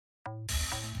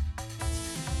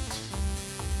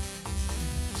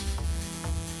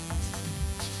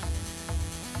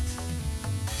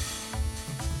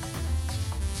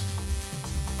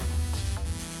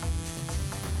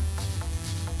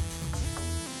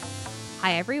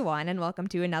Hi, everyone, and welcome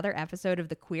to another episode of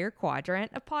The Queer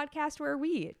Quadrant, a podcast where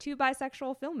we, two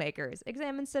bisexual filmmakers,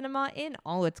 examine cinema in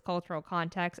all its cultural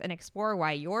context and explore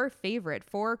why your favorite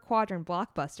four-quadrant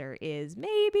blockbuster is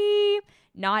maybe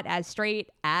not as straight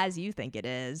as you think it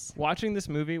is. Watching this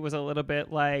movie was a little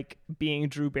bit like being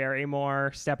Drew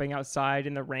Barrymore stepping outside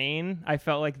in the rain. I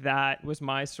felt like that was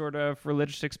my sort of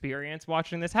religious experience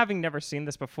watching this. Having never seen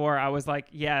this before, I was like,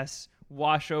 yes,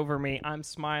 wash over me. I'm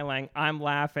smiling. I'm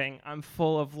laughing. I'm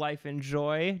full of life and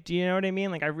joy. Do you know what I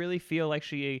mean? Like, I really feel like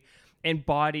she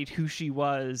embodied who she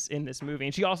was in this movie.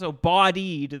 And she also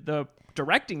bodied the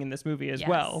directing in this movie as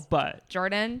well. But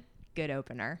Jordan, good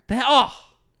opener.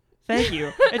 Thank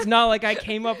you. It's not like I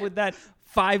came up with that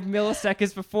 5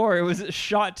 milliseconds before it was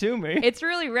shot to me. It's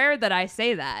really rare that I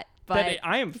say that. But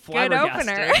I am flabbergasted.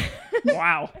 Good opener.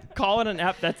 Wow. Call it an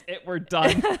F. That's it. We're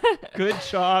done. Good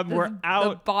job. We're out.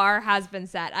 The bar has been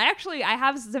set. I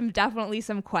have definitely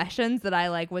some questions that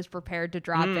I was prepared to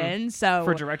drop in. So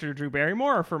for director Drew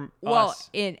Barrymore or for us?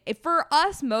 For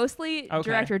us mostly, okay.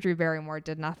 Director Drew Barrymore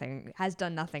has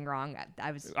done nothing wrong.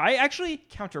 I actually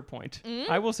counterpoint.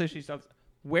 I will say she does.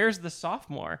 Where's the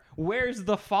sophomore? Where's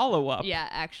the follow-up? Yeah,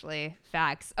 actually.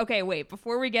 Facts. Okay, wait.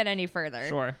 Before we get any further.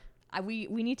 Sure. We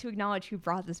need to acknowledge who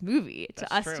brought this movie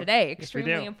to us true. Today.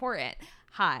 Extremely important.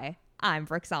 Hi, I'm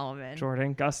Brooke Solomon.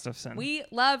 Jordan Gustafson. We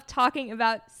love talking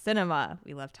about cinema.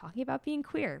 We love talking about being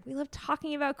queer. We love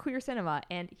talking about queer cinema.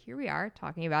 And here we are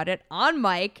talking about it on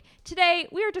mic. Today,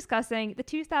 we are discussing the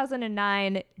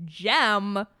 2009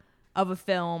 gem of a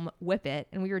film, Whip It.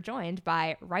 And we were joined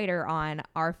by writer on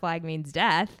Our Flag Means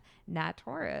Death, Nat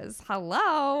Torres.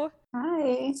 Hello.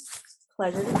 Hi.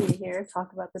 Pleasure to be here,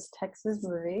 talk about this Texas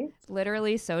movie.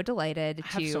 Literally so delighted to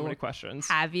have so many questions.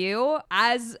 Have you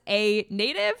as a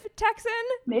native Texan.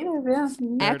 Native, yeah.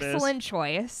 Excellent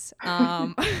choice.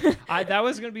 That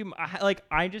was going to be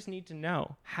I just need to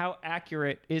know, how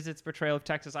accurate is its portrayal of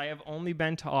Texas? I have only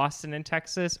been to Austin in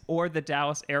Texas or the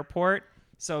Dallas airport.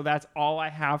 So that's all I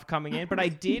have coming in. But I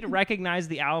did recognize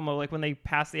the Alamo. Like when they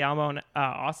passed the Alamo in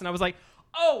Austin, I was like,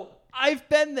 oh, I've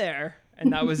been there.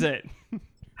 And that was it.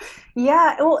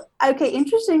 Yeah, well, okay,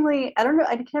 interestingly, I don't know,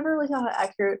 I can never really tell how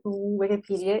accurate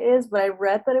Wikipedia is, but I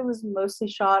read that it was mostly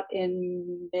shot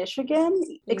in Michigan,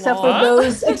 except for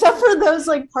those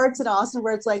parts in Austin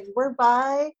where it's like, we're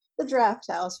by the draft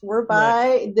house, we're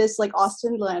by this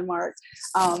Austin landmark.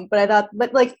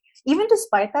 But even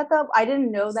despite that though, I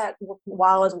didn't know that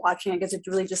while I was watching. I guess it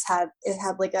really just had a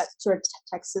sort of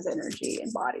Texas energy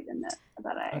embodied in it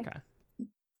Okay.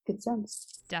 Good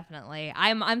sense. Definitely.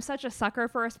 I'm such a sucker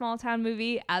for a small town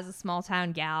movie as a small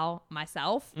town gal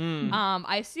myself.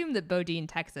 I assume that Bodine,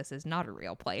 Texas is not a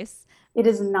real place. It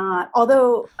is not.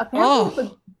 Although apparently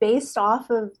it's based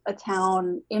off of a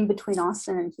town in between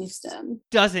Austin and Houston.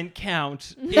 Doesn't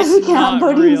count. Doesn't count.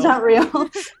 Bodine's not real.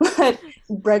 But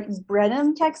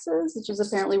Brenham, Texas, which is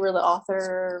apparently where the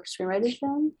author screenwriter's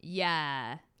from.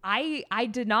 Yeah. I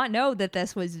did not know that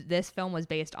this film was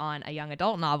based on a young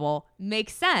adult novel.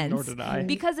 Makes sense. Nor did I.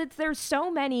 Because there's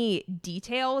so many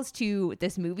details to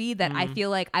this movie that I feel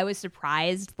like I was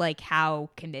surprised how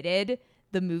committed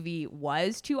the movie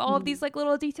was to all of these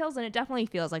little details, and it definitely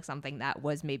feels like something that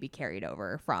was maybe carried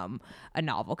over from a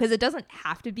novel, because it doesn't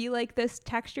have to be this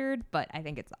textured, but I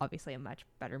think it's obviously a much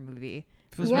better movie.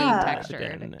 It was really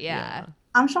textured. Yeah.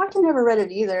 I'm shocked I never read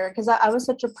it either, because I was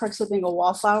such a person being a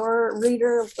Wallflower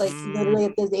reader, literally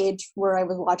at this age where I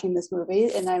was watching this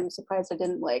movie, and I'm surprised I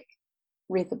didn't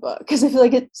read the book, because I feel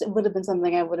like it would have been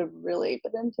something I would have really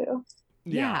been into.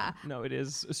 Yeah. No, it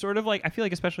is sort of I feel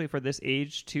like especially for this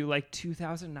age too,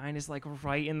 2009 is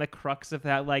right in the crux of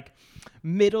that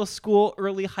middle school,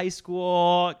 early high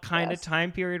school kind of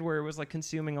time period where it was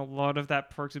consuming a lot of that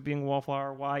Perks of Being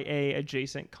Wallflower YA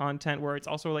adjacent content, where it's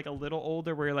also a little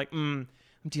older where you're I'm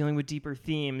dealing with deeper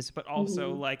themes, but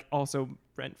also also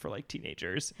meant for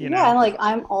teenagers, you know? Yeah, and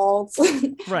I'm all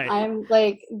right. I'm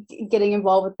getting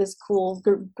involved with this cool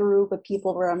group of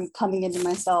people where I'm coming into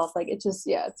myself. It's just,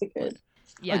 it's a good.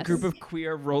 Yes. A group of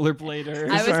queer rollerbladers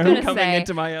I was are gonna coming say,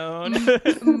 into my own.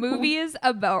 movies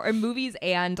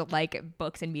and like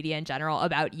books and media in general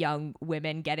about young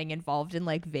women getting involved in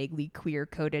like vaguely queer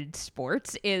coded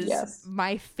sports is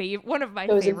my favorite, one of my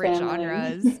favorite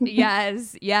genres.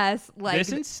 yes. Like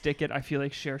this and Stick It, I feel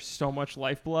like share so much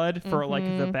lifeblood for like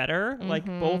the better. Like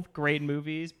both great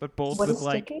movies, but both What with is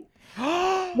like. Stick It?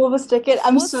 What was Stick It?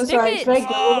 I'm so Stick sorry. It. Should I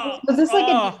Google this? Was this like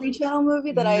a Disney Channel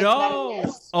movie that I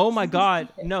missed? Oh my god.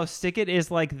 No, Stick It is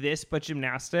like this but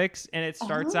gymnastics, and it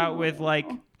starts out with like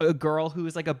a girl who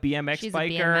is like a BMX She's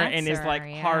biker a and is like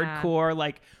BMXer, hardcore,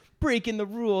 like breaking the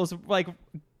rules, like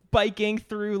biking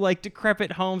through like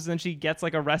decrepit homes, and then she gets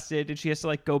like arrested and she has to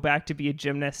like go back to be a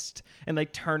gymnast and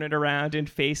like turn it around and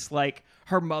face like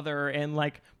her mother and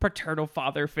like paternal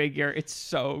father figure. It's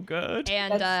so good.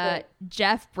 And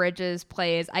Jeff Bridges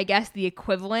plays, I guess, the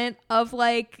equivalent of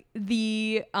like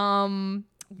the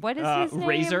what is his name?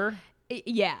 Razor.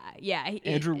 Yeah.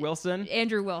 Andrew Wilson.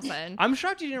 I'm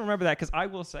shocked you didn't remember that, because I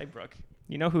will say, Brooke,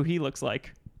 you know who he looks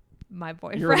like? My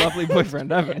boyfriend. Your lovely boyfriend,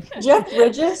 Evan. Jeff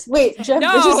Bridges? Wait, Jeff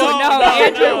Bridges? No,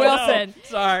 Andrew Wilson.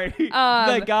 Sorry.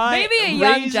 The guy, maybe a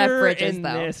young Jeff Bridges, in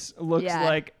though. This looks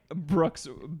like Brooke's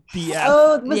BF.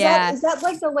 Oh, is that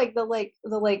like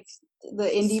the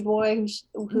indie boy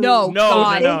who No,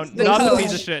 God. not the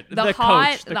piece of shit. The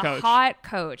coach. Hot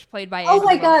coach played by Oh Andrew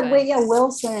my God! Wilson. Wait, yeah,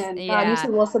 Wilson. Yeah. You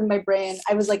said Wilson in my brain.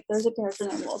 I was like, "There's a character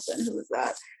named Wilson. Who was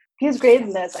that?" He was great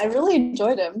in this. I really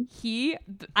enjoyed him.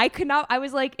 I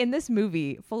was like, in this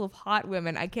movie full of hot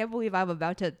women, I can't believe I'm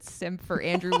about to simp for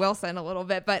Andrew Wilson a little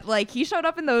bit, but like he showed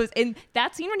up in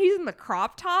that scene when he's in the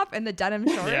crop top and the denim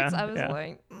shorts. I was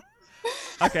like,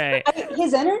 okay.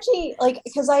 His energy, like,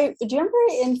 because do you remember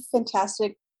in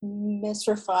Fantastic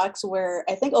Mr. Fox where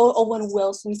I think Owen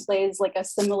Wilson plays like a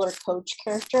similar coach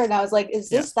character, and I was like, is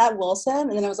this that Wilson?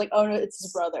 And then I was like, oh no, it's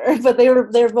his brother. But they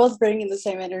were both bringing the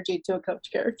same energy to a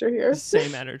coach character here.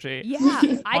 Same energy.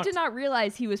 Yeah. I did not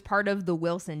realize he was part of the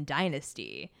Wilson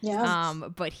dynasty. Yeah.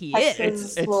 But he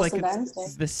It's is. like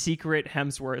the secret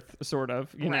Hemsworth sort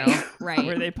of, you know, right.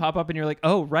 where they pop up and you're like,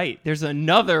 oh right, there's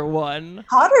another one.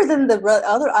 Hotter than the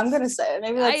other. I'm gonna say it.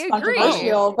 Maybe that's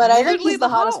controversial, but I think he's the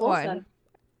hottest Wilson.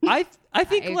 I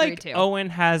think like too. Owen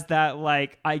has that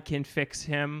like I can fix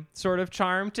him sort of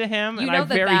charm to him, and I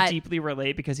very deeply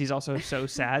relate because he's also so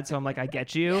sad. So I'm like, I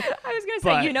get you. I was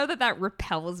gonna say, that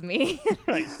repels me.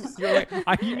 Right. You're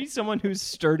like, you need someone who's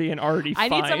sturdy and already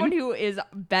fine. I need someone who is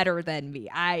better than me.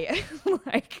 I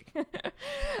like,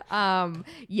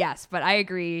 yes, but I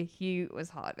agree. He was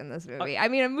hot in this movie. I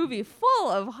mean, a movie full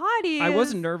of hotties. I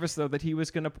was nervous though that he was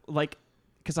gonna like.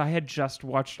 Because I had just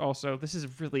watched also, this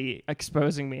is really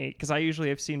exposing me, because I usually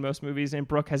have seen most movies and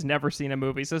Brooke has never seen a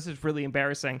movie, so this is really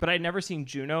embarrassing. But I'd never seen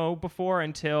Juno before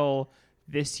until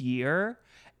this year,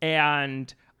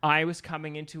 and I was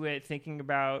coming into it thinking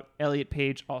about Elliot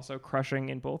Page also crushing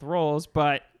in both roles,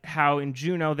 but how in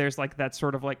Juno there's like that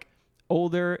sort of like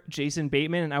older Jason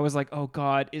Bateman, and I was like, oh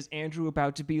God, is Andrew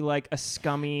about to be like a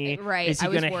scummy? Right, is he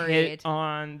going to hit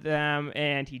on them?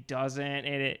 And he doesn't, and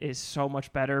it is so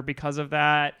much better because of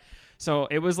that. So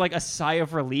it was like a sigh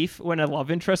of relief when a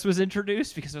love interest was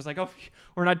introduced, because I was like, oh,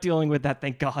 we're not dealing with that,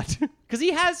 thank God. Because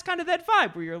he has kind of that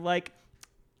vibe where you're like,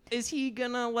 is he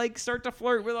gonna like start to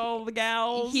flirt with all the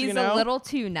gals? He's a little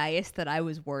too nice that I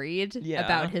was worried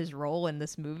about his role in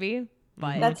this movie.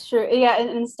 But that's true. Yeah, and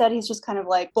instead he's just kind of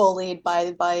like bullied by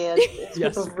a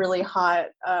group of really hot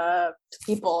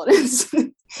people. That's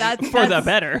for the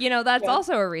better. That's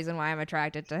also a reason why I'm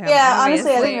attracted to him. Yeah,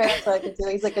 obviously. honestly, I think that's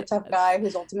like he's like a tough guy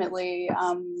who's ultimately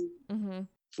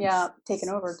taken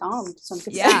over Dom. Some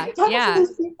could say. Yeah.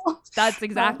 That's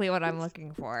exactly what I'm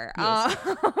looking for.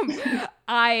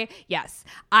 Yes.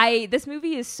 This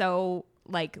movie is so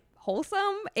like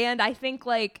wholesome, and I think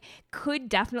like could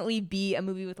definitely be a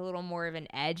movie with a little more of an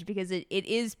edge, because it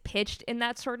is pitched in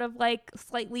that sort of like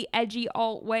slightly edgy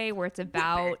alt way where it's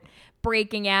about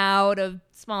breaking out of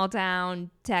small town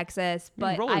Texas.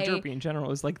 But roller derby in general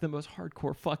is like the most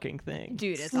hardcore fucking thing.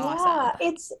 Dude, it's awesome.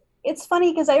 Yeah, it's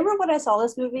funny because I remember when I saw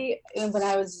this movie when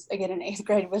I was again in 8th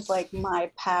grade with like my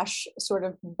Pash sort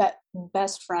of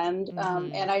best friend,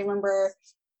 and I remember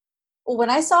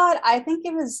when I saw it, I think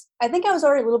I was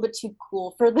already a little bit too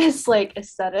cool for this like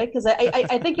aesthetic, because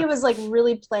I think it was like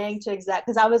really playing to exact,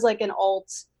 because I was like an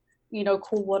alt,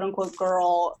 cool quote unquote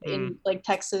girl in like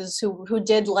Texas who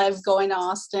did live going to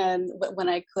Austin when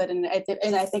I could, and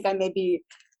I think I maybe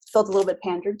felt a little bit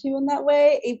pandered to in that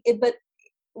way. But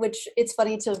which it's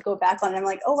funny to go back on. And I'm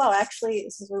like, oh wow, actually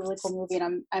this is a really cool movie,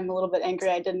 and I'm a little bit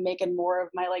angry I didn't make it more of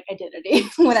my like identity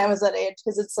when I was that age,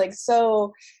 because it's like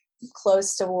so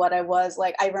close to what I was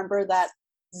like. I remember that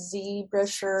zebra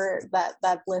shirt that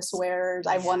Bliss wears.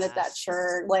 I wanted that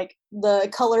shirt. Like the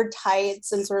colored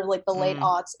tights and sort of like the late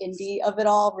aughts indie of it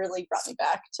all really brought me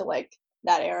back to like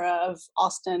that era of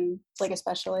Austin, like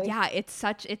especially. Yeah, it's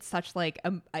such like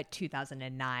a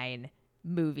 2009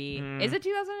 movie. Is it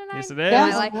 2009? Yes, it is.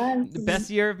 Yeah, the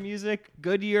best year of music,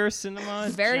 good year of cinema.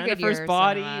 Very good Jennifer's year of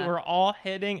Body. cinema. We're all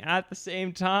hitting at the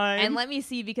same time. And let me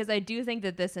see, because I do think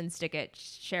that this and Stick It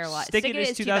share a lot. Stick It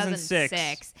is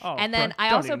 2006. Oh, and then I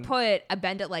don't also even- put A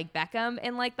Bend It Like Beckham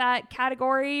in like that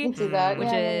category, Into that, which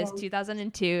yeah. is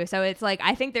 2002. So it's like,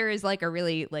 I think there is like a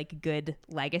really like good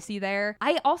legacy there.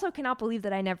 I also cannot believe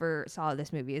that I never saw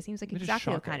this movie. It seems like Which is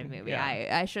exactly the kind of shocking, movie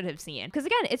yeah. I should have seen. Because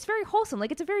again, it's very wholesome.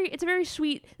 Like it's a very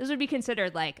sweet. This would be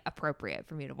considered like appropriate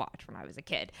for me to watch when I was a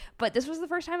kid. But this was the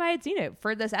first time I had seen it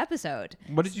for this episode.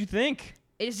 What did you think?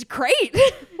 It's great.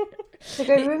 It's a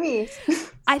good movie.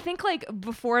 I think like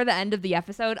before the end of the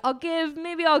episode, I'll give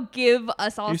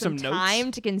us all Maybe some some notes?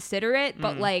 time to consider it.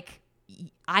 But like,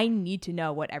 I need to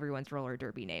know what everyone's roller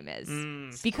derby name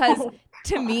is, because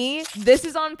to me, this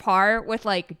is on par with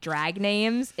like drag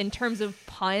names in terms of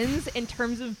puns, in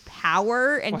terms of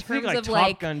power, in Well, I think, terms of Top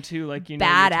like Gun too, like you know,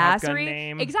 your Top Gun badassery.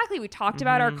 name. Exactly. We talked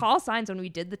about our call signs when we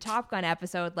did the Top Gun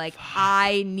episode. Like,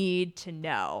 I need to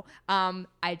know.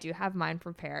 I do have mine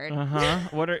prepared.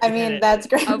 What are? I mean, that's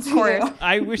great. Of for course. you.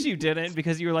 I wish you didn't,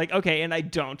 because you were like, okay, and I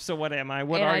don't. So what am I?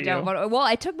 What And are I you? don't, well,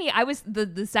 it took me. I was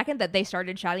the second that they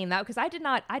started shouting them out, because I do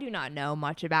not know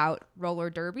much about roller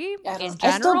derby in general.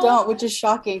 I still don't, which is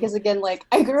shocking because again, like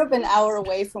I grew up an hour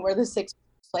away from where the Six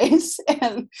place,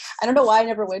 and I don't know why I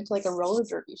never went to like a roller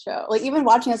derby show. Like even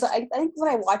watching it, I think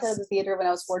when I walked out of the theater when I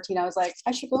was 14, I was like,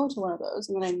 I should go to one of those,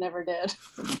 and then I never did.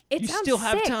 It You sounds still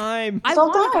have sick. time. I Still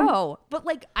want to time. go, but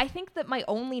like I think that my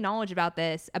only knowledge about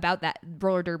that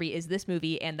roller derby is this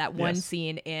movie and that one Yes.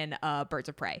 scene in Birds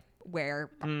of Prey where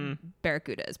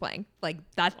Barracuda is playing. Like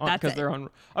that's Because it. they're on.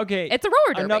 Okay, It's a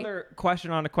roller derby. Another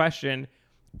question on a question: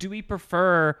 do we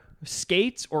prefer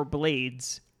skates or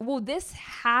blades? Well, this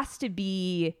has to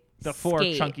be The four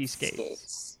skates. chunky skates.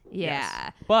 Skates.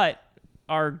 Yeah. But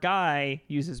our guy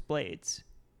uses blades.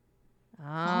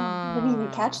 I didn't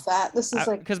even catch that. This is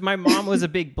like Because my mom was a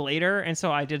big blader, and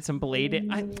so I did some blading.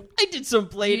 I did some You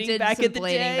blading did back some in the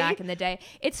blading day. back in the day.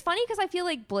 It's funny because I feel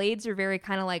like blades are very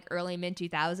kind of like early mid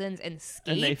 2000s, and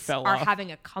skates they fell are off.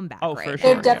 having a comeback. Oh, right for now.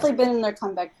 sure. they've definitely been in their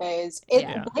comeback phase.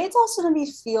 Yeah. Blades also to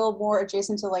me feel more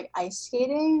adjacent to like ice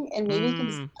skating, and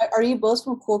maybe are you both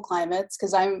from cool climates?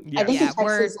 Because I think Yeah, in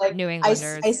we're Texas like New ice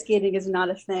Englanders. skating is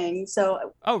not a thing.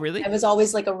 So Oh, really? it was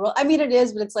always like a rule. I mean, it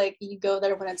is, but it's like you go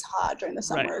there when it's hot during the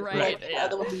summer, right, like yeah.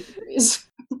 the 100 degrees.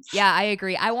 Yeah, I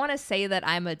agree. I want to say that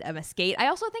I'm a skate. I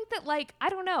also think that like I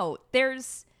don't know.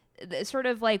 There's sort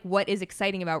of like what is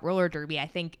exciting about roller derby. I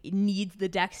think it needs the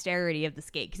dexterity of the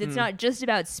skate because it's not just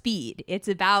about speed. It's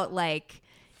about like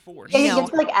Force. And You you know, get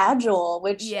to like agile,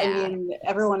 which Yeah. I mean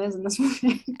everyone is in this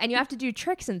movie. and you have to do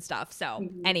tricks and stuff. So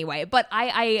anyway, but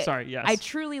I Sorry, yes. I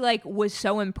truly like was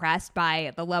so impressed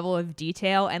by the level of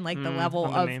detail and like the level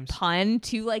on the of names. pun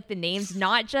to like the names,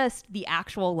 not just the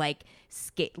actual like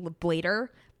blader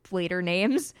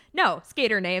names, no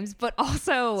skater names, but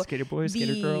also Skater boys,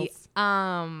 skater the, girls.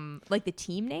 like the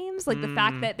team names, like the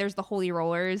fact that there's the Holy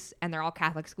Rollers and they're all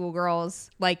Catholic schoolgirls.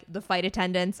 Like the flight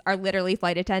attendants are literally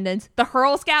flight attendants. The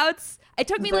Hurl Scouts. It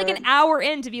took me like an hour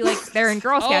in to be like they're in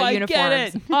Girl Scout I get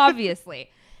uniforms, it. obviously.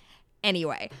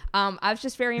 Anyway, I was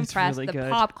just very It's impressed. really The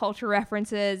good. pop culture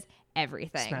references,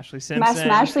 everything. Smashley Simpson.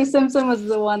 Ashley Simpson was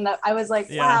the one that I was like,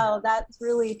 Yeah. wow, that's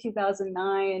really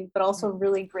 2009, but also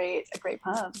really a great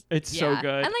pun. It's so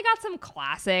good. And they got some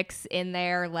classics in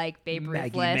there, like Babe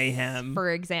Maggie Ruthless, Mayhem.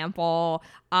 for example.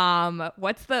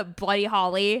 What's the Bloody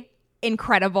Holly?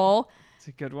 Incredible. It's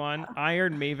a good one.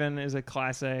 Iron Maven is a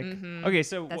classic. Okay,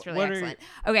 so That's really what excellent.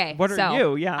 Okay, what are so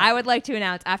you? Yeah. I would like to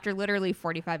announce, after literally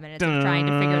 45 minutes of trying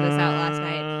to figure this out last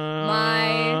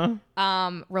night,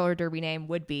 my roller derby name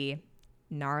would be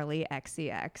Gnarly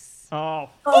XCX. Oh,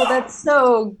 Oh, that's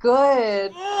so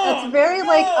good. That's very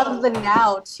like of the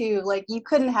now too. Like you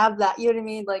couldn't have that. You know what I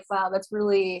mean? Like wow, that's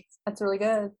really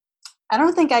good. I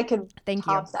don't think I could Thank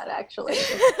you. top that actually.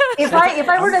 If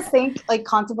I were to think like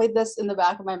contemplate this in the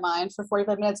back of my mind for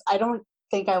 45 minutes, I don't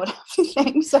think I would have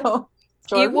anything. So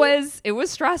Jordan? It was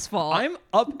stressful. I'm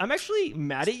actually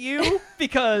mad at you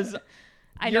because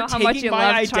I know you're how much taking you my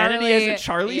love identity Charlie. as a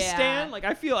Charlie Yeah. stan. Like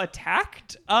I feel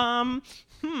attacked.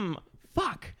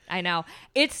 Fuck. I know.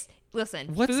 It's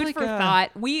Listen, What's food like for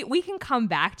thought. We can come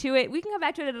back to it. We can come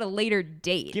back to it at a later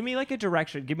date. Give me like a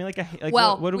direction. Give me like a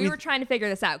well. What do we were trying to figure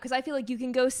this out because I feel like you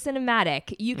can go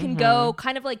cinematic. You can go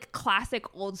kind of like classic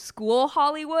old school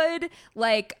Hollywood.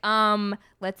 Like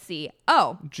let's see.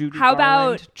 Oh, Judy how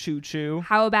Garland, about Choo Choo?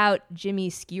 How about Jimmy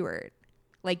Stewart?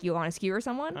 Like you want to skewer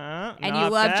someone and you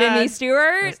Not love bad. Jimmy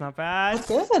Stewart. That's not bad.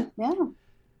 That's good. Yeah.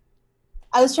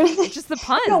 I was trying to think. It's just the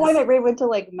puns. No, why my brain went to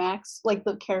like Max, like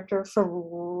the character from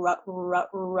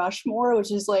Rushmore,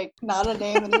 which is like not a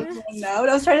name that anyone knows.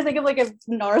 I was trying to think of like a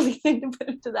gnarly thing to put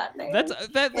into that name. That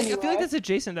like, I feel like that's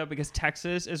adjacent though because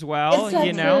Texas as well. It's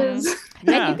You know, Texas.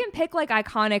 And you can pick like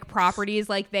iconic properties.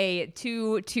 Like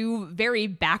two very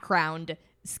background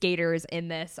skaters in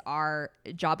this are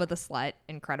Jabba the Slut,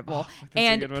 incredible,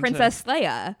 and Princess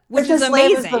Leia, which Princess is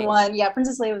amazing. Leia was the one. Yeah,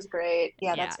 Princess Leia was great.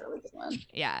 Yeah, that's a really good one.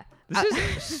 Yeah.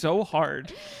 This is so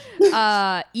hard.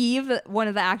 Eve, one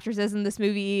of the actresses in this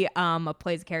movie,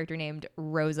 plays a character named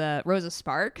Rosa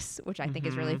Sparks, which I think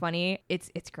is really funny. It's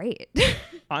great.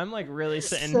 I'm like really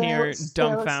sitting here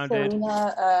dumbfounded.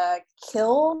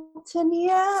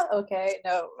 Kiltania? Okay,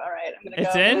 no, all right, I'm gonna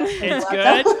It's go. It's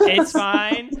good. It's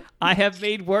fine. I have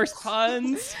made worse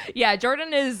puns. Yeah,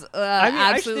 Jordan is I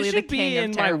absolutely should the be king in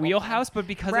of my terrible wheelhouse, but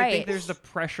because I think there's the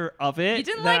pressure of it. You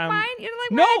didn't like mine? You didn't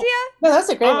like No. my idea? No, that's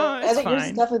a great one. I it's think yours is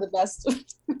fine. definitely the best.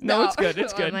 No, it's good.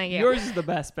 It's Oh, good. thank you. Yours is the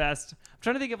best. I'm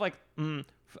trying to think of like,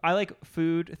 I like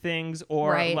food things,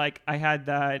 or like I had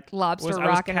that lobster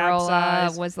rock and roll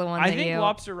was the one. I think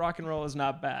lobster rock and roll is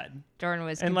not bad. Jordan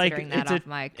was And considering like that off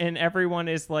mic. and everyone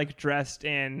is like dressed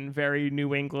in very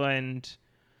New England.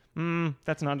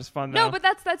 That's not as fun though. No, but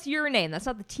that's your name. That's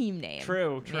not the team name.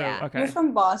 True. Yeah. Okay. You're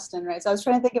from Boston, right? So I was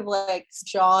trying to think of like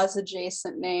Jaws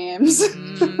adjacent names.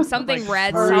 Something Like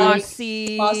Red or, like,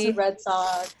 Soxy. Boston Red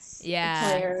Sox.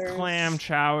 Yeah. Players. Clam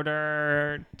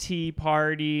chowder, tea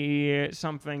party,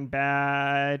 something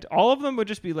bad. All of them would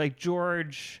just be like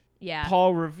George, Yeah.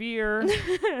 Paul Revere,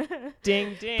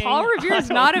 ding ding. Paul Revere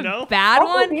is I not don't a know. bad Paul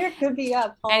one. Revere could be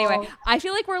up. Anyway, I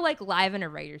feel like we're like live in a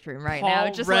writer's room right now.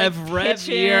 Paul Just Rev like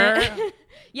pitching. Revere.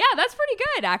 Yeah, that's pretty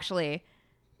good actually.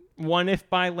 One if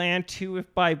by land, two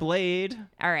if by blade.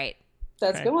 All right.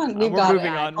 That's a good one. We're We've got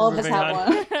moving it. on. All We're of us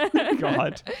moving have one.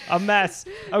 God, a mess.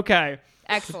 Okay.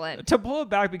 Excellent. To pull it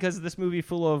back because of this movie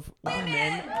full of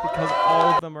women, because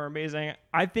all of them are amazing.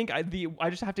 I think I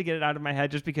just have to get it out of my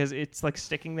head just because it's like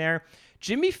sticking there.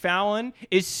 Jimmy Fallon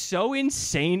is so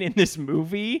insane in this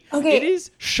movie. Okay. It is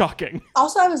shocking.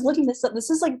 Also, I was looking this up. This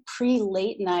is like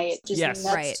pre-late night, just Yes.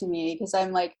 nuts Right. to me because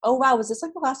I'm like, oh wow, was this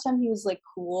like the last time he was like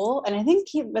cool? And I think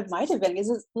it might have been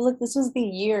because look, this was the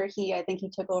year I think he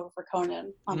took over for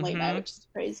Conan on late night, which is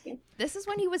crazy. This is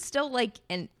when he was still like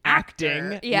an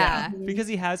Acting. actor. Yeah. Because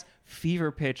he has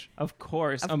Fever Pitch, of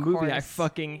course. A movie I course.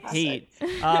 fucking hate.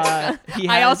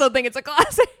 I also think it's a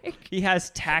classic. He has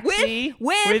Taxi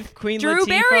with Queen Drew Latifah.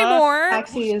 Barrymore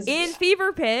Taxi is in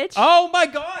Fever Pitch. Oh my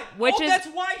God! Which is- that's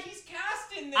why he's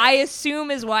cast in this. I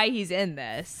assume is why he's in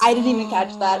this. I didn't even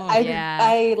catch that. Yeah.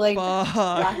 I like. Fuck.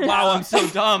 Wow, I'm so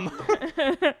dumb.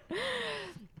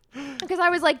 Because I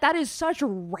was like, that is such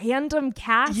random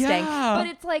casting. Yeah. But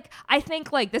it's like, I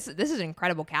think like this is an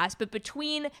incredible cast, but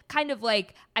between kind of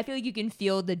like, I feel like you can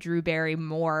feel the Drew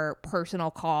Barrymore personal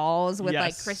calls with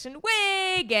like Yes. Kristen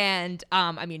Wiig and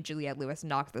I mean Juliette Lewis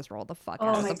knocked this role the fuck Oh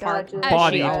out of my the park God, as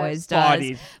Bodied. she always does.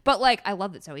 Bodied. But like, I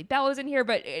love that Zoe Bell is in here,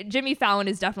 but Jimmy Fallon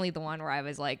is definitely the one where I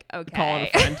was like, okay. Calling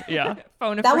a friend. Yeah.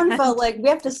 Phone a That friend. one felt like we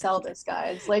have to sell this,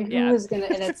 guys. Like, Yeah. who is gonna?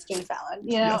 And it's Jimmy Fallon,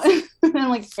 you know. And I'm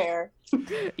like, fair.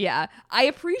 Yeah. I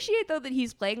appreciate though that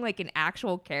he's playing like an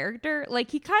actual character. Like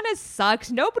he kind of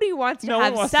sucks. Nobody wants to No one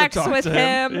have wants to sex talk with to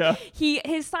him. him. Yeah.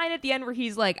 His sign at the end where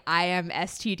he's like, I am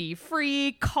STD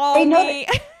free, call I know me.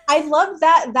 I love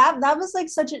that. That was like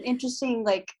such an interesting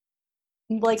like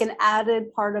an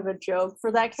added part of a joke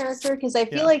for that character because I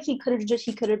feel Yeah. like he could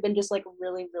have been just like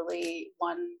really really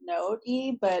one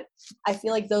note-y, but I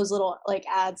feel like those little like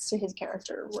adds to his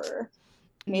character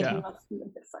made him a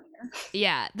bit funnier.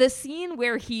 Yeah. The scene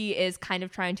where he is kind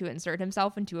of trying to insert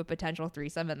himself into a potential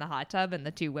threesome in the hot tub and the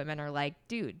two women are like,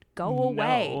 dude, go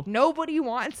away. Nobody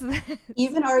wants this.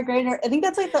 Even our greater, I think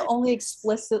that's like the only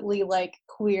explicitly like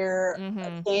queer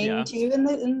thing too in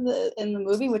the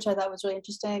movie, which I thought was really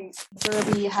interesting.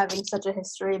 Derby having such a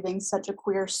history of being such a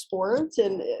queer sport,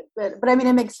 but I mean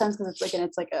it makes sense because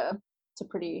it's a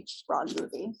pretty broad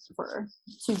movie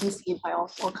to be seen by all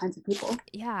kinds of people.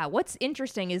 Yeah, what's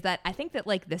interesting is that I think that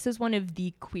like this is one of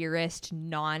the queerest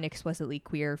non-explicitly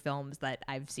queer films that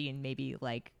I've seen maybe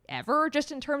like ever,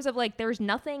 just in terms of like there's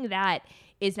nothing that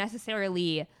is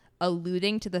necessarily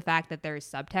alluding to the fact that there's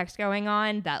subtext going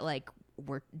on that like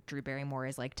where Drew Barrymore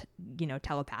is like,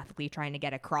 telepathically trying to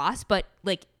get across. But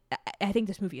like, I think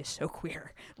this movie is so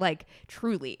queer, like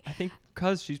truly. I think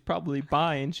because she's probably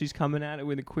bi and she's coming at it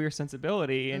with a queer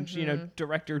sensibility, and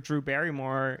director Drew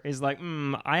Barrymore is like,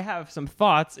 I have some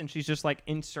thoughts, and she's just like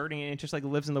inserting it and just like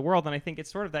lives in the world. And I think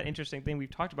it's sort of that interesting thing we've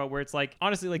talked about, where it's like,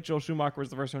 honestly, like Joel Schumacher was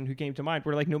the first one who came to mind,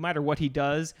 where like no matter what he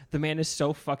does, the man is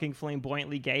so fucking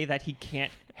flamboyantly gay that he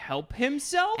can't help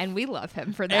himself, and we love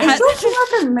him for Is that. Joel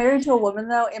Schumacher married to a woman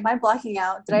though? Am I blacking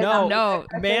out? Did I not No.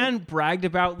 Man bragged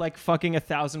about like fucking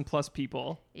 1,000+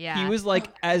 people. Yeah, He was like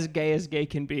as gay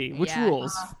can be, which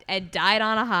rules. And died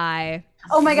on a high.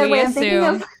 Oh my god! We Wait,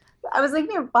 assume. I was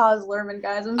thinking of Baz Luhrmann,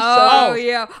 guys.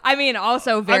 Yeah. I mean,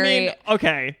 also very.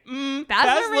 Okay.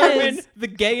 Baz Luhrmann, the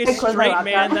gayest straight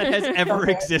man that has ever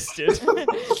existed.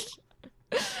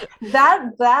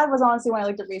 That was honestly when I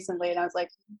looked at recently, and I was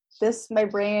like, my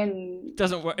brain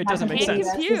doesn't work. It doesn't make sense.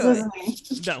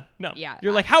 No. Yeah.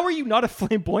 You're like, how are you not a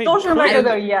flamboyant? Don't remember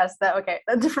though. Yes,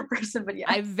 a different person, but yeah.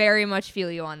 I very much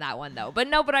feel you on that one though. But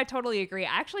I totally agree.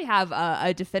 I actually have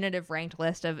a definitive ranked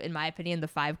list of, in my opinion, the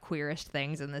 5 queerest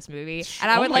things in this movie. And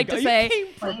I would like to say,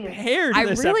 prepared I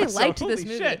this really episode. liked Holy this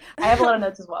movie. shit. I have a lot of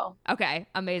notes as well. Okay,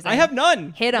 amazing. I have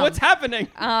none. Hit 'em. What's happening?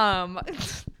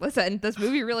 Listen, this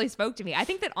movie really spoke to me. I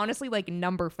think that honestly, like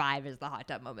number 5 is the hot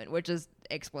tub moment, which is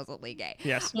explicitly gay.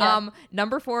 Yes. Yeah.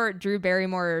 Number 4, Drew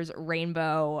Barrymore's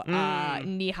rainbow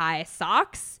knee-high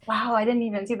socks. Wow, I didn't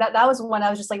even see that. That was when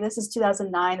I was just like, this is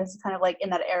 2009. This is kind of like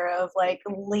in that era of like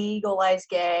legalized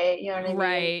gay. You know what I mean?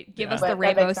 Right. Give us But the that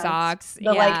rainbow makes sense. socks.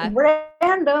 The like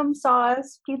random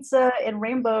sauce, pizza, and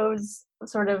rainbows.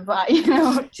 Sort of,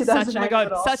 2009. Oh my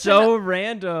god, Such so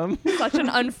random. Such an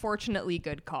unfortunately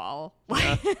good call.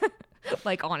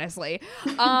 Like honestly.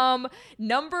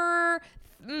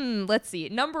 Let's see.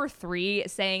 Number 3,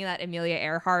 saying that Amelia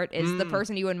Earhart is the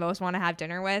person you would most want to have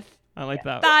dinner with. I like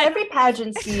that. Every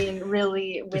pageant scene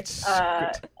really with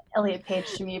Elliot Page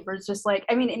to me was just like,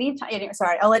 I mean, anytime.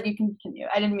 Sorry, I'll let you continue.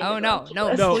 I didn't mean. Oh to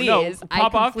no, please. Pop I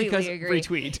off completely because agree.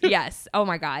 retweet. Yes. Oh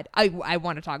my god. I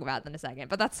want to talk about that in a second,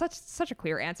 but that's such a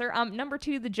clear answer. Number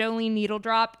 2, the Jolene needle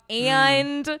drop,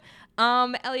 and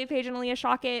Elliot Page and Leah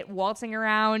Shockett waltzing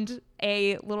around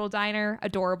a little diner,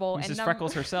 adorable. Mrs. And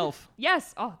Freckles herself.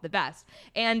 Yes. Oh, the best.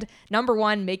 And number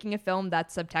 1, making a film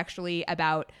that's subtextually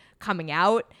about coming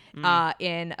out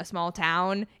in a small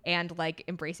town and like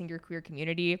embracing your queer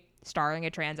community, starring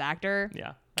a trans actor.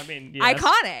 Yeah. I mean, yes.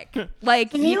 Iconic.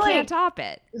 Like, you can't top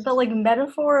it. The like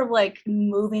metaphor of like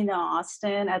moving to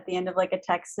Austin at the end of like a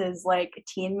Texas like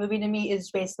teen movie to me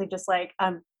is basically just like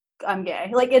I'm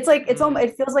gay. Like it's almost,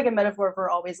 it feels like a metaphor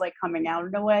for always like coming out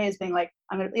in a way, is being like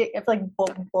I feel like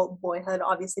Boyhood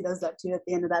obviously does that too at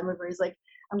the end of that movie. He's like,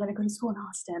 I'm gonna go to school in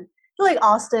Austin. I feel like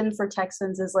Austin for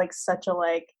Texans is like such a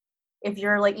like, if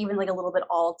you're like even like a little bit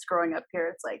alt growing up here,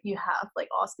 it's like you have like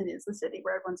Austin is the city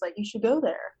where everyone's like, you should go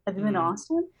there. Have you been to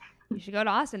Austin? You should go to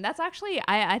Austin. That's actually,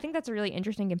 I think that's a really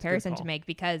interesting comparison to make,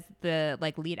 because the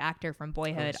like lead actor from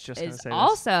Boyhood is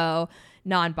also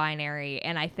non-binary,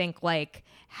 and I think like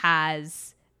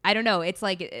has, I don't know, it's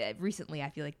like recently I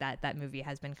feel like that movie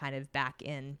has been kind of back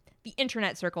in the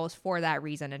internet circles for that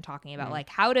reason, and talking about like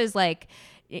how does like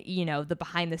the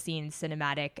behind the scenes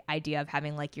cinematic idea of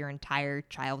having like your entire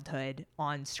childhood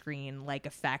on screen like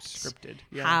affects scripted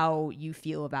how you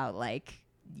feel about like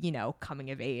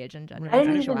coming of age and gender. I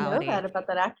didn't even know that about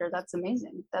that actor. That's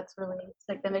amazing. That's really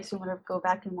like, that makes me want to go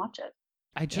back and watch it.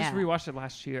 I just rewatched it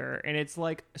last year, and it's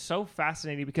like so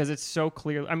fascinating because it's so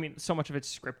clear. I mean, so much of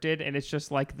it's scripted, and it's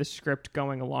just like the script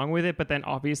going along with it. But then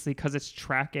obviously, because it's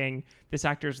tracking this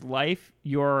actor's life,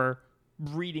 you're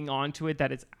reading onto it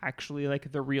that it's actually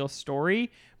like the real story.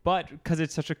 But because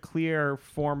it's such a clear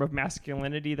form of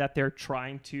masculinity that they're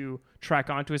trying to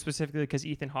track onto it, specifically because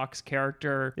Ethan Hawke's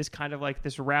character is kind of like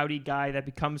this rowdy guy that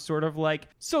becomes sort of like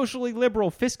socially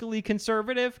liberal, fiscally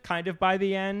conservative kind of by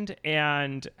the end,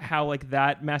 and how like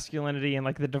that masculinity and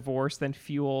like the divorce then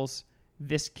fuels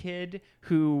this kid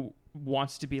who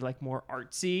wants to be like more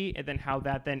artsy, and then how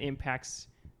that then impacts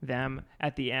them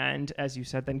at the end, as you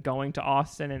said, then going to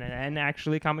Austin and then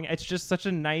actually coming. It's just such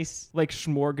a nice like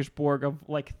smorgasbord of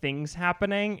like things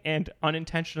happening, and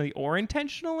unintentionally or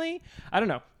intentionally. I don't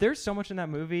know. There's so much in that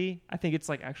movie. I think it's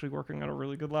like actually working on a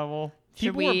really good level.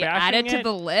 Should we add it to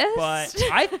the list?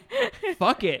 But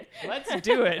fuck it. Let's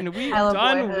do it. And we've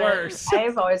done Boyhood. worse.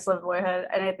 I've always loved Boyhood,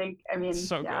 and I think,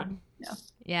 so good.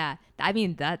 Yeah, I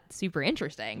mean, that's super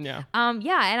interesting. Yeah. And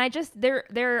I just,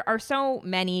 there are so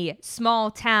many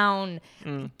small town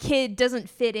kid doesn't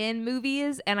fit in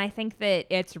movies, and I think that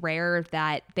it's rare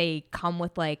that they come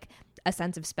with like a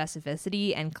sense of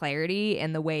specificity and clarity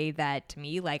in the way that, to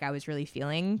me, like, I was really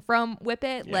feeling from Whip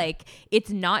It. Yeah. Like,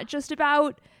 it's not just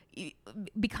about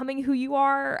becoming who you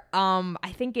are.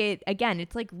 I think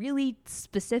it's like really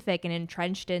specific and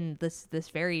entrenched in this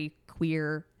very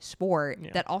queer sport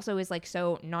that also is like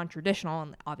so non-traditional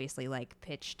and obviously like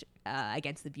pitched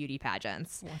against the beauty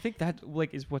pageants. Well, I think that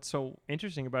like is what's so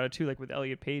interesting about it too. Like with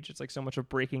Elliot Page, it's like so much of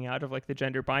breaking out of like the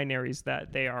gender binaries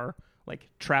that they are like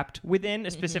trapped within,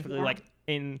 specifically like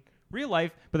in real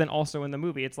life, but then also in the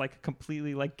movie, it's like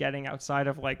completely like getting outside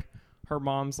of like her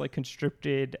mom's like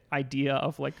constricted idea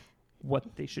of like what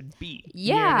they should be.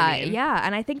 Yeah, you know what I mean? yeah.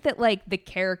 And I think that like the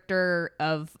character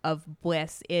of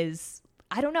Bliss is,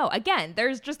 I don't know, again,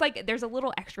 there's a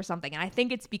little extra something. And I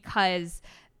think it's because,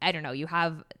 I don't know, you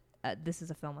have, this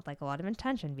is a film with like a lot of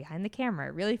intention behind the camera.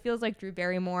 It really feels like Drew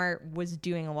Barrymore was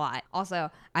doing a lot. Also,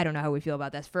 I don't know how we feel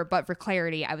about this, but for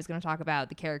clarity, I was going to talk about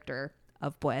the character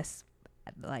of Bliss,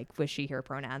 like with she, her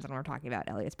pronouns, and we're talking about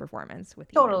Elliot's performance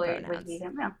with Totally he, agree pronouns. with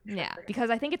him. Yeah,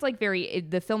 because I think it's like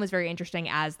the film is very interesting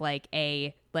as like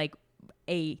a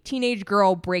teenage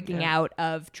girl breaking out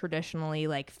of traditionally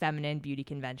like feminine beauty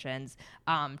conventions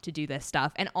to do this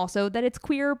stuff, and also that it's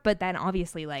queer, but then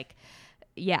obviously like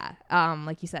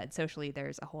like you said, socially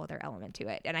there's a whole other element to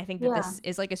it. And I think that this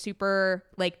is like a super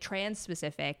like trans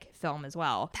specific film as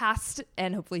well. Past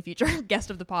and hopefully future guest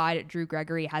of the pod, Drew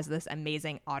Gregory, has this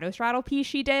amazing autostraddle piece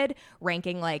she did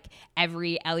ranking like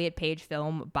every Elliot Page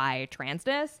film by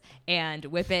transness, and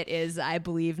Whip It is, I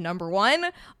believe, number 1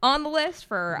 on the list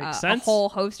for a whole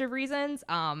host of reasons.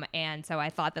 And so I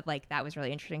thought that like that was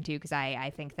really interesting too, because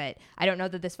I think that I don't know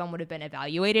that this film would have been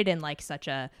evaluated in like such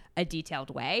a detailed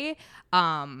way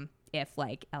if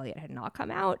like Elliot had not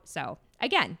come out. So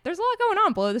again, there's a lot going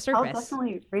on below the surface. I'll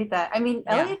definitely read that. I mean,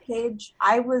 Elliot Page,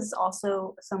 I was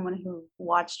also someone who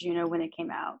watched Juno when it came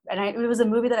out. And it was a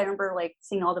movie that I remember like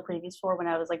seeing all the previews for when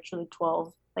I was like truly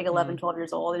 12, like 11, 12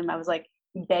 years old. And I was like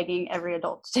begging every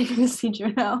adult to take me to see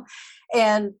Juno.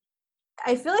 And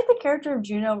I feel like the character of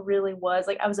Juno really was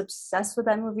like, I was obsessed with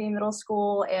that movie in middle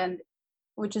school, and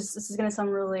this is going to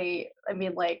sound really, I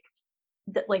mean,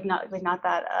 not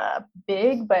that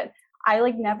big, but I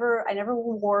never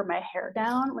wore my hair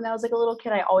down when I was like a little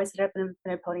kid. I always had it up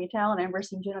in a ponytail, and I remember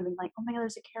seeing Juno and being like, oh my god,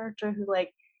 there's a character who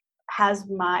like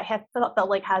felt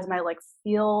like has my like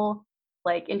feel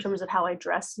like in terms of how I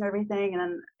dressed and everything. And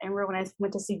then I remember when I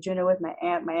went to see Juno with my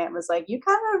aunt was like, you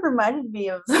kind of reminded me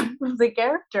of the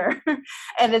character.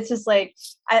 And it's just like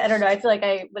I don't know, I feel like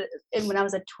when I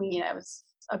was a tween, I was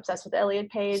obsessed with Elliot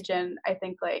Page, and I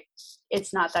think like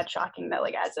it's not that shocking that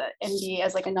like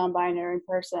as like a non-binary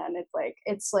person,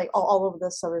 it's like all of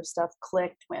this sort of stuff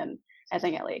clicked when I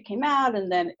think Elliot came out.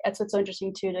 And then that's what's so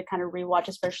interesting too, to kind of rewatch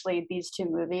especially these two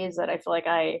movies that I feel like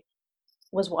I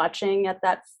was watching at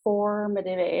that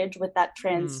formative age with that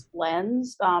trans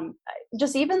lens.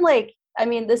 Just even like, I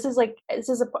mean, I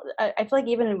feel like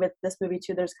even with this movie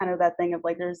too, there's kind of that thing of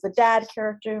like, there's the dad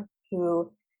character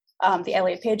who the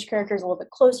Elliot Page character is a little bit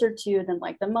closer to than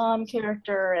like the mom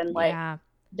character. And like,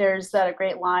 there's that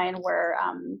great line where,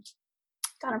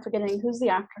 God, I'm forgetting who's the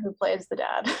actor who plays the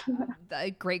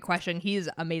dad. Great question. He's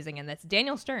amazing in this.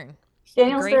 Daniel Stern.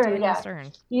 Daniel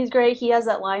Stern. He's great. He has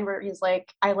that line where he's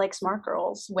like, I like smart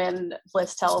girls, when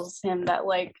Bliss tells him that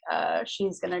like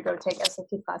she's gonna go take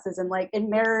SAT classes. And like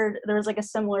there was like a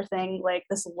similar thing, like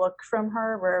this look from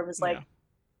her where it was like,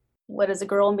 what does a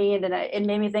girl mean? And it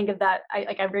made me think of that. I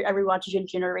rewatched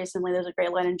Juno recently. There's a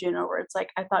great line in Juno where it's like,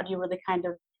 I thought you were the kind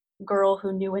of girl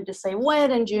who knew when to say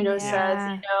when, and Juno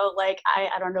says, like, I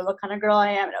don't know what kind of girl I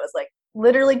am. And I was like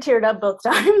literally teared up both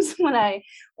times when I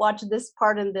watched this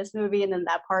part in this movie and then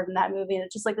that part in that movie. And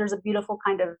it's just like there's a beautiful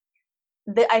kind of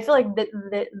I feel like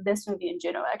this movie and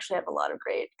Juno actually have a lot of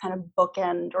great kind of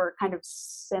bookend or kind of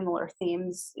similar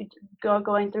themes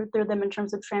going through them in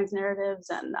terms of trans narratives.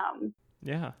 And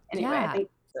anyway, I think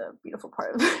it's a beautiful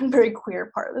part of very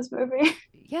queer part of this movie.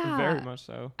 Yeah, very much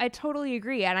so. I totally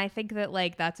agree, and I think that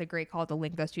like that's a great call to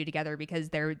link those two together, because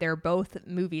they're both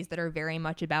movies that are very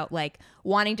much about like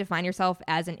wanting to find yourself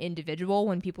as an individual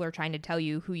when people are trying to tell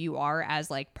you who you are as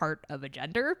like part of a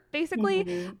gender,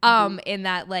 basically. In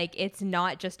that like it's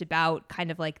not just about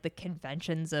kind of like the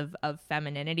conventions of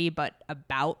femininity, but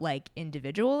about like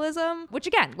individualism, which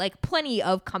again, like plenty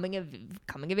of coming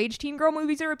of age teen girl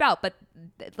movies are about, but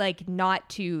like not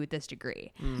to this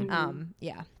degree.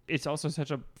 It's also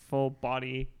such a full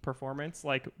body performance,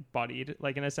 like bodied,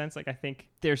 like in a sense. Like I think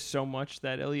there's so much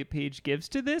that Elliot Page gives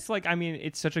to this. Like, I mean,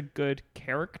 it's such a good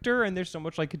character, and there's so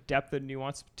much like depth and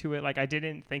nuance to it. Like I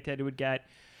didn't think that it would get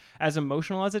as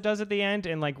emotional as it does at the end.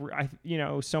 And like,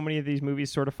 so many of these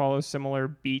movies sort of follow similar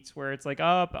beats where it's like,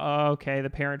 okay, the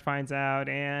parent finds out.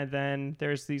 And then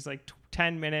there's these like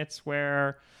 10 minutes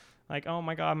where like, oh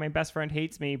my God, my best friend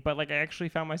hates me. But like, I actually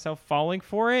found myself falling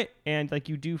for it. And like,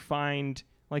 you do find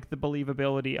like the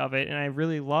believability of it. And I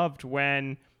really loved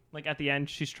when, like, at the end,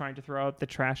 she's trying to throw out the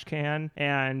trash can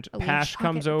and Pash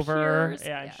comes over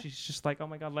and she's just like, oh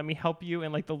my God, let me help you.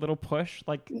 And like the little push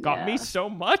like got me so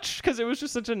much because it was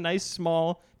just such a nice,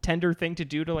 small, tender thing to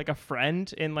do to like a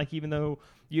friend. And like, even though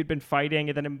you'd been fighting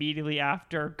and then immediately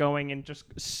after going and just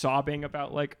sobbing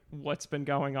about like what's been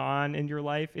going on in your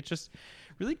life, it just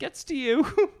really gets to you.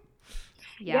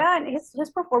 Yeah, and his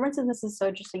performance in this is so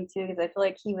interesting too, because I feel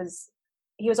like he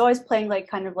was always playing like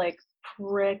kind of like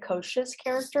precocious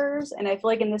characters, and I feel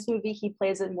like in this movie he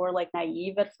plays it more like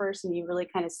naive at first, and you really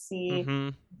kind of see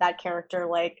that character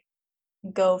like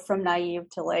go from naive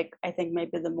to like, I think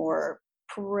maybe the more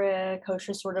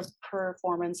precocious sort of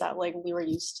performance that like we were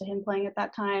used to him playing at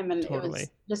that time. And it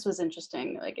was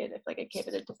interesting. Like it gave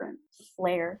it a different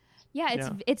flair.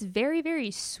 It's very,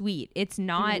 very sweet. It's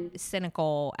not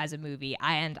cynical as a movie.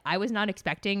 And I was not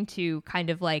expecting to kind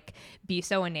of like be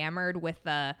so enamored with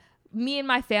the me and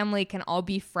my family can all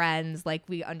be friends. Like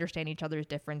we understand each other's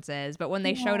differences. But when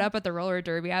they showed up at the roller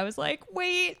derby, I was like,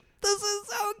 wait, this is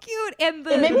so cute. And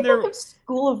it made me think of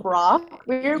School of Rock.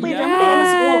 Weirdly, don't they in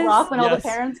School of Rock when all the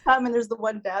parents come and there's the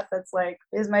one dad that's like,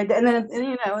 is my dad,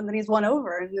 and then he's won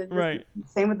over. And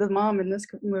same with the mom in this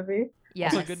movie.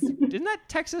 Yes. Isn't that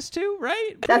Texas too,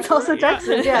 right? That's also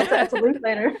Texas. Yeah, that's a link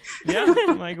later. Yeah,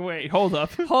 I'm like, wait, hold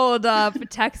up,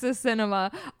 Texas cinema.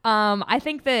 I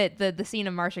think that the scene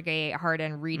of Marcia Gay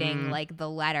Harden reading like the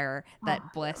letter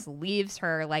that Bliss leaves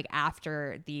her like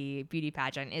after the beauty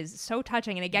pageant is so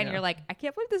touching. And again, you're like, I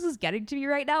can't believe this is getting to me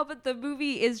right now, but the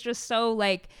movie is just so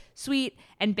like sweet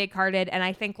and big-hearted, and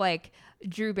I think like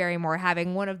Drew Barrymore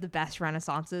having one of the best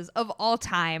renaissances of all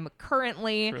time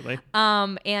currently. Truly.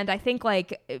 And I think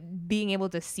like being able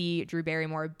to see Drew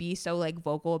Barrymore be so like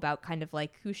vocal about kind of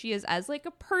like who she is as like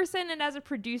a person and as a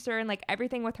producer and like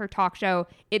everything with her talk show,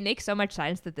 it makes so much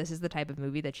sense that this is the type of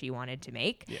movie that she wanted to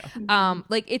make.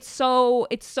 Like it's so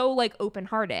like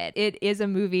open-hearted. It is a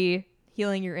movie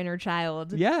healing your inner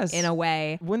child in a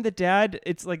way. When the dad,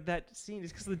 it's like that scene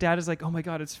is because the dad is like, oh my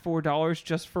God, it's $4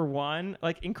 just for one.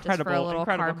 Like incredible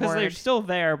because they're still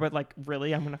there, but like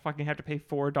really I'm gonna fucking have to pay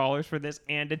 $4 for this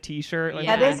and a t-shirt. Like,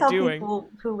 they tell people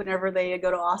who whenever they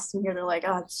go to Austin here, they're like,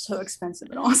 oh, it's so expensive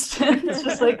in Austin. It's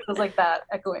just like, it was like that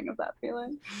echoing of that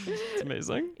feeling. It's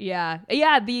amazing.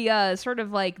 The sort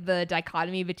of like the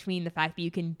dichotomy between the fact that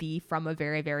you can be from a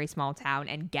very, very small town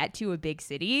and get to a big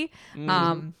city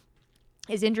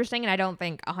is interesting, and I don't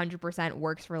think 100%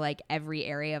 works for like every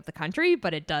area of the country,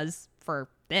 but it does for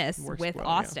this with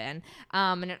Austin.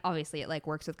 And obviously it like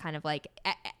works with kind of like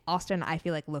Austin, I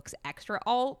feel like looks extra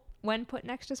alt when put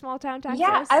next to small town Texas.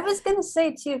 Yeah, I was gonna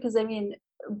say too, because I mean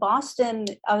Boston,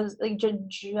 I was like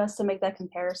just to make that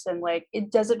comparison, like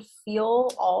does it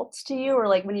feel alt to you, or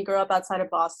like when you grow up outside of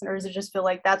Boston, or does it just feel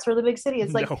like that's where the big city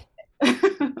is? Like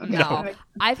No,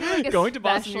 I feel like going to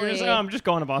Boston, you're just, I'm just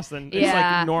going to Boston. It's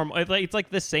like normal. It's like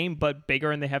the same but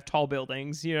bigger, and they have tall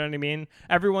buildings. You know what I mean?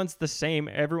 Everyone's the same.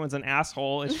 Everyone's an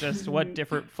asshole. It's just what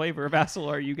different flavor of asshole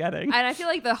are you getting? And I feel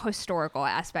like the historical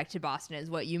aspect to Boston is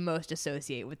what you most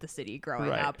associate with the city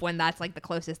growing up. When that's like the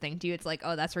closest thing to you, it's like,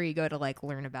 oh, that's where you go to like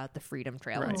learn about the Freedom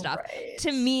Trail and stuff.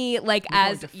 To me, like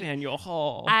as Faneuil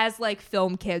Hall, as like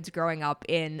film kids growing up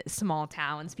in small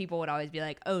towns, people would always be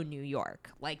like, oh, New York.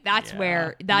 Like that's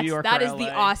where that is the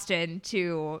Austin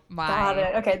to my. Got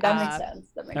it. Okay, that makes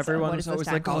sense. Everyone's always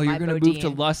like, "Oh, you're gonna move to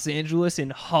Los Angeles in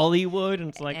Hollywood," and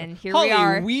it's like, and here we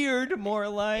are. Weird, more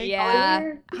like.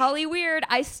 Yeah, Holly weird.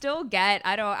 I still get.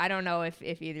 I don't know if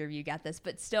either of you get this,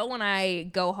 but still, when I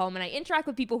go home and I interact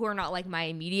with people who are not like my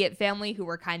immediate family, who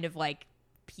are kind of like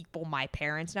people my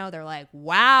parents know, they're like,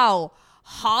 "Wow,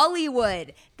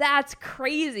 Hollywood, that's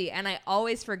crazy." And I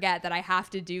always forget that I have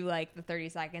to do like the 30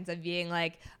 seconds of being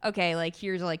like, okay, like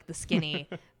here's like the skinny.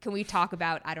 Can we talk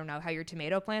about, I don't know, how your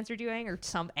tomato plants are doing or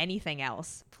anything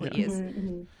else, please?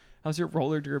 How's your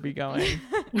roller derby going?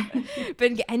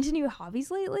 Been into new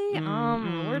hobbies lately?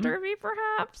 Roller derby,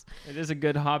 perhaps? It is a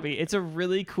good hobby. It's a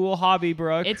really cool hobby,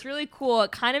 Brooke. It's really cool.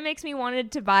 It kind of makes me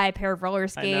wanted to buy a pair of roller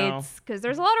skates because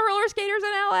there's a lot of roller skaters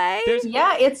in LA.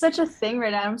 Yeah, it's such a thing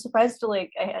right now. I'm surprised to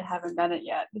like I haven't done it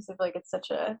yet because I feel like it's such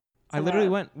a. I literally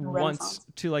went once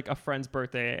to like a friend's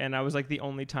birthday, and I was like the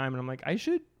only time, and I'm like, I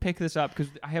should pick this up because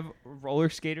I have roller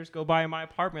skaters go by in my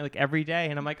apartment like every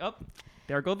day, and I'm like, oh.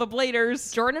 there go the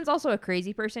bladers. Jordan's also a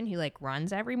crazy person who like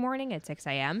runs every morning at 6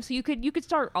 a.m. So you could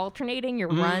start alternating your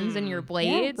runs and your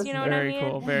blades. Yeah, you know what I mean?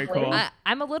 Very cool. Very cool.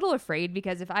 I'm a little afraid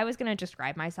because if I was going to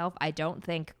describe myself, I don't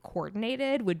think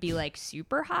coordinated would be like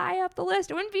super high up the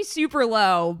list. It wouldn't be super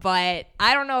low, but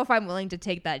I don't know if I'm willing to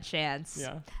take that chance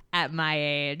at my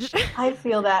age. I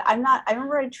feel that. I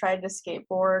remember I tried to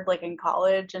skateboard like in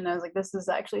college and I was like, this is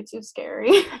actually too scary.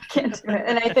 I can't do it.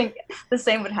 And I think the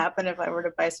same would happen if I were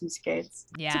to buy some skates.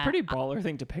 Yeah. It's a pretty baller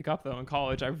thing to pick up though in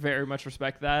college. I very much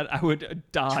respect that. I would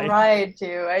die.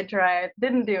 I tried.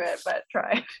 Didn't do it, but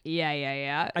tried.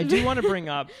 Yeah. I do want to bring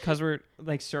up, because we're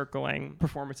like circling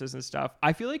performances and stuff,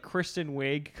 I feel like Kristen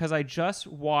Wiig, because I just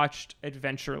watched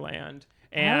Adventureland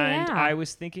and I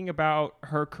was thinking about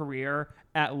her career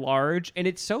at large, and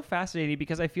it's so fascinating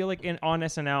because I feel like on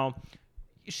SNL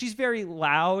she's very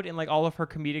loud and like all of her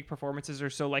comedic performances are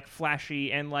so like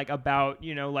flashy and like about,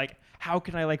 you know, like how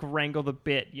can I like wrangle the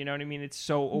bit, you know what I mean? It's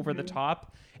so over the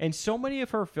top, and so many of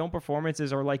her film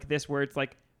performances are like this where it's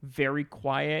like very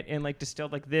quiet and like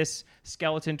distilled, like this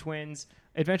Skeleton Twins.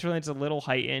 Adventureland's a little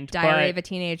heightened. Diary of a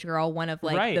Teenage Girl, one of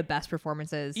like the best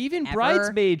performances even ever.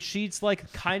 Bridesmaid, she's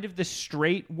like kind of the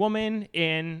straight woman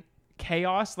in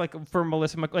Chaos, like for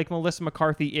Melissa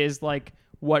McCarthy is like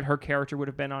what her character would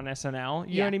have been on SNL.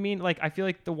 You know what I mean? Like I feel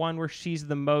like the one where she's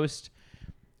the most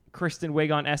Kristen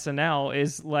Wiig on SNL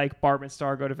is like Barb and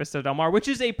Star Go to Vista Del Mar, which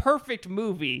is a perfect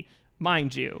movie,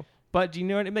 mind you. But do you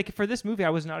know what I mean? Like for this movie, I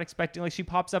was not expecting, like she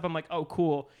pops up, I'm like, oh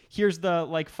cool, here's the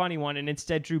like funny one, and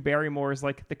instead Drew Barrymore is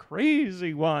like the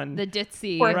crazy one. The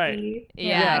ditzy. Quirky. Right.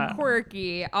 Yeah,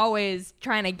 quirky, always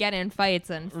trying to get in fights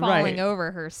and falling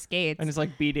over her skates. And is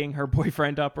like beating her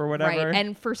boyfriend up or whatever. Right.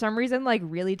 And for some reason, like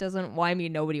really doesn't, I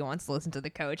mean, nobody wants to listen to the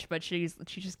coach, but she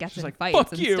just gets in like, fights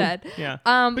fuck instead. You. Yeah.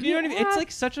 But you know what I mean? It's like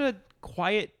such a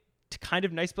quiet, kind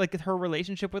of nice, like her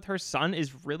relationship with her son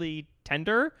is really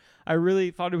tender. I really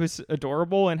thought it was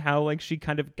adorable, and how like she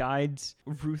kind of guides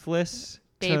Ruthless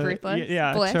to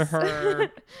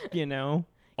her, you know,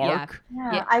 arc.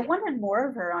 Yeah, I wanted more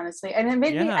of her, honestly, and it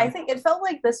made me. I think it felt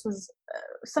like this was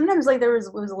sometimes like it was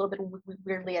a little bit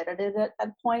weirdly edited at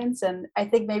points, and I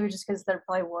think maybe just because there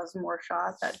probably was more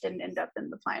shots that didn't end up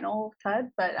in the final cut,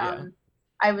 but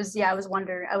I was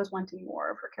wanting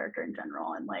more of her character in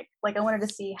general, and like I wanted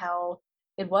to see how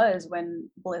it was when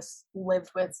Bliss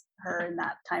lived with her in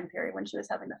that time period when she was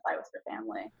having to fight with her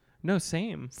family. No,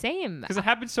 same. Because it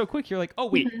happened so quick. You're like, oh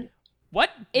wait, what?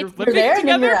 You're living there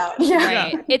together? And then you're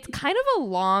out. Right. It's kind of a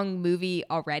long movie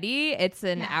already. It's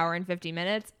an hour and 50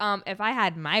 minutes. If I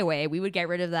had my way, we would get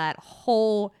rid of that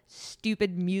whole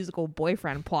stupid musical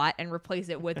boyfriend plot and replace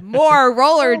it with more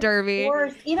roller derby.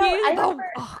 You know, I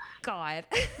remember. Oh God.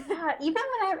 Yeah, even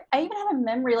when I even had a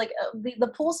memory, like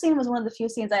the pool scene was one of the few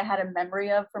scenes I had a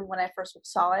memory of from when I first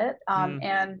saw it.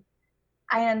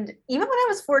 And even when I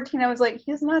was 14, I was like,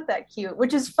 he's not that cute,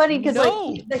 which is funny because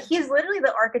he's literally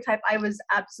the archetype I was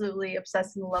absolutely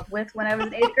obsessed in love with when I was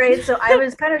in 8th grade. So I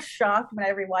was kind of shocked when I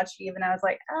rewatched Eve, and I was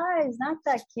like, he's not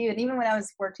that cute. And even when I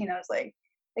was 14, I was like,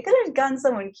 they could have gotten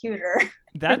someone cuter.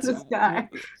 That's this guy.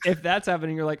 If that's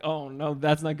happening, you're like, oh no,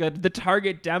 that's not good. The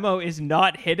target demo is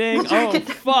not hitting. Oh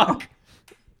fuck.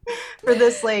 For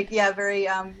this, like, very,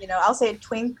 I'll say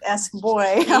twink-esque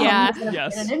boy. In an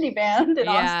indie band in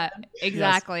Austin.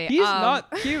 Exactly. Yes. He's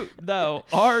not cute, though.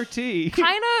 RT.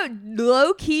 Kind of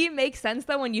low-key makes sense,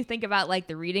 though, when you think about, like,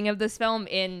 the reading of this film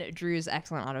in Drew's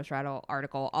excellent Autostraddle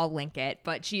article. I'll link it.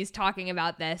 But she's talking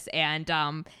about this, and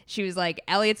she was like,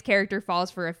 Elliot's character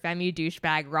falls for a femme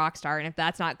douchebag rock star, and if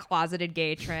that's not closeted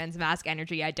gay trans mask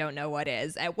energy, I don't know what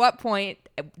is. At what point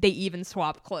they even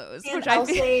swap clothes? And I'll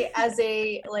say, as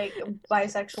a like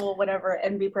bisexual whatever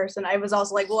NB person, I was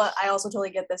also like, well, I also totally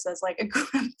get this as like a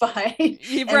bi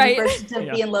NB person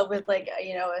to be in love with like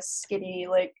a skinny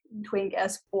like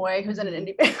twink-esque boy who's in an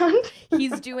indie band.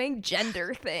 He's doing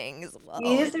gender things.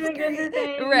 He's doing gender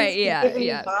things, right?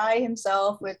 He's by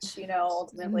himself, which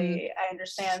ultimately I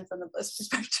understand from the Bliss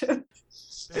perspective.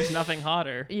 There's nothing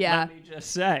hotter. Let me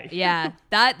just say. Yeah,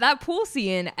 that pool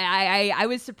scene, I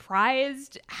was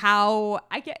surprised how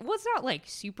it's not like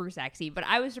super sexy, but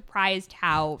I was surprised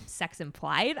how sex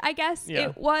implied, I guess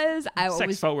it was. I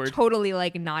was forward. Totally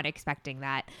like not expecting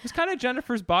that. It's kind of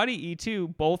Jennifer's Body too.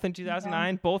 Both in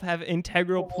 2009, both have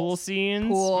integral pool scenes.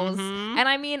 And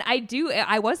I mean,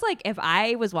 I was like, if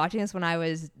I was watching this when I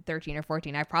was 13 or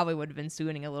 14, I probably would have been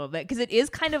swooning a little bit because it is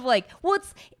kind of like,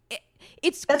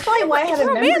 That's probably why I had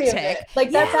a memory of it.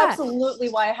 Like, that's Yeah. absolutely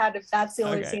why I had it. That's the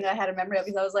only Okay. scene I had a memory of,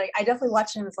 because I was like, I definitely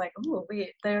watched it and was like, oh,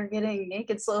 wait, they're getting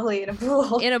naked slowly in a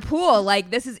pool. In a pool, like,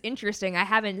 this is interesting. I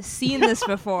haven't seen this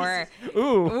before.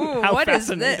 Ooh, how what is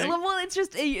this? fascinating. Well, it's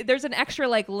just there's an extra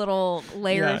like little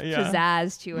layer of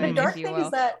pizzazz to it. The dark if you thing will.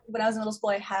 is that when I was in middle school,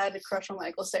 I had a crush on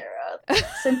Michael Cera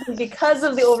simply because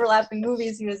of the overlapping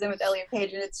movies he was in with Elliot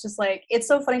Page, and it's just like, it's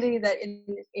so funny to me that in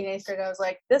 8th grade I was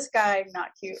like, this guy not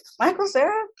cute, Michael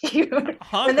Cera cute,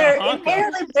 and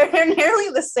they're nearly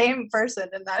the same person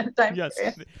in that time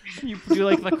period. You do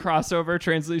like the crossover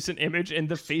translucent image and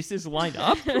the faces line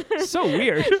up. So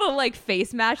weird. The like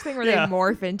face match thing where they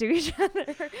morph into each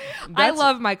other. I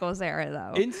love Michael Cera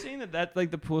though. Insane that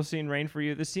like the pool scene reigned for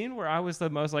you. The scene where I was the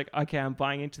most like, okay, I'm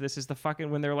buying into this is the fucking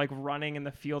when they're like running in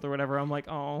the field or whatever. I'm like,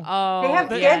 oh,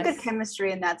 they have good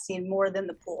chemistry in that scene more than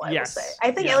the pool. I will say.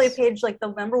 I think Elliot Page, like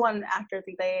the number one actor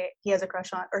that he has a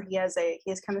crush on, or he has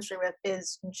chemistry with,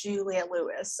 is Juliette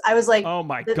Lewis. I was like, oh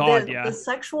my god, the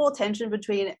sexual tension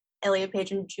between Elliot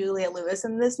Page and Juliette Lewis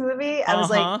in this movie. I was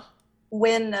like,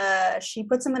 when she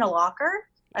puts him in a locker,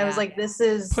 I was like, this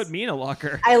is... Put me in a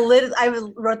locker. I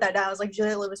wrote that down. I was like,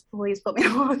 Juliette Lewis, please put me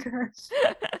in a locker.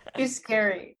 She's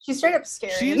scary. She's straight up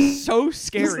scary. She's so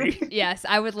scary. Yes,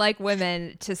 I would like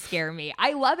women to scare me.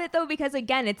 I love it though, because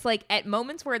again, it's like at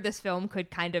moments where this film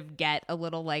could kind of get a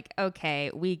little like,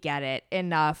 okay, we get it,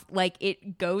 enough. Like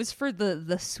it goes for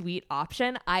the sweet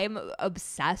option. I'm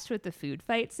obsessed with the food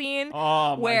fight scene.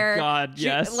 Oh my god,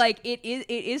 yes. Like it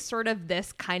is sort of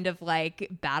this kind of like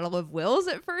battle of wills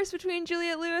at first between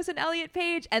Juliette Lewis and Elliot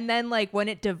Page, and then like when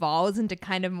it devolves into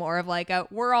kind of more of like a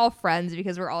we're all friends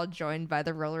because we're all joined by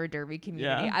the roller derby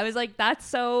community. I was like, that's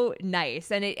so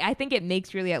nice. And I think it makes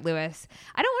Juliette Lewis,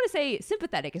 I don't want to say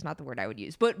sympathetic is not the word I would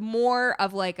use, but more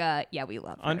of like a we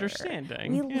love her.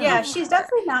 Understanding. She's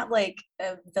definitely not like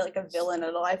a villain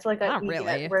at all. I feel like not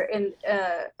really. We're in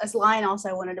a line also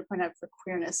I wanted to point out for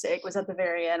queerness sake was at the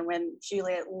very end when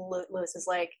Juliette Lewis is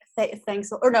like,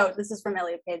 thanks, or no, this is from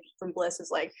Elliot Page from Bliss, is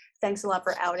like, thanks a lot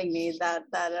for outing me. That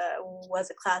was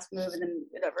a class move, and then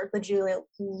whatever. The Juliette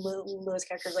Lewis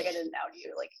character is like, I didn't out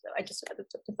you. Like, I just had to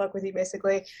fuck with you,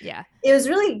 basically. Yeah. It was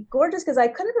really gorgeous because I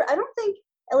don't think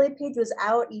Elliot Page was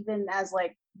out even as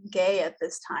like gay at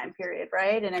this time period,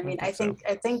 right? And I mean, I think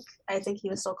he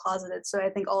was still closeted, so I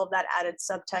think all of that added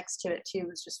subtext to it too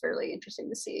was just really interesting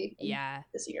to see.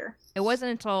 This year, it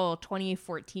wasn't until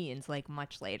 2014, like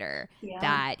much later,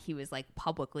 that he was like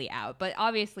publicly out. But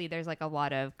obviously, there's like a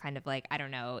lot of kind of like, I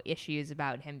don't know, issues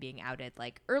about him being outed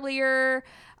like earlier,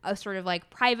 sort of like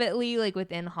privately, like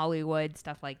within Hollywood,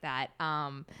 stuff like that.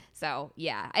 So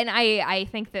yeah, and I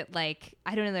think that like,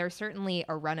 I don't know, there's certainly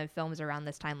a run of films around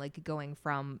this time, like going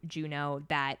from Juno,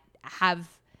 that have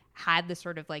had the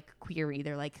sort of like queer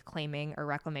either like claiming or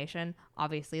reclamation.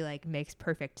 Obviously like makes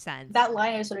perfect sense. That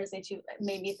line I was going to say too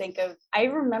made me think of, I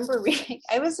remember reading,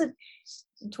 I was a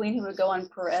tween who would go on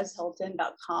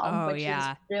PerezHilton.com, which is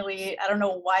really, I don't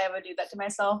know why I would do that to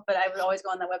myself, but I would always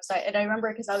go on that website. And I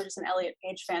remember, because I was just an Elliot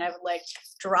Page fan, I would like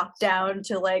drop down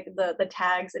to like the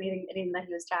tags, anything that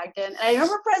he was tagged in. And I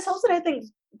remember Perez Hilton, I think,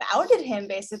 outed him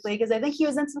basically, because I think he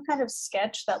was in some kind of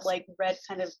sketch that like read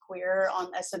kind of queer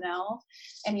on SNL,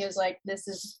 and he was like, this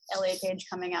is Elliot Page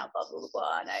coming out, blah blah blah,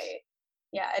 blah. And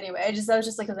anyway, that was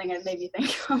just like a thing that made me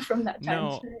think from that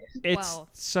time period. It's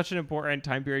such an important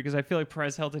time period, because I feel like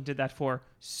Perez Hilton did that for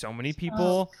so many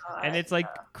people. And it's like,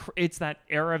 it's that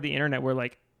era of the internet where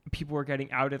like people were getting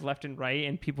outed left and right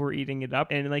and people were eating it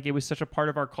up. And like, it was such a part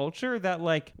of our culture that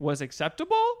like was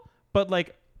acceptable, but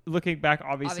like looking back,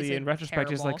 obviously in retrospect,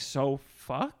 terrible. is like so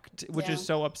fucked, which is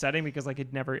so upsetting, because like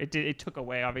it took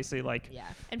away obviously like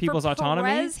people's autonomy.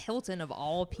 Perez Hilton of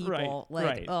all people,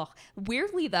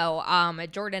 weirdly though,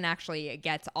 Jordan actually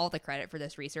gets all the credit for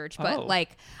this research, but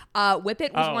like Whip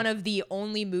It was one of the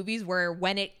only movies where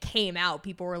when it came out,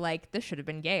 people were like, this should have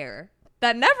been gayer.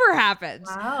 That never happens.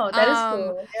 Wow, that is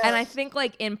cool. Yeah. And I think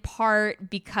like in part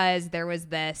because there was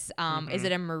this, is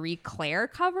it a Marie Claire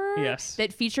cover? Yes.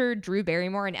 That featured Drew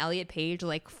Barrymore and Elliot Page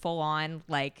like full on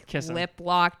like kissing. Lip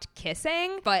locked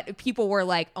kissing. But people were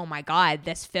like, oh my God,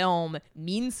 this film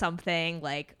means something.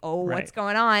 Like, what's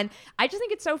going on? I just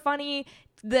think it's so funny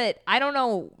that I don't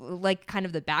know like kind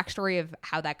of the backstory of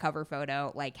how that cover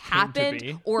photo like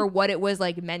happened or what it was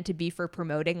like meant to be for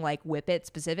promoting like Whip It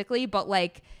specifically, but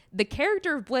like the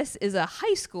character of Bliss is a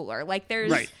high schooler. Like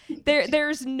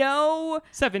there's no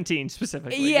 17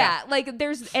 specifically. Like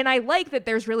and I like that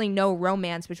there's really no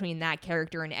romance between that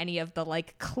character and any of the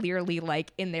like clearly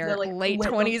like in their like, late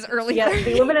 20s, early 30s.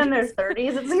 The women in their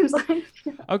 30s, it seems like.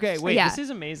 Okay, wait, this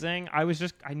is amazing. I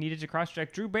needed to cross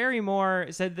check. Drew Barrymore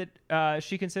said that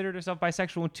she considered herself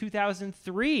bisexual in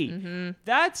 2003.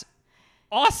 That's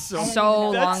awesome.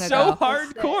 So That's long so ago.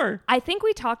 hardcore. I think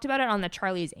we talked about it on the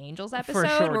Charlie's Angels episode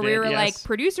sure where we did, were yes. like,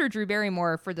 producer Drew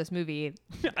Barrymore for this movie,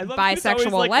 I love that it's always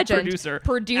bisexual like legend, producer,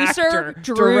 actor,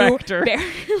 Drew director.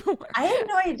 Barrymore. I had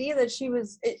no idea that she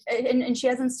was, and she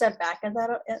hasn't stepped back at that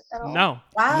at all. No.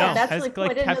 Wow, No. that's Has, really cool. I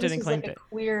like, didn't know kept it this and was like claimed a it.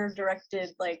 queer directed,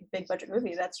 like big budget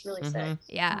movie. That's really sick.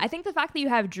 Yeah, I think the fact that you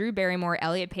have Drew Barrymore,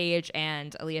 Elliot Page,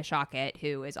 and Aaliyah Shawkat,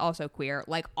 who is also queer,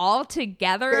 like all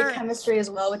together. Great chemistry as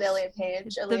well with Elliot Page,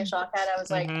 Aaliyah Shawkat. I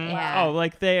was like, wow. Yeah. Oh,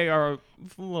 like they are a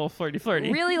little flirty.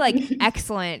 Really like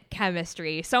excellent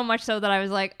chemistry, so much so that I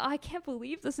was like, oh, I can't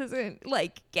believe this isn't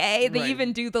like gay. They Right.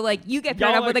 even do the like you get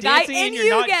paired Y'all up with are a guy dancing and and you're you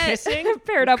not get kissing?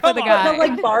 paired up Come with a on. guy. The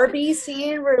like Barbie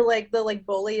scene where like the like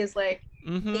bully is like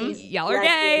these Y'all are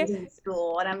lesbians gay. in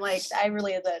school, and I'm like, I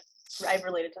related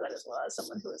to that as well as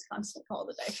someone who was constantly called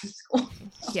a dyke in school.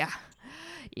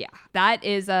 Yeah, that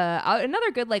is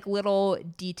another good like little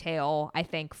detail I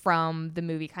think from the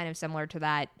movie, kind of similar to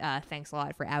that thanks a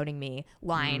lot for outing me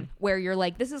line, where you're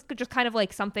like, this is just kind of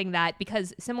like something that,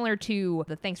 because similar to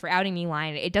the thanks for outing me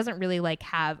line, it doesn't really like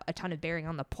have a ton of bearing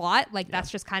on the plot. Like that's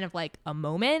just kind of like a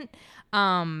moment.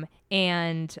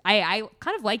 And I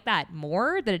kind of like that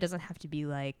more, that it doesn't have to be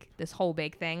like this whole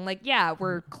big thing. Like, yeah,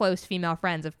 we're close female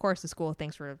friends. Of course the school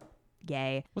thinks we're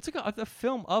gay. What's it called? The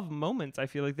film of moments. I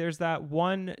feel like there's that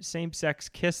one same-sex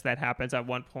kiss that happens at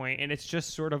one point, and it's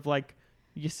just sort of like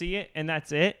you see it and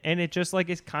that's it, and it just like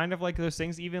is kind of like those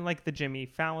things. Even like the Jimmy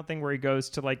Fallon thing where he goes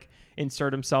to like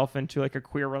insert himself into like a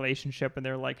queer relationship, and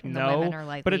they're like, And the no, women are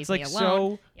like, but "Leave it's me like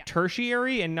alone." so Yeah.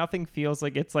 tertiary, and nothing feels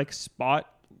like it's like spotlit,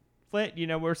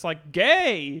 where it's like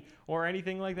gay or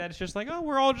anything like that. It's just like, oh,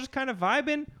 we're all just kind of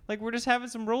vibing, like we're just having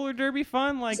some roller derby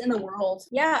fun, like in the world.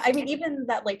 Yeah, I mean, even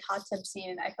that like hot tub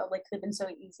scene, I felt like could have been so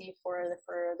easy for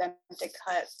them to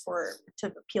cut to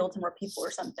appeal to more people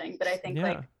or something. But I think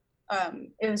like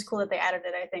it was cool that they added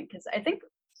it. I think because I think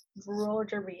roller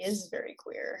derby is very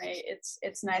queer.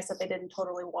 It's nice that they didn't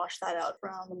totally wash that out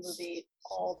from the movie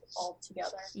all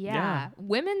together. Yeah.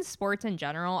 Women's sports in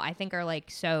general, I think, are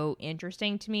like so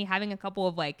interesting to me. Having a couple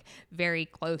of like very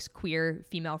close queer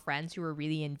female friends who are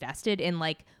really invested in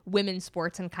like women's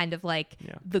sports and kind of like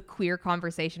the queer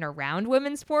conversation around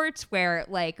women's sports, where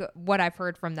like what I've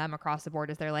heard from them across the board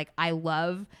is they're like, I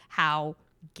love how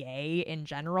gay in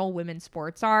general women's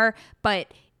sports are,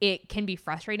 but it can be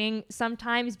frustrating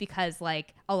sometimes because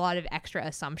like a lot of extra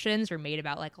assumptions are made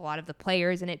about like a lot of the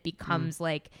players, and it becomes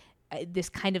like this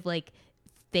kind of like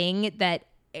thing that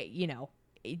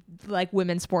like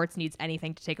women's sports needs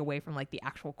anything to take away from like the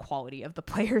actual quality of the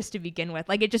players to begin with.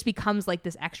 Like it just becomes like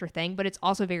this extra thing, but it's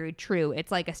also very true.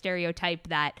 It's like a stereotype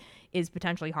that is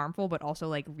potentially harmful but also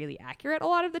like really accurate a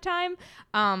lot of the time.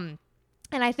 And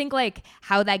I think like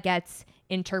how that gets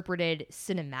interpreted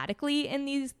cinematically in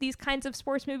these kinds of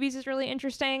sports movies is really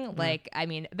interesting. Like, I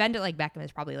mean, Bend It Like Beckham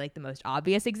is probably like the most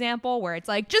obvious example, where it's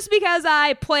like, just because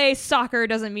I play soccer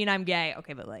doesn't mean I'm gay.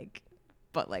 Okay, but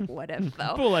what if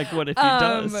though? But like, what if he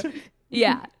does?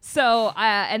 Yeah. So,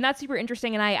 and that's super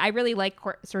interesting. And I really like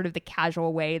sort of the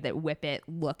casual way that Whip It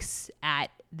looks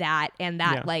at that, and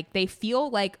that like they feel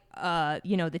like,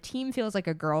 the team feels like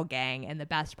a girl gang in the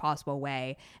best possible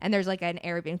way. And there's like an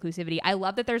air of inclusivity. I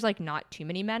love that there's like not too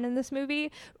many men in this movie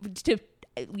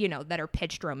that are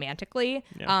pitched romantically.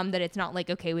 That it's not like,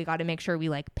 okay, we got to make sure we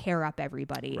like pair up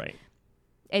everybody. Right.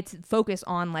 It's focused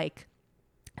on like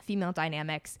female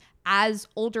dynamics as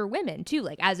older women too,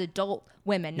 like as adult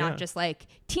women, not just like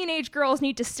teenage girls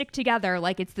need to stick together.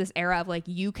 Like it's this era of like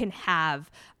you can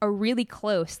have a really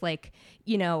close, like,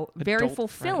 very Adult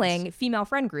fulfilling friends. female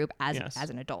friend group as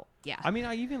an adult. Yeah. I mean,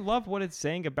 I even love what it's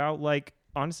saying about like,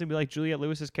 honestly, like Juliette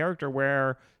Lewis's character,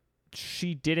 where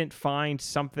she didn't find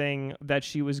something that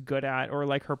she was good at or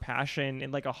like her passion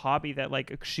and like a hobby that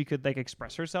like she could like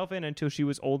express herself in until she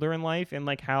was older in life, and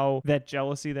like how that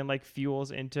jealousy then like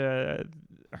fuels into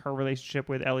her relationship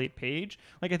with Elliot Page.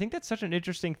 Like I think that's such an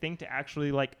interesting thing to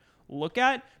actually like look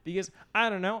at, because I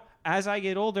don't know, as I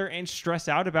get older and stress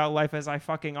out about life as I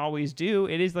fucking always do,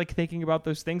 it is like thinking about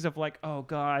those things of like, oh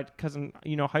god, because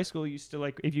in high school you used to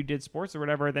like, if you did sports or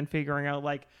whatever, then figuring out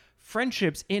like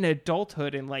friendships in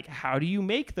adulthood and like how do you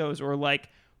make those, or like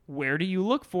where do you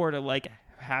look for to like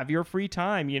have your free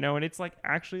time, and it's like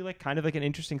actually like kind of like an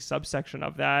interesting subsection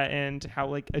of that, and how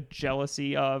like a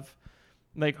jealousy of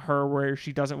like her, where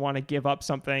she doesn't want to give up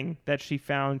something that she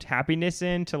found happiness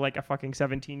in to like a fucking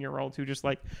 17-year-old who just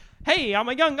like, hey, I'm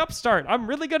a young upstart, I'm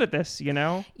really good at this,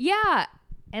 Yeah.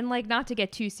 And like, not to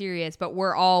get too serious, but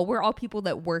we're all people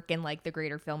that work in like the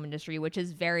greater film industry, which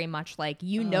is very much like,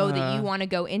 you know, that you want to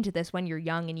go into this when you're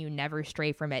young and you never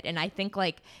stray from it. And I think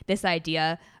like this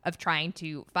idea of trying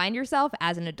to find yourself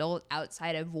as an adult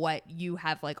outside of what you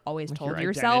have like always told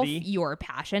yourself your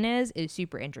passion is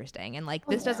super interesting. And like,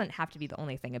 this doesn't have to be the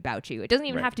only thing about you. It doesn't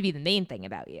even have to be the main thing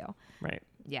about you. Right.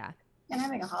 Yeah. And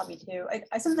having a hobby too.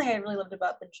 Something I really loved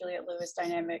about the Juliette Lewis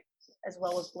dynamic as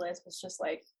well as Bliss was just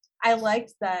like, I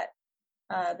liked that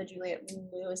the Juliette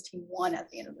Lewis team won at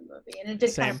the end of the movie, and it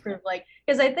did kind of prove like,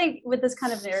 because I think with this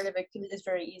kind of narrative, it's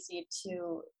very easy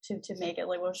to make it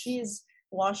like, well, she's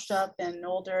washed up and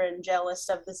older and jealous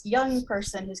of this young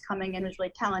person who's coming in who's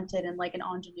really talented and like an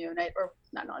ingenue, or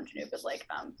not an ingenue, but like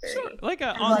very sure, like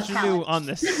an ingenue on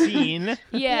the scene.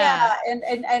 Yeah,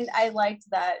 and I liked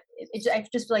that. I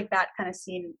just feel like that kind of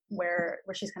scene where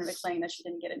she's kind of explaining that she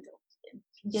didn't get into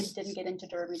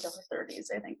Derby until her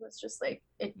 30s. I think was just like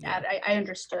it. Yeah. I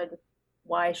understood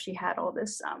why she had all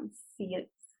this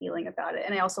feeling about it,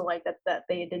 and I also like that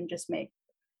they didn't just make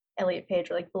Elliot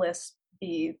Page or like Bliss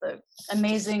be the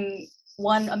amazing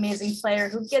player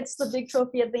who gets the big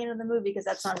trophy at the end of the movie, because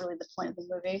that's not really the point of the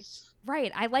movie.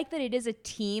 Right. I like that it is a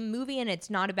team movie, and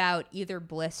it's not about either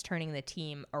Bliss turning the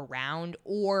team around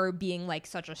or being like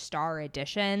such a star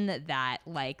addition that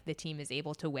like the team is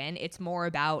able to win. It's more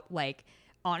about like,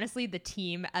 honestly, the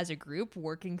team as a group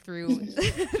working through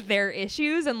their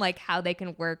issues and like how they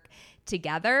can work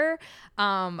together.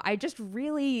 I just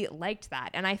really liked that.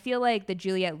 And I feel like the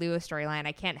Juliette Lewis storyline,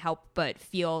 I can't help but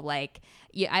feel like,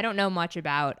 I don't know much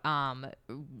about, writer /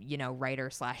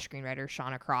 screenwriter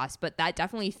Shauna Cross, but that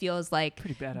definitely feels like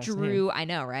Drew, name. I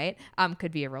know, right?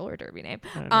 Could be a roller derby name.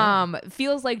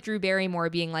 Feels like Drew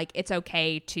Barrymore being like, it's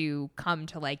okay to come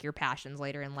to like your passions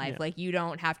later in life. Yeah. Like, you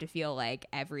don't have to feel like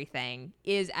everything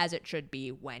is as it should be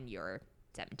when you're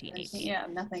 17, 18. Yeah,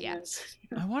 nothing is.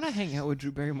 I want to hang out with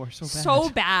Drew Barrymore so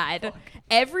bad. Fuck.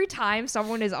 Every time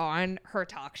someone is on her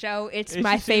talk show, it's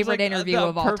my favorite interview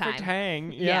of all time. Perfect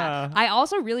hang. Yeah. I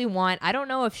also really want, I don't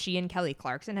know if she and Kelly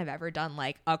Clarkson have ever done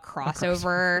like a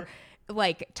crossover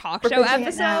like talk show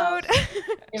episode.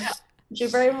 Drew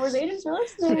Barrymore's agents are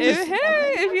listening.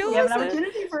 If you have an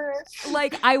opportunity for her.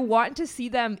 Like, I want to see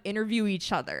them interview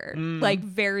each other, like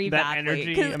very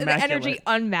badly. The energy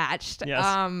unmatched. Yes.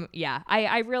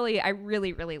 I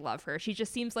really love her. She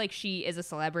just seems like she is a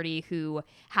celebrity who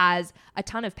has a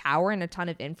ton of power and a ton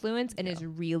of influence, and is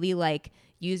really like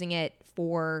using it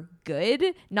for good,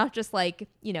 not just like,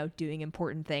 doing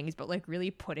important things, but like really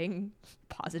putting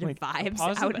positive vibes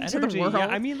out into the world. Yeah,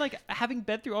 I mean, like, having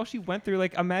been through all she went through,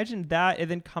 like, imagine that, and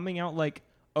then coming out like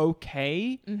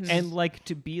okay, and like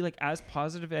to be like as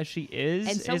positive as she is,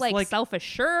 and so like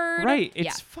self-assured, right?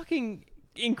 It's fucking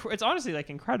it's honestly like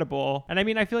incredible. And I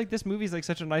mean, I feel like this movie is like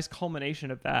such a nice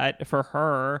culmination of that for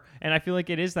her, and I feel like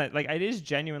it is that, like, it is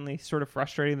genuinely sort of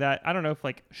frustrating that I don't know if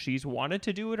like she's wanted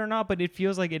to do it or not, but it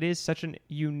feels like it is such an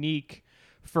unique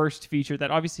first feature that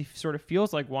obviously sort of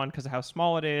feels like one because of how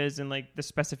small it is and like the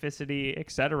specificity,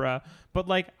 etc. But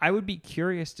like, I would be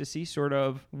curious to see sort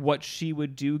of what she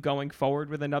would do going forward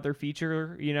with another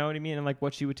feature, you know what I mean, and like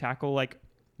what she would tackle. Like,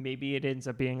 maybe it ends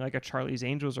up being like a Charlie's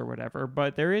Angels or whatever,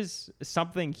 but there is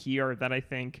something here that I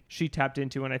think she tapped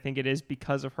into, and I think it is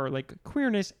because of her like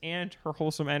queerness and her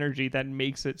wholesome energy that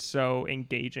makes it so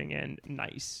engaging and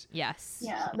nice. Yes.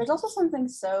 Yeah, there's also something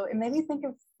it made me think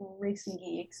of Freaks and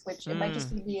Geeks, which it might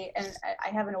just be, and I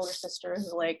have an older sister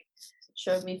who like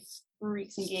showed me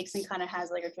Freaks and Geeks and kind of has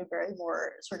like a Drew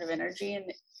Barrymore sort of energy,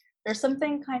 and there's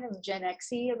something kind of Gen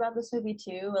X-y about this movie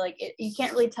too. Like, you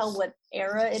can't really tell what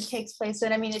era it takes place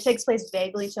in. I mean, it takes place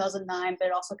vaguely 2009, but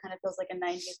it also kind of feels like a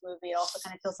 90s movie. It also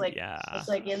kind of feels like it's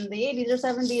like in the 80s or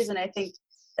 70s, and I think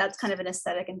that's kind of an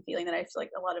aesthetic and feeling that I feel like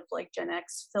a lot of like Gen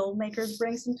X filmmakers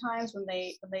bring sometimes when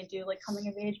they do like coming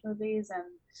of age movies,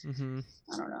 and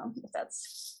I don't know if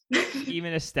that's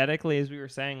even aesthetically, as we were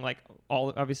saying, like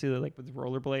all obviously like with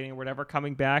rollerblading or whatever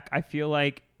coming back, I feel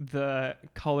like the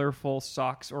colorful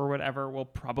socks or whatever will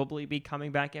probably be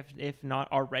coming back if not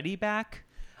already back.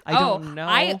 I don't know.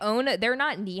 I own they're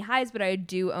not knee highs, but I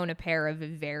do own a pair of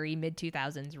very mid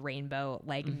 2000s rainbow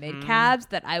like mid calves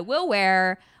that I will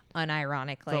wear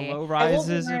unironically. The low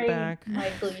rises are back. My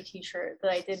Glee t-shirt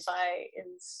that I did buy in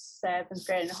 7th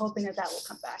grade, and hoping that will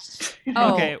come back.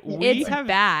 Okay, we have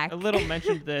back. A little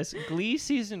mentioned this. Glee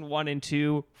season 1 and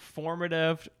 2,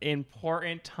 formative,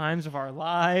 important times of our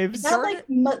lives. Is that like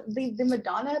the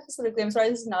Madonna episode of Glee? I'm sorry,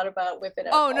 this is not about Whip It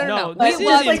Up. Oh, no. This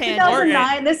is like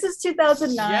 2009. This is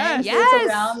 2009. Yes. It's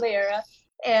around the era.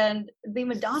 And the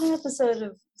Madonna episode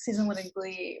of season 1 of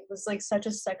Glee was like such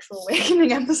a sexual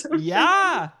awakening episode.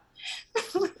 Yeah.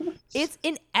 It's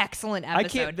an excellent episode. I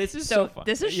can't. This is so fun.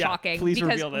 This is shocking. Please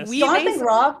because reveal this. Jonathan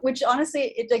Groff, which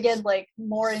honestly, it again like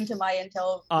more into my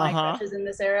intel of my crushes in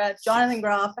this era. Jonathan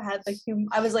Groff had the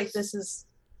I was like, this is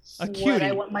what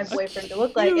I want my boyfriend to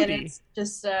look like, and it's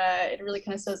just it really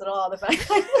kind of says it all. The fact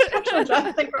that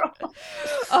Jonathan Groff.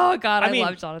 Oh God, I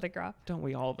love Jonathan Groff. Don't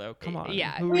we all though? Come on.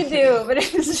 Yeah, we do, but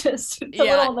it's just a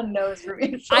little on the nose for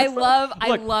me. I love.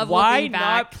 Why looking back.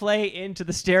 not play into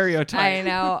the stereotype? I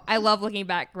know. I love looking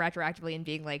back retroactively and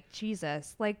being like,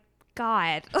 Jesus, like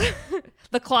God,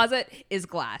 the closet is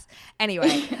glass.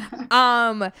 Anyway,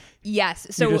 yes.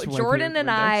 So Jordan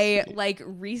and I like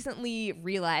recently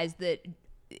realized that,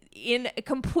 in a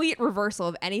complete reversal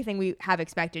of anything we have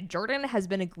expected, Jordan has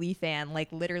been a Glee fan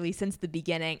like literally since the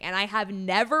beginning, and I have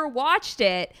never watched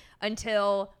it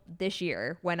until this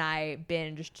year when I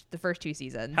binged the first 2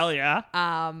 seasons. Hell yeah.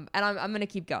 And I'm gonna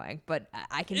keep going, but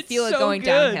I can It's feel it so going good.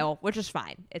 downhill, which is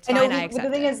fine. It's fine. I accept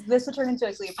the thing it. is, this would turn into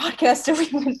a Glee podcast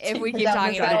if we keep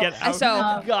talking about it. So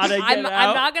I'm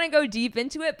not gonna go deep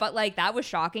into it, but like that was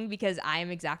shocking because I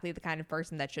am exactly the kind of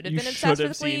person that should have been obsessed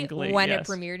with Glee when it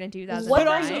premiered in 2009. What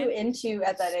are you into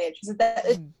at that age? Is that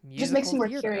it just makes me more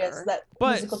curious. That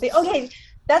musical theater. Okay.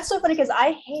 That's so funny because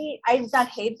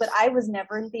I was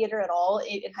never in theater at all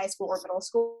in high school or middle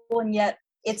school, and yet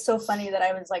it's so funny that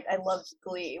I was like, I loved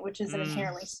Glee, which is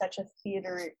inherently such a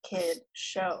theater kid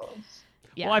show.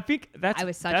 Yeah. Well, I think that's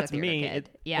a me. Kid.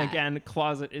 Yeah. Again,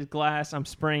 closet is glass. I'm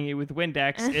spraying it with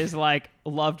Windex. Is like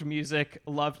loved music,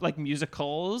 loved like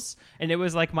musicals, and it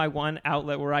was like my one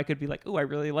outlet where I could be like, "Oh, I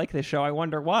really like this show. I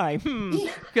wonder why."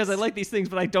 Because I like these things,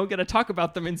 but I don't get to talk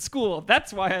about them in school.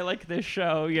 That's why I like this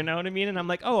show. You know what I mean? And I'm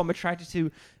like, "Oh, I'm attracted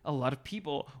to a lot of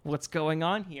people. What's going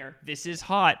on here? This is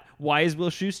hot. Why is Will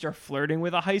Schuester flirting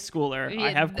with a high schooler?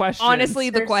 I have questions." Honestly,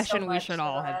 the There's question so we much should to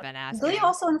all that. have been asking. Glee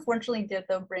also unfortunately did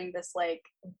though bring this like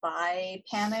bi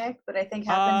panic that I think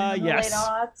happened in the late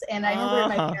aughts, and I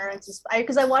remember my parents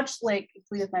because I watched like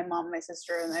Glee with my mom and my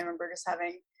sister, and I remember just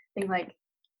being like,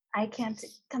 I can't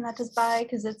come out as bi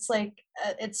because it's like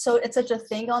it's such a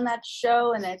thing on that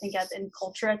show, and I think in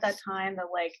culture at that time that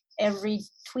like every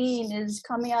tween is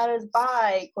coming out as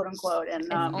bi, quote unquote, and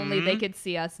if only they could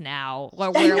see us now,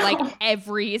 where like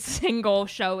every single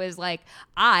show is like,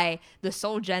 I, the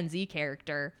sole Gen Z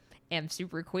character, am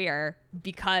super queer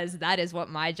because that is what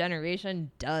my generation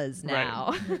does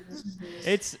now. Right.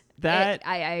 It's that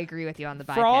I agree with you on the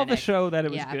bi for all panic. the show that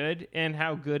it was good and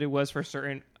how good it was for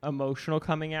certain emotional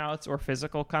coming outs or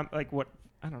physical like what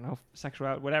I don't know,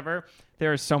 sexuality, whatever.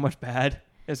 There is so much bad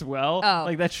as well.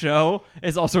 Like that show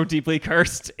is also deeply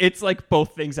cursed. It's like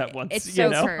both things at once. It's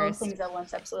so cursed. Both things at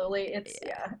once, absolutely. It's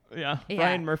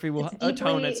Brian Murphy will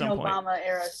atone at some point. Obama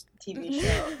era TV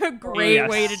show. A great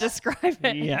way to describe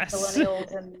it. Yes.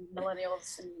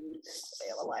 Millennials and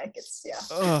alike. It's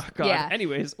Oh God. Yeah.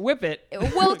 Anyways, whip it.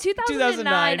 Well,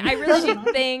 2009 I really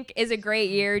do think is a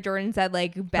great year. Jordan said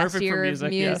like best Perfect year for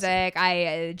of music.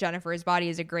 Jennifer's Body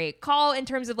is a great call in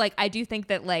terms of like I do think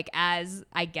that like as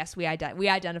I guess we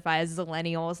identify as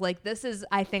Zillennials, like this is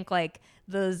I think like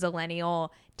the Zillennial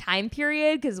time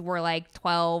period because we're like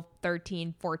 12,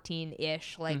 13,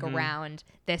 14-ish like around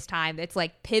this time. It's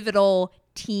like pivotal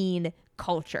teen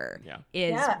culture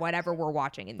whatever we're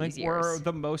watching in these years. We're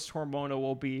the most hormonal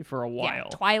we'll be for a while.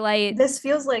 Twilight. This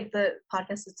feels like the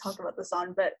podcast has talked about this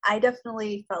on, but I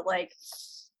definitely felt like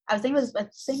I was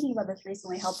thinking about this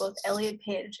recently, how both Elliot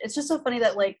Page, it's just so funny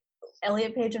that like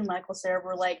Elliot Page and Michael Cera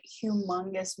were like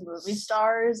humongous movie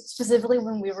stars, specifically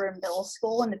when we were in middle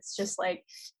school, and it's just like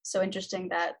so interesting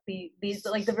that these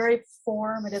like the very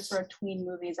formative sort of tween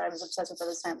movies I was obsessed with at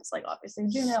this time was like obviously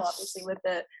Juno, obviously with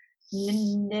the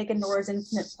Nick and Nora's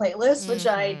Infinite Playlist, which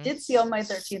I did see on my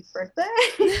 13th birthday.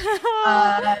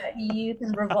 Youth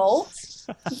and Revolt,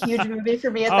 huge movie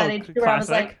for me at that age where I was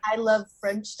like, I love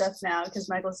French stuff now because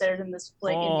Michael Cera's in this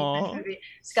like indie French movie.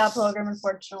 Scott Pilgrim,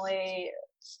 unfortunately.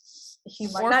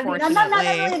 Not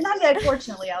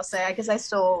unfortunately, I'll say, because I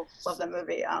still love that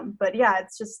movie. But yeah,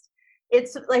 it's I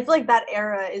feel like that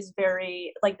era is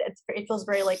very like it feels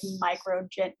very like micro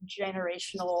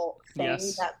generational thing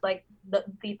that like the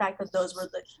fact that those were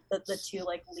the two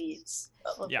like leads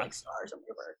of like stars when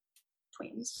we were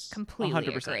tweens. Completely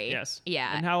 100%, agree. Yes.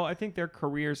 Yeah. And how I think their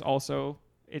careers also.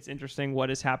 It's interesting what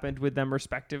has happened with them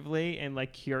respectively, and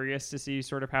like curious to see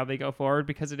sort of how they go forward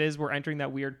because we're entering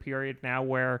that weird period now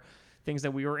where things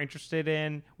that we were interested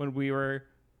in when we were,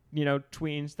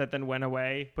 tweens that then went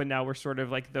away, but now we're sort of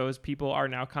like those people are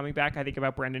now coming back. I think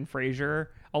about Brendan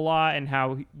Fraser a lot and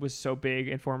how he was so big,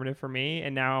 informative for me,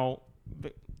 and now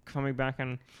coming back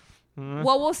and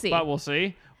well, we'll see. But we'll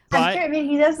see. But I mean,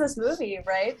 he does this movie,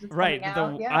 right? That's right,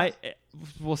 coming out.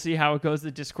 we'll see how it goes.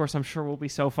 The discourse, I'm sure, will be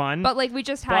so fun. But like we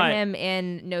just had him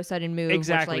in No Sudden Move.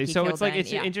 Exactly. Which, like, So it's like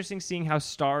it's interesting seeing how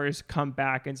stars come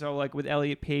back, and so like with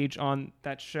Elliot Page on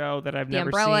that show that I've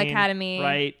never seen, The Umbrella Academy.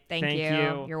 Right. Thank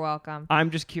you. You're welcome.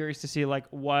 I'm just curious to see like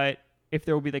what if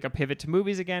there will be like a pivot to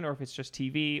movies again, or if it's just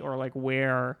TV, or like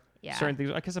where. Yeah. Certain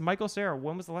things because of Michael Cera.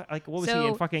 When was the what was he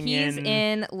in fucking? He's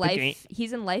in Life.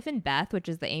 He's in Life and Beth, which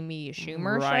is the Amy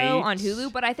Schumer show on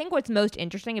Hulu. But I think what's most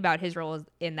interesting about his role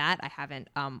in that, I haven't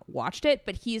watched it,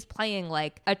 but he's playing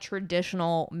like a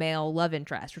traditional male love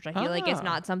interest, which I feel like is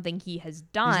not something he has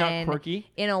done. He's not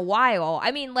quirky in a while. I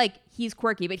mean, like he's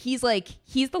quirky, but he's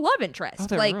the love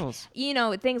interest. Like rules.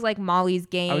 Things like Molly's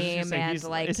Game and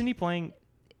like isn't he playing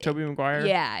Tobey Maguire?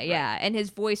 Yeah. And his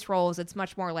voice roles, it's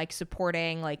much more like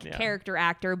supporting, like character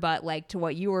actor, but like to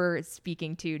what you were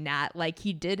speaking to, Nat, like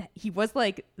he was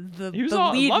like the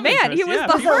lead man. Interest. He was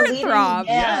the heartthrob.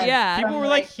 Yeah. People were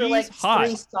like, he's hot.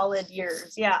 3 solid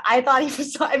years. Yeah. I thought he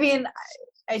was, I mean,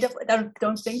 I definitely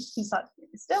don't think he's not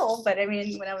still, but I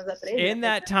mean, when I was at the age. In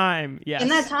that time, yes. In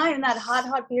that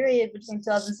hot period between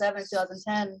 2007 and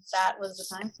 2010, that was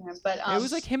the time for him. But it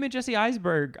was like him and Jesse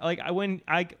Eisenberg. Like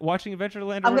watching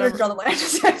Adventureland. I'm gonna draw the line to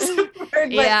Jesse Eisenberg.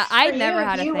 Yeah, I never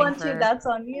had a thing want for. To, that's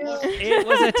on you. It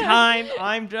was a time.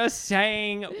 I'm just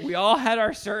saying, we all had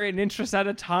our certain interests at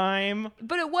a time.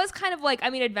 But it was kind of like, I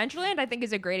mean, Adventureland, I think,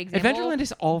 is a great example. Adventureland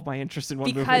is all of my interest in one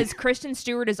movie. Because Kristen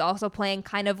Stewart is also playing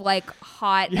kind of like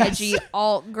hot, edgy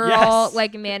alt girl,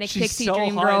 like manic pixie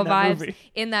dream girl vibes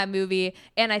in that movie.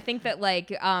 And I think that like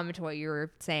to what you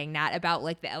were saying, Nat, about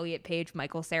like the Elliot Page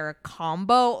Michael Cera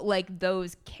combo, like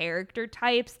those character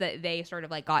types that they sort of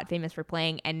like got famous for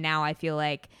playing, and now I feel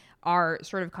like are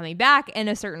sort of coming back in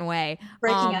a certain way,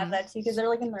 breaking out of that too, because they're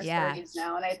like in their 30s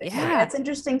now. And I think it's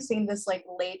interesting seeing this like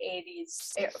late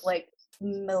 80s like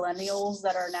millennials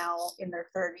that are now in their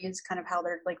 30s, kind of how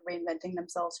they're like reinventing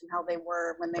themselves from how they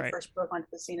were when they first broke onto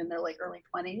the scene in their like early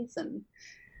 20s. And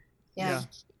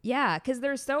yeah, because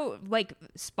there's so like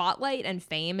spotlight and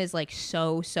fame is like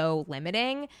so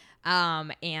limiting,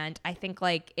 and I think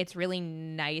like it's really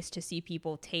nice to see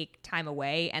people take time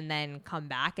away and then come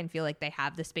back and feel like they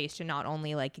have the space to not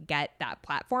only like get that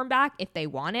platform back if they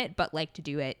want it, but like to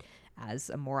do it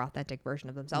as a more authentic version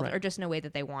of themselves, or just in a way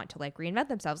that they want to like reinvent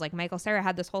themselves. Like Michael Cera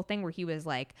had this whole thing where he was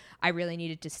like, I really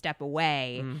needed to step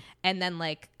away and then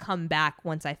like come back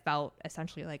once I felt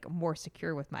essentially like more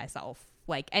secure with myself.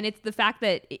 Like, and it's the fact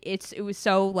that it was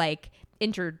so like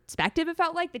introspective, it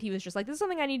felt like, that he was just like, this is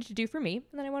something I needed to do for me,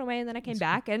 and then I went away and then I came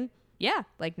back, and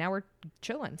like now we're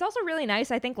chilling. It's also really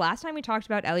nice. I think last time we talked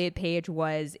about Elliot Page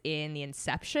was in the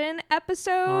Inception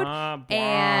episode.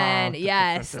 And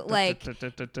yes, like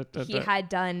he had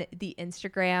done the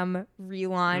Instagram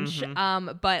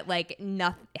relaunch, but like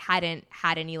hadn't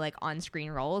had any like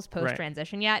on-screen roles post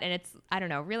transition yet. And it's, I don't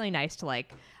know, really nice to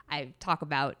like, I talk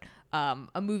about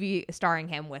a movie starring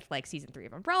him with like season 3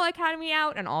 of Umbrella Academy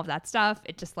out and all of that stuff.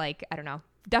 It just like, I don't know,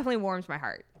 definitely warms my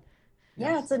heart.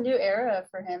 Yeah, it's a new era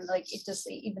for him. Like it just,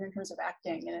 even in terms of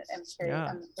acting, and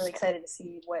I'm really excited to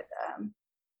see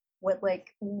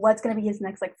what's going to be his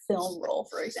next like film role,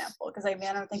 for example. Because I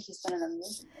don't think he's been in a movie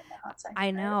in a hot second. I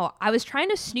know. I was trying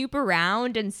to snoop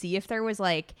around and see if there was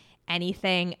like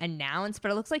anything announced,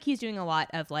 but it looks like he's doing a lot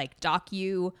of like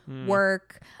docu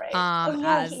work.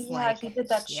 Right. He did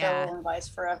that show on Vice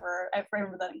Forever. I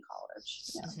remember that in college.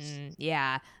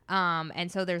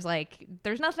 And so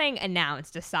there's nothing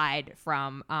announced aside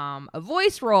from a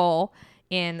voice role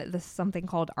in something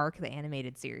called Arc, the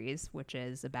animated series, which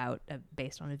is about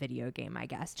based on a video game, I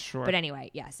guess. Sure. But anyway,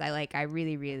 yes, I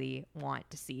really, really want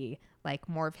to see like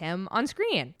more of him on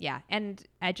screen. Yeah, and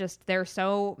there are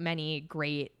so many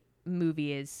great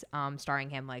movies starring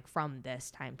him like from this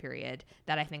time period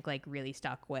that I think like really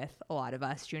stuck with a lot of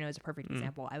us. Juno is a perfect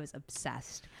example. I was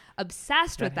obsessed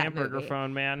with that Hamburger movie.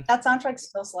 Phone, man. That soundtrack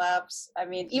still slaps. I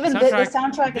mean, even the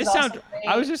soundtrack is also great.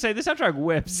 I was just saying, the soundtrack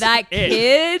whips. That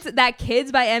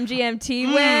Kids by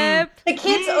MGMT whip. The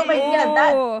Kids, oh my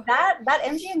god, that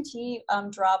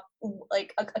MGMT drop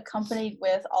like accompanied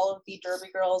with all of the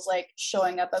Derby girls like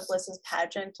showing up at Bliss's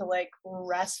pageant to like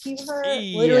rescue her,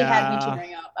 literally had me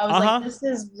tearing up. I was like, this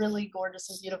is really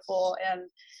gorgeous and beautiful, and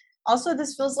also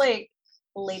this feels like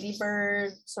Lady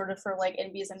Bird sort of for like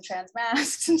NBs and trans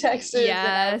masks in Texas.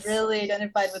 Yes. And I really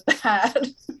identified with that.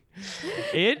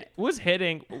 It was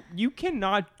hitting. You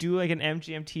cannot do like an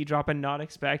MGMT drop and not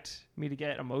expect me to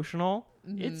get emotional.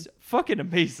 It's fucking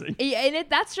amazing. And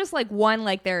that's just like one,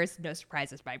 like there's No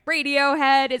Surprises by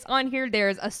Radiohead is on here.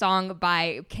 There's a song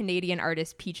by Canadian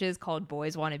artist Peaches called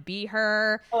Boys Wanna Be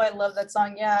Her. Oh, I love that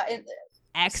song. Yeah.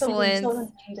 excellence.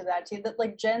 Something to that too. That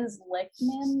like Jen's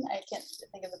Lichtman. I can't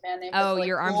think of the band name. Oh, but, like,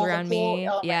 Your Arms Around Me.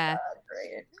 Oh Yeah.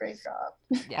 my God, great job.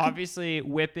 Yeah. Obviously,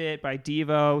 Whip It by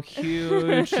Devo,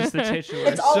 huge. Just the titular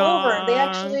It's all song.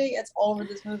 over. It's all over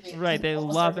this movie. Right, they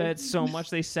love it so much.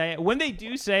 They say it when they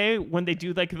do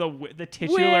like the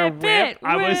titular Whip whip. it,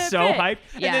 I was whip so it. hyped,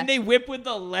 Yeah. and then they whip with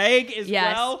the leg as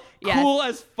Yes, well. yes. Cool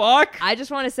as fuck. I just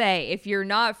want to say, if you're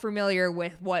not familiar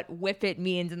with what whip it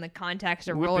means in the context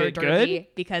of Whip roller it derby, good?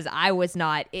 because I was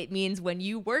not, it means when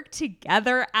you work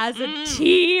together as a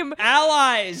team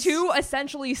Allies to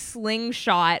essentially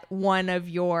slingshot one of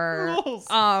your Rules.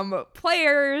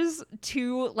 players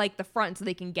to like the front so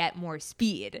they can get more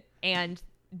speed. And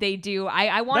they do.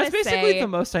 I want to say That's basically the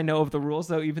most I know of the rules,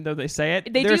 though. Even though they say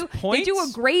it, they there's do. points. They do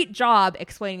a great job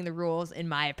explaining the rules, in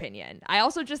my opinion. I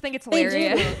also just think it's They do,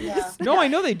 hilarious. yeah. No, I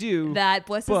know they do. That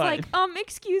Bliss But- is like,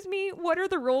 excuse me, what are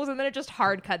the rules? And then it just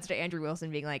hard cuts to Andrew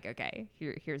Wilson being like, okay,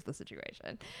 here's the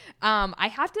situation. I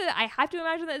have to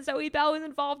imagine that Zoe Bell was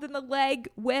involved in the leg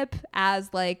whip as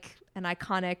like an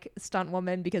iconic stunt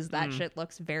woman, because that shit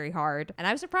looks very hard. And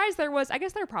I'm surprised there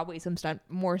are probably some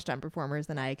more stunt performers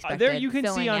than I expected. There you can see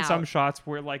filling on out. some shots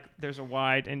where like there's a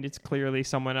wide and it's clearly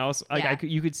someone else. Like Yeah.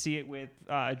 you could see it with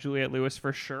Juliette Lewis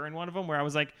for sure in one of them, where I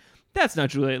was like, that's not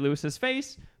Juliette Lewis's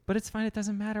face, but it's fine. It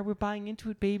doesn't matter. We're buying into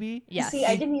it, baby. Yes. See,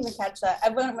 I didn't even catch that.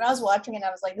 When I was watching it, I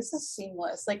was like, this is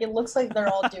seamless. Like, it looks like they're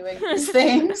all doing these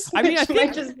things. I mean, I which think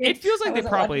might just be- it feels I like they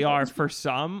wasn't probably watching are it. for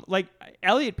some. Like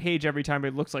Elliot Page, every time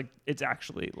it looks like it's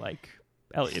actually like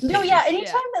Elliot Page. No, yeah.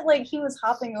 Anytime that like he was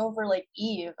hopping over like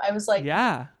Eve, I was like,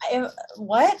 Yeah.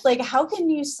 what? Like, how can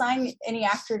you sign any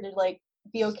actor to like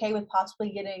be okay with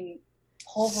possibly getting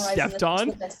pulverized Stepped on?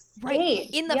 with a Right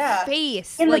spade? in the Yeah.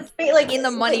 face, In like the like in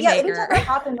the Yeah, anytime moneymaker. they're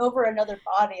hopping over another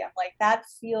body, I'm like, that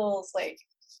feels like.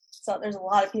 So there's a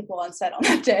lot of people on set on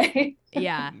that day.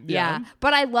 Yeah. Yeah.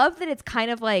 But I love that it's kind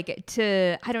of like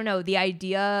I don't know, the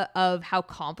idea of how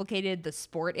complicated the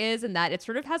sport is, and that it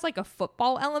sort of has like a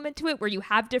football element to it where you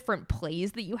have different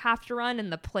plays that you have to run,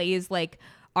 and the plays like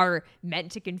are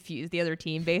meant to confuse the other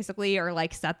team basically, or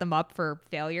like set them up for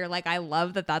failure. Like I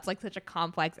love that that's like such a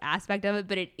complex aspect of it,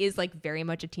 but it is like very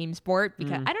much a team sport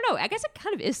because I don't know, I guess it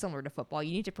kind of is similar to football.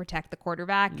 You need to protect the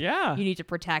quarterback. Yeah. You need to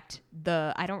protect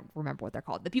I don't remember what they're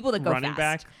called. The people that go Running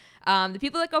fast. back. The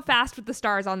people that go fast with the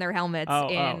stars on their helmets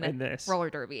in this. roller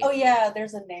derby. Oh yeah,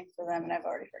 there's a name for them, and I've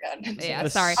already forgotten. Yeah, The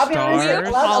sorry. I'll be honest, stars. We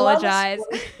a lot apologize. of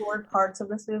the sport parts of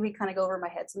this movie kind of go over my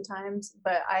head sometimes,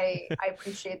 but I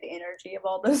appreciate the energy of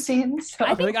all those scenes. So.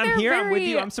 I think Like I'm they're here, I'm with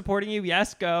very- you, I'm supporting you.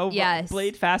 Yes, go. Yes.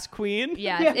 Blade Fast Queen.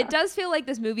 Yes, Yeah. it does feel like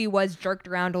this movie was jerked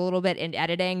around a little bit in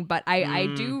editing, but I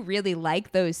do really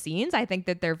like those scenes. I think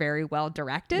that they're very well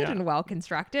directed Yeah. and well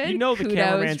constructed. You know the Kudos,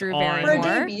 cameraman's Drew on. For a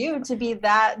Barrymore. debut to be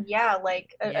that,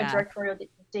 like a Yeah. directorial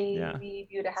Yeah.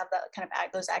 debut to have that kind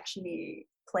of those actiony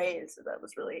plays, that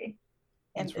was really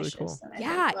That's really ambitious. cool. And I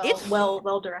Yeah, think it's-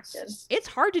 well directed. It's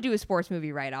hard to do a sports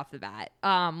movie right off the bat.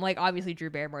 Like obviously Drew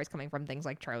Barrymore is coming from things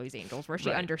like Charlie's Angels, where she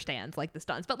Right. understands like the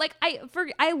stunts. But like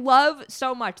I love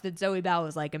so much that Zoe Bell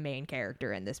is like a main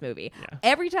character in this movie. Yeah.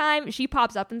 Every time she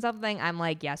pops up in something, I'm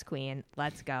like, yes, Queen,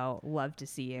 let's go. Love to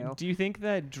see you. Do you think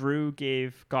that Drew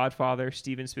gave Godfather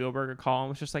Steven Spielberg a call and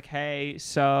was just like, hey,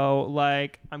 so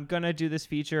like I'm gonna do this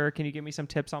feature. Can you give me some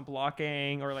tips on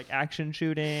blocking or like action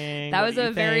shooting? That What was do you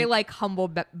a very think?" like humble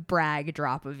brag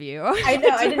drop of you. I know,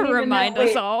 I to didn't even remind know- us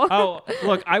wait. all. Oh,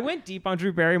 look, I went deep on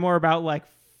Drew Barrymore about like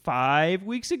 5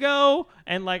 weeks ago,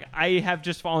 and like I have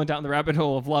just fallen down the rabbit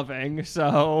hole of loving,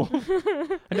 so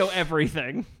I know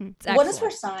everything. It's What is her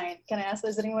excellent. sign? Can I ask?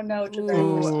 Does anyone know? Drew Ooh.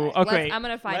 Barrymore's sign? Okay, I'm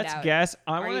gonna find let's out. guess.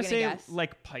 I Are you want to gonna say guess?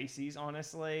 like Pisces,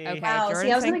 honestly. Okay. Wow, Jordan's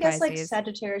see, I was saying gonna guess like Pisces.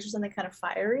 Sagittarius or something kind of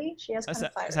fiery. She has A kind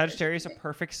of fire. Sagittarius, a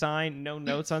perfect sign. No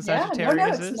notes on Yeah,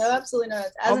 Sagittarius. no notes. No, absolutely no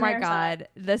notes. As Oh an my air sign. god,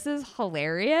 this is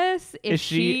hilarious. If Is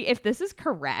she- if this is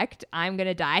correct, I'm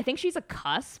gonna die. I think she's a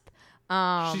cusp.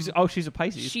 She's a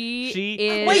Pisces. She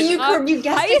is. Wait, you a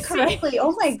guessed it Pisces. correctly.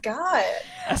 Oh my god.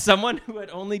 As someone who had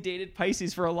only dated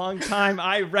Pisces for a long time,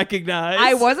 I recognize.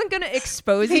 I wasn't gonna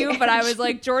expose you, but I was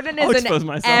like, Jordan I'll is expose an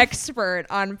myself. expert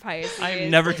on Pisces. I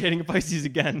am never dating a Pisces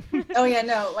again. Oh yeah,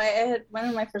 no. I had one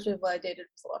of my first people I dated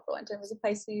for a long time was a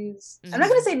Pisces. I'm not Mhm.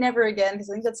 gonna say never again because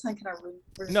I think that's kind of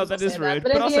rude. No, to that say is rude,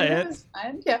 But but I'll at the say end, it. was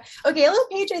fine. Yeah. Okay, Elliot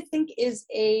Page I think is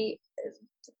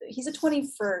he's a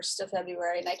 21st of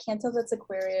February, and I can't tell if that's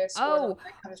Aquarius. Oh. or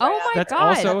that comes Oh right my after. That's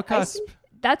God. also a cusp.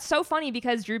 That's so funny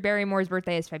because Drew Barrymore's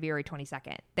birthday is February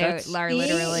 22nd. They That's are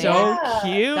literally so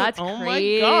cute. That's oh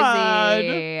crazy. my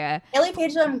god. Ellie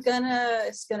Page, I'm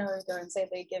gonna go and say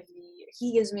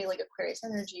he gives me like Aquarius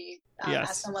energy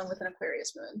as someone with an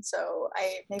Aquarius moon. So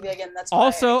maybe again that's why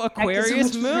also I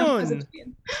Aquarius so much moon.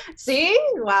 See?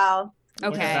 Wow.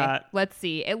 Okay, let's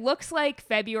see. It looks like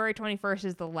February 21st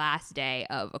is the last day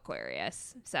of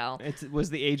Aquarius. So It was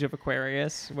the age of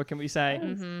Aquarius. What can we say?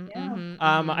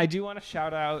 I I do want to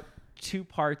shout out 2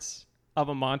 parts of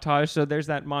a montage. So there's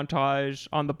that montage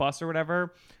on the bus or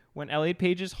whatever. When Elliot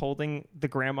Page is holding the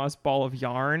grandma's ball of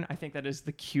yarn, I think that is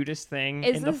the cutest thing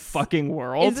in the fucking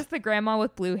world. Is this the grandma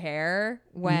with blue hair?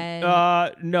 When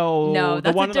no, that's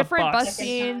the one a different on the bus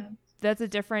scene. That's a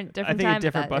different I think time. a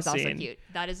different that bus is scene. Also cute.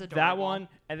 That is adorable. That one,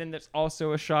 and then there's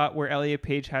also a shot where Elliot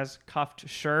Page has cuffed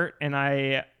shirt, and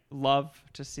I love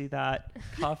to see that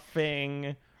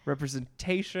cuffing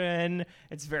representation.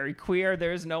 It's very queer.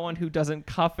 There's no one who doesn't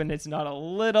cuff, and it's not a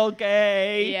little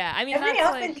gay. Yeah, I mean, every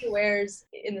outfit he wears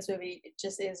in this movie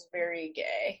just is very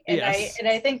gay, and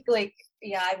I think like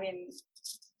I mean.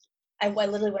 I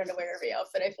literally wanted to wear every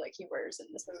outfit I feel like he wears in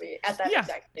this movie at that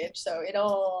exact age, so it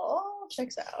all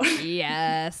checks out.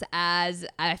 Yes, as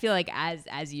I feel like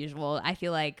as usual, I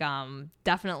feel like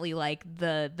definitely like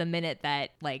the minute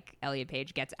that like Elliot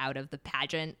Page gets out of the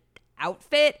pageant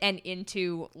outfit and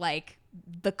into like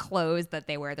the clothes that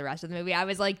they wear the rest of the movie, I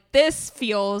was like, this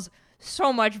feels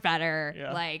so much better.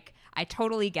 Yeah. Like, I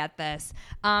totally get this.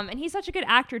 And he's such a good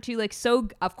actor too, like so,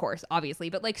 of course, obviously,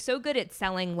 but like so good at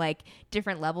selling like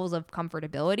different levels of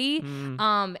comfortability.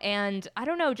 And I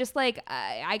don't know, just like,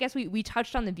 I guess we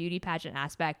touched on the beauty pageant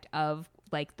aspect of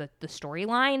like the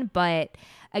storyline, but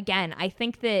again, I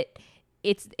think that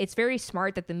it's very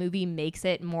smart that the movie makes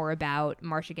it more about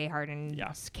Marcia Gay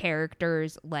Harden's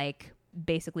character's like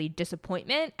basically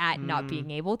disappointment at not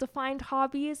being able to find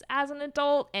hobbies as an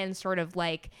adult and sort of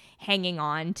like hanging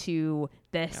on to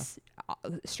this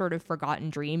sort of forgotten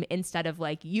dream instead of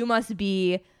like, you must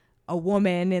be a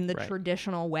woman in the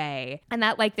traditional way. And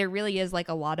that like there really is like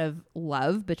a lot of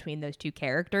love between those two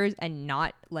characters and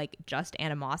not like just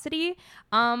animosity.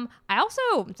 I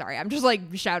also, sorry, I'm just like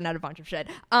shouting out a bunch of shit.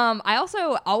 I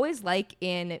also always like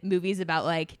in movies about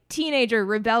like teenager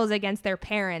rebels against their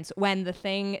parents when the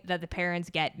thing that the parents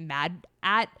get mad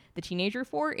at the teenager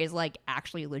for is like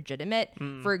actually legitimate.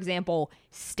 For example,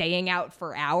 staying out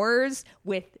for hours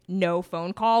with no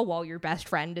phone call while your best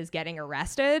friend is getting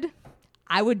arrested.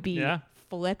 I would be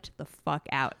flipped the fuck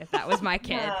out if that was my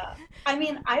kid. Yeah. I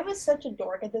mean, I was such a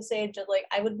dork at this age that like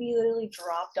I would be literally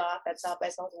dropped off at South by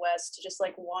Southwest to just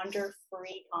like wander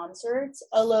free concerts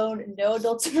alone, no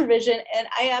adult supervision, and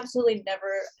I absolutely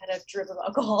never had a drip of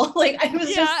alcohol. Like I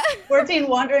was just 14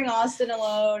 wandering Austin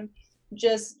alone,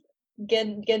 just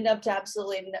getting up to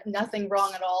absolutely nothing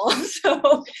wrong at all.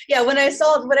 So yeah, when I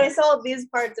saw these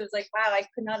parts, it was like, wow, I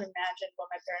could not imagine what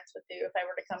my parents would do if I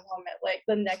were to come home at like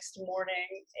the next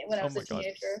morning when I was a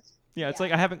teenager. Yeah, it's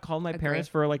like I haven't called my parents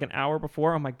for like an hour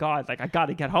before. Oh my god, like I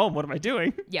gotta get home. What am I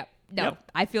doing?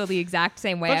 I feel the exact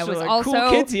same way. I was like, also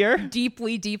cool kids here.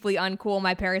 deeply uncool.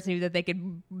 My parents knew that they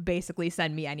could basically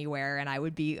send me anywhere and I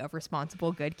would be a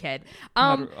responsible good kid.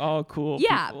 Cool.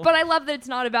 Yeah, people. but I love that it's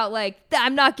not about like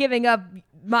I'm not giving up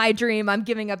my dream, I'm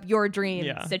giving up your dream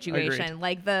situation. Agreed.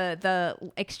 Like the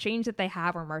exchange that they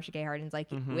have where Marcia Gay Harden's like,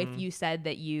 if you said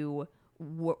that you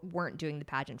weren't doing the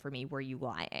pageant for me, were you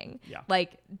lying?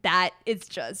 Like that, it's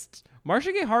just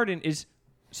Marcia Gay Harden is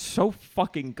so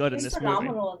fucking good in this movie.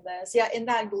 Phenomenal in this. Yeah, in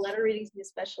that letter reading scene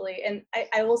especially. And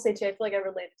I will say too, I feel like I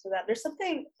related to that. There's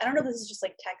something, I don't know if this is just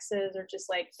like Texas or just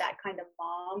like that kind of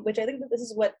mom, which I think that this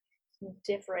is what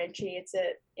differentiates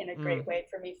it in a great way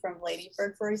for me from Lady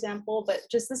Bird, for example. But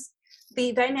just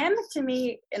the dynamic to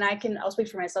me, and I'll speak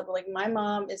for myself, but like my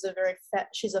mom is a very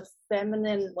she's a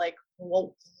feminine like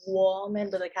woman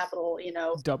with a capital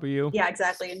W. Yeah,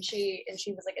 exactly. And she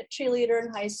was like a cheerleader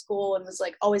in high school and was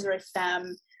like always very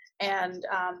femme, and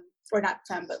or not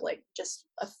femme, but like just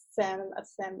a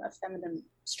feminine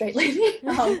straight lady.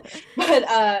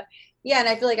 Yeah, and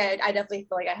I feel like I definitely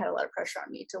feel like I had a lot of pressure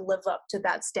on me to live up to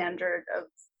that standard of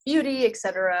beauty,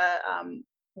 etc.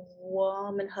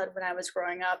 Womanhood when I was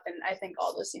growing up, and I think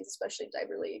all those scenes, especially, I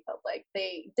really felt like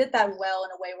they did that well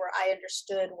in a way where I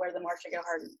understood where the Marcia Gay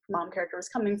Harden mom character was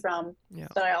coming from.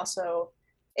 But I also,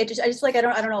 I just like I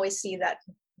don't always see that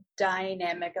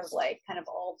dynamic of like kind of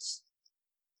alt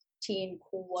teen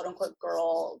quote unquote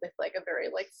girl with like a very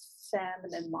like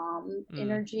feminine mom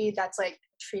energy that's like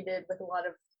treated with a lot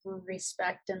of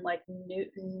respect and like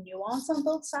nuance on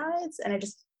both sides. And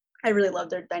I really love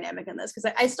their dynamic in this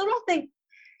because I still don't think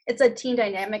it's a teen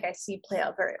dynamic I see play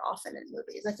out very often in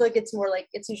movies. I feel like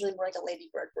it's usually more like a Lady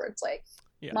Bird, where it's like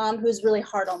mom who's really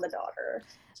hard on the daughter.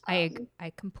 I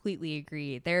completely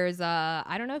agree. There's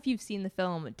I don't know if you've seen the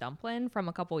film Dumplin' from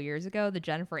a couple years ago, the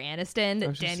Jennifer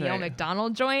Aniston, Danielle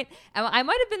McDonald joint. I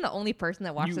might have been the only person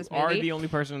that watched this movie. You are the only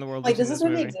person in the world. Like, does this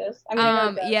movie exist?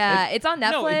 I mean, it's on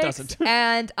Netflix. No, it doesn't.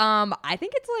 And I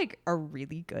think it's like a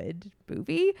really good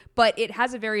movie, but it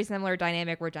has a very similar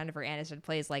dynamic where Jennifer Aniston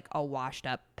plays like a washed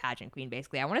up pageant queen.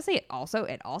 Basically, I want to say it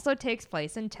also takes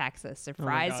place in Texas.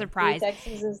 Surprise, surprise.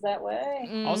 Texas is that way.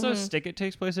 Mm-hmm. Also, Stick It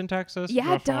takes place in Texas.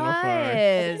 Yeah, it does.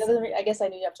 I guess I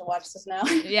knew you have to watch this now.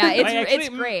 Yeah, it's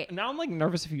great. Now I'm like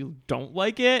nervous if you don't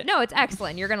like it. No, it's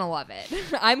excellent. You're gonna love it.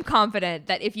 I'm confident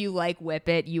that if you like Whip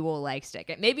It, you will like Stick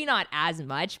It. Maybe not as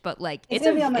much, but like it's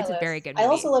a very good movie. I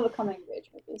also love a coming of age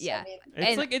movie. Yeah, so,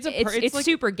 I mean, it's like,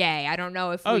 super gay. I don't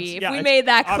know if we it's made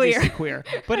that clear. Obviously queer,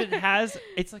 but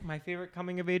it's like my favorite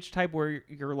coming of age type where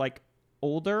you're like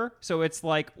older, so it's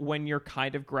like when you're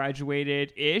kind of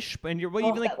graduated ish, and you're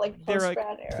even like they're like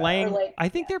playing I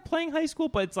think they're playing high school,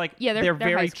 but it's like they're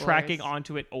very tracking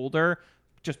onto it older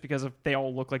just because they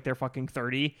all look like they're fucking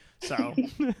 30. So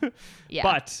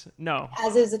but no,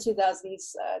 as is the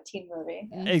 2000s teen movie.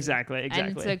 Exactly.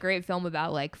 And it's a great film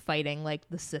about like fighting like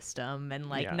the system and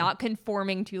like not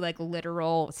conforming to like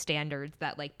literal standards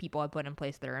that like people have put in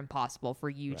place that are impossible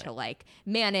for you to like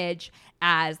manage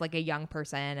as like a young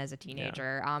person, as a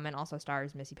teenager. And also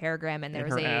stars Missy Peregrine, and there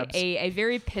was a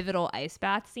very pivotal ice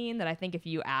bath scene that I think if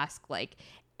you ask like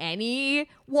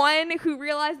anyone who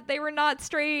realized that they were not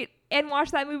straight and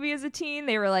watched that movie as a teen,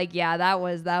 they were like, yeah, that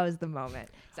was the moment.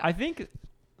 So. I think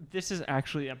this is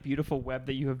actually a beautiful web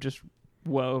that you have just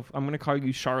wove. I'm going to call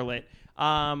you Charlotte.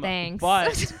 Thanks.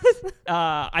 But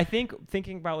I think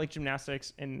thinking about like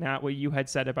gymnastics and not what you had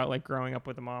said about like growing up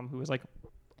with a mom who was like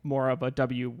more of a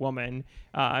W woman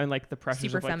and like the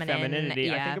pressures of like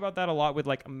femininity. I think about that a lot with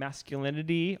like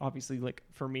masculinity. Obviously, like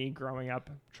for me growing up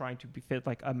trying to fit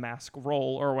like a mask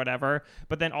role or whatever,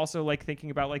 but then also like thinking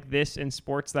about like this in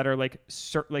sports that are like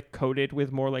coded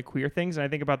with more like queer things. And I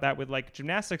think about that with like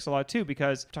gymnastics a lot too,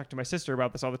 because I talk to my sister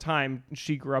about this all the time.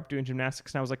 She grew up doing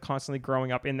gymnastics and I was like constantly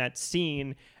growing up in that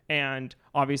scene. And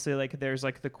obviously like there's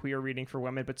like the queer reading for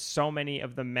women, but so many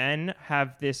of the men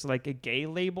have this like a gay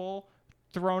label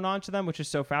thrown onto them, which is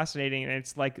so fascinating. And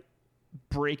it's like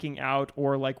breaking out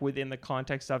or like within the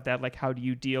context of that, like how do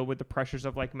you deal with the pressures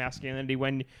of like masculinity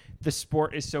when the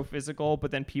sport is so physical,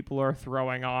 but then people are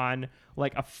throwing on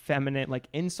like effeminate like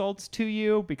insults to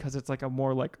you because it's like a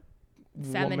more like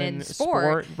feminine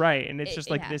sport. Right? And it's just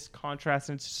like this contrast,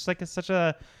 and it's just like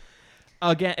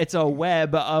again, it's a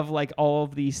web of like all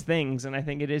of these things. And I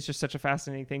think it is just such a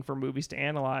fascinating thing for movies to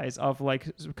analyze of like,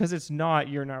 because it's not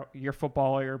your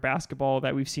football or your basketball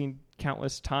that we've seen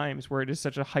countless times where it is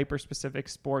such a hyper specific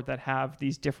sport that have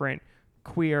these different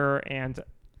queer and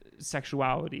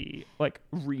sexuality like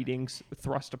readings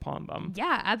thrust upon them.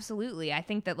 Yeah, absolutely. I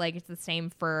think that like it's the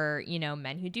same for,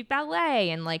 men who do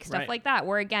ballet and like stuff like that,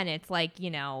 where again, it's like,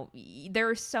 there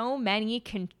are so many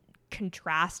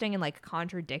contrasting and like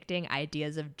contradicting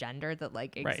ideas of gender that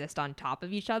like exist on top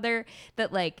of each other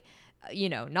that like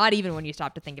not even when you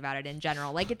stop to think about it in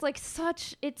general, like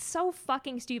it's so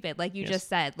fucking stupid, like you just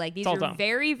said, like these are dumb.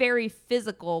 Very very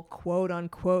physical, quote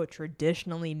unquote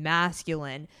traditionally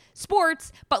masculine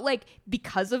sports, but like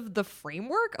because of the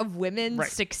framework of women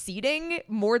succeeding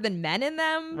more than men in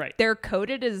them, they're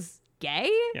coded as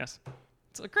gay.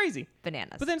 It's like crazy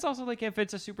bananas. But then it's also like if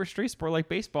it's a super straight sport like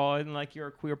baseball and like you're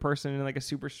a queer person in like a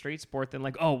super straight sport, then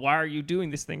like, oh, why are you doing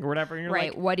this thing or whatever? And you're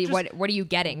like, what are you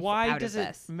getting? Why does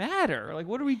it matter? Like,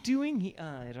 what are we doing?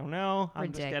 I don't know.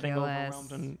 I'm just getting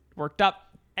overwhelmed and worked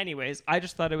up. Anyways, I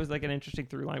just thought it was like an interesting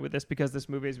through line with this because this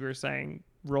movie, as we were saying,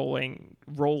 roller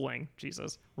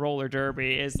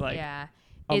derby is like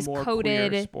is more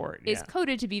coded queer sport. Is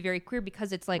coded to be very queer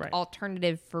because it's like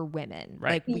alternative for women,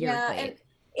 like weirdly.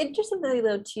 Interestingly,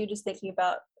 though, too, just thinking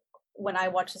about when I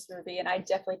watched this movie, and I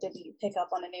definitely didn't pick up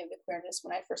on any of the queerness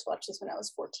when I first watched this when I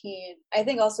was 14. I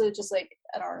think also just like,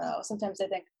 I don't know, sometimes I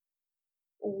think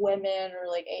women or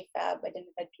like AFAB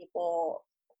identified people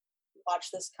watch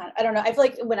this kind of, I don't know. I feel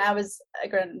like when I was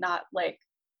not like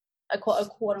a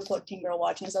quote unquote teen girl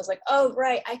watching this, I was like, oh,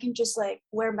 right, I can just like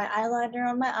wear my eyeliner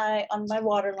on my eye, on my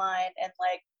waterline, and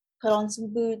like put on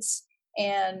some boots.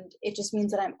 And it just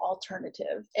means that I'm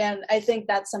alternative. And I think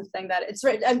that's something that it's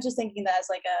right. I'm just thinking that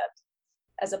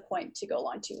as a point to go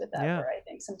along to with that, where I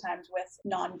think sometimes with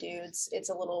non-dudes,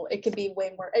 it could be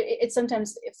way more, it's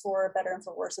sometimes for better and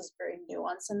for worse is very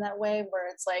nuanced in that way, where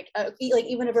it's like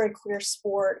even a very queer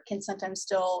sport can sometimes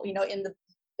still, in the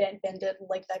bend it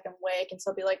like that can wake, and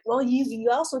so be like, well, you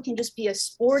also can just be a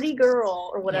sporty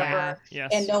girl or whatever,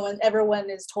 Yes. and everyone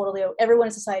in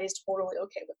society is totally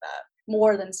okay with that,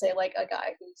 more than say like a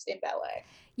guy who's in ballet.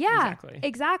 Yeah,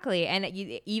 exactly. And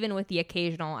even with the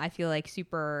occasional, I feel like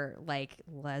super like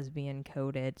lesbian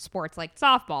coded sports like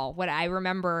softball. What I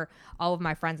remember, all of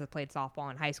my friends that played softball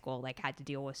in high school like had to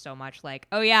deal with so much like,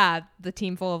 oh yeah, the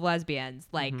team full of lesbians,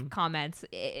 like comments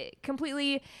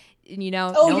completely,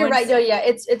 Oh, you're right. No, yeah,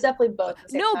 it's definitely both.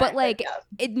 No, but like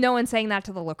no one's saying that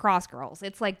to the lacrosse girls.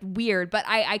 It's like weird, but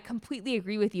I completely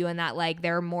agree with you in that like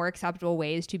there are more acceptable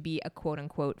ways to be a quote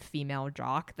unquote female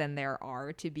jock than there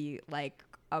are to be like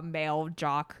a male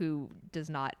jock who does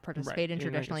not participate in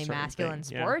traditionally masculine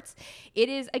sports. It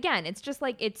is, again, it's just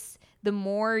like, it's the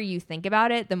more you think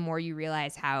about it, the more you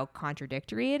realize how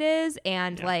contradictory it is.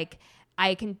 And like,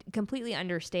 I can completely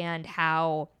understand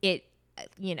how it,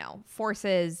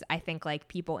 forces, I think, like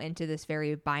people into this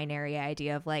very binary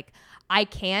idea of like, I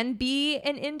can be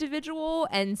an individual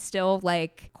and still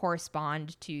like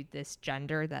correspond to this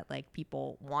gender that like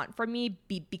people want from me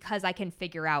because I can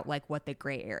figure out like what the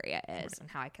gray area is and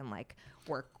how I can like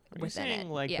work within it.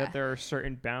 Like that there are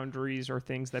certain boundaries or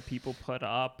things that people put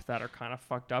up that are kind of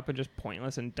fucked up and just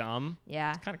pointless and dumb.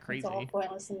 Yeah. It's kind of crazy. It's all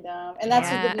pointless and dumb. And that's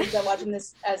the news that watching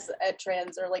this as a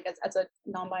trans or like as a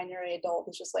non-binary adult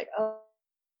is just like, oh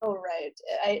right.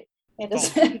 It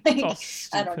doesn't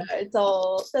I don't know. It's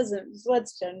all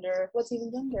what's gender? What's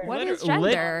even gender? What is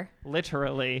gender?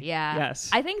 Literally. Yeah. Yes.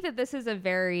 I think that this is a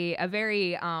very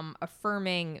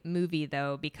affirming movie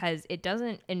though, because it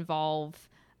doesn't involve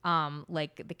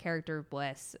like the character of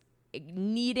Bliss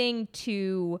needing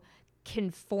to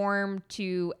conform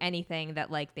to anything that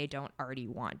like they don't already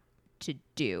want to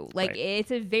do. Like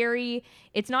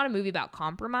it's not a movie about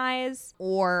compromise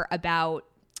or about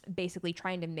basically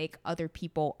trying to make other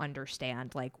people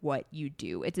understand like what you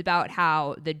do. It's about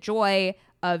how the joy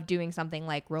of doing something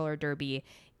like roller derby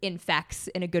infects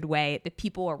in a good way the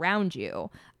people around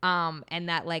you. And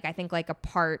that like I think like a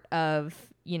part of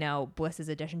Bliss's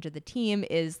addition to the team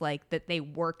is like that they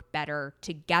work better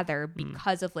together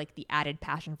because of like the added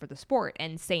passion for the sport.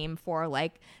 And same for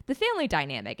like the family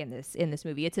dynamic in this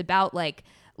movie. It's about like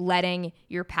letting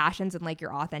your passions and like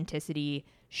your authenticity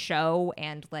show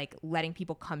and like letting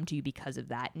people come to you because of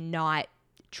that, not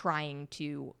trying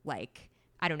to like,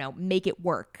 I don't know, make it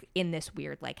work in this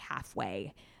weird like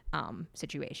halfway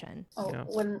situation.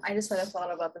 When I just had a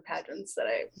thought about the pageants that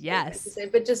I meant to say,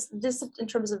 but just in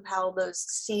terms of how those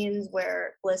scenes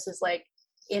where Bliss is like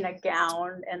in a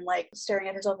gown and like staring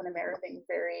at herself in a mirror, being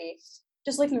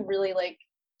looking really like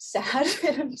sad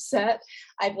and upset.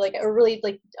 I feel like really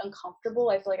like uncomfortable.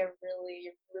 I feel like I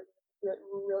really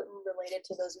related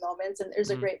to those moments, and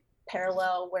there's a great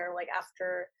parallel where like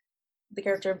after the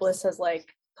character of Bliss has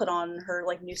like put on her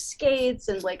like new skates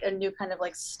and like a new kind of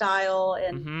like style,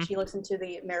 and she looks into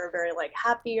the mirror very like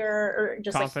happier or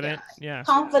just confident,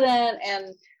 confident.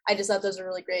 And I just thought those are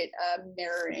really great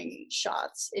mirroring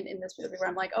shots in this movie where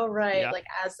I'm like, oh right, like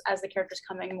as the character's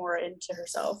coming more into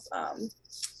herself,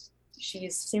 she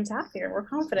seems happier, more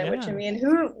confident, which I mean,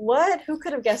 who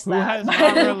could have guessed that? But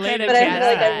I feel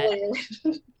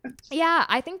like yeah,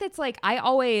 I think that's like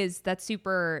that's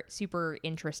super super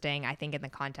interesting. I think in the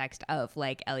context of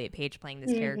like Elliot Page playing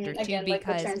this character too, again, because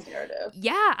like the trans narrative.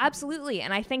 Yeah, absolutely.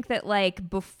 And I think that like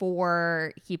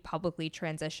before he publicly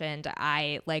transitioned,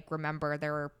 I like remember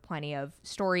there were plenty of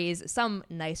stories, some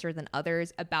nicer than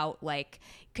others, about like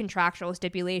contractual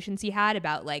stipulations he had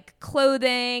about like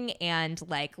clothing and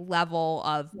like level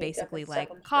of basically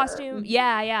like costume,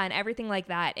 and everything like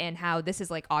that, and how this is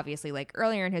like obviously like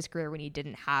earlier in his career when he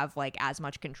didn't have like as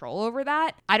much control over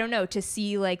that. I don't know, to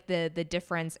see like the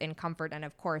difference in comfort, and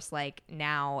of course like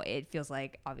now it feels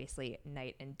like obviously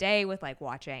night and day with like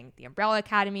watching The Umbrella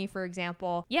Academy, for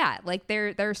example. Yeah, like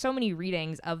there are so many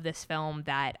readings of this film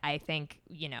that I think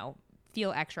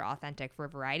feel extra authentic for a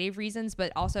variety of reasons,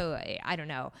 but also I don't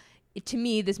know, to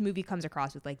me this movie comes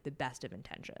across with like the best of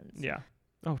intentions. Yeah.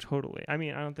 Oh, totally. I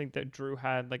mean, I don't think that Drew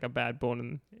had like a bad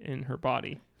bone in her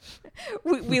body.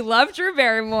 we love Drew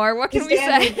Barrymore. What can we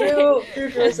say?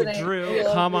 Drew,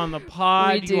 come on the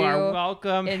pod. You are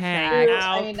welcome. Hang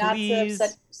out, I mean, please. Not to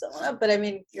upset someone up, but I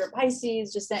mean, you're a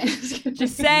Pisces. Just saying.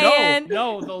 Just saying.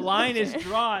 No, the line is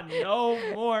drawn. No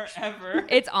more ever.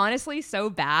 It's honestly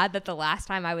so bad that the last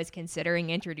time I was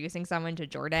considering introducing someone to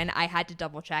Jordan, I had to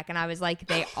double check, and I was like,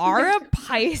 they are a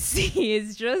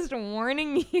Pisces. Just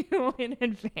warning you in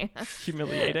advance.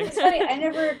 Humiliating. It's funny. I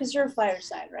never, because you're a fire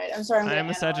sign, right? I'm sorry. I am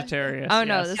a Sagittarius. Oh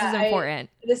no, this is important.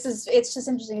 It's just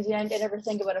interesting because I never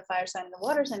think about a fire sign and a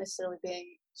water sign necessarily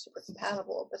being super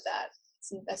compatible, but that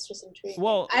That's just intriguing.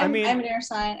 Well, I'm an air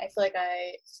sign. I feel like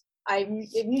I'm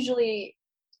usually.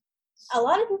 A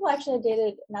lot of people actually I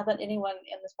dated, not that anyone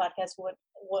in this podcast would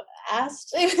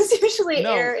asked. It was usually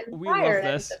air and fire. And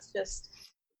I think that's just,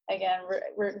 again,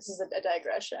 this is a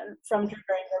digression from Drew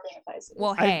Barrymore being a Pisces.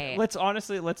 Well, hey,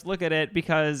 let's look at it,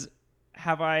 because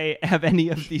have any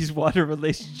of these water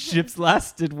relationships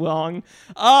lasted long?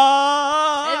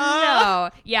 No.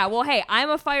 Yeah, well, hey, I'm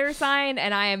a fire sign,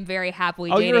 and I am very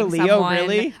happily dating someone. Oh, you're a Leo,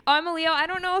 really? Oh, I'm a Leo. I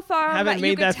don't know if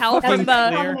you could that tell from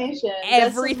the clear.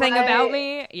 everything about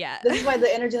me. Yeah. This is why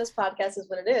the energy of this podcast is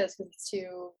what it is, because it's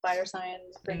two fire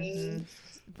signs bringing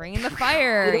the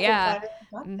fire. Yeah. Fire.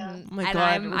 Mm-hmm. Oh my and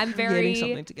God, I'm very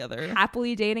something together.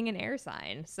 happily dating an air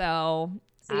sign. So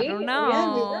See? I don't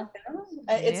know.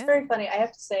 Yeah, it's very funny. I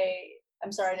have to say,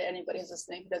 I'm sorry to anybody who's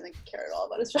listening who doesn't care at all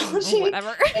about astrology.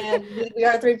 Whatever. And we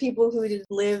are three people who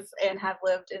live and have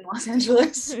lived in Los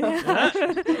Angeles. So.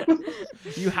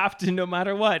 You have to, no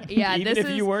matter what. Yeah, even if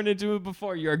you weren't into it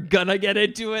before, you're gonna get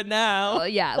into it now.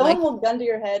 Yeah, someone will gun to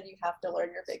your head. You have to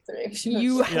learn your big three.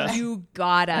 You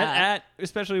gotta. At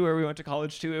especially where we went to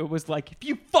college too, it was like, if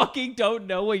you fucking don't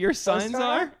know what your signs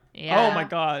are. Yeah. Oh my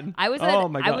God. I was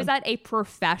at a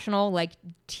professional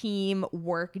team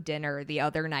work dinner the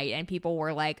other night, and people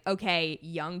were like, okay,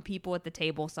 young people at the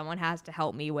table, someone has to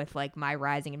help me with my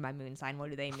rising and my moon sign. What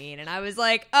do they mean? And I was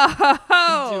like, oh,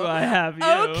 do I have you?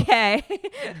 Okay.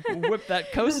 Whip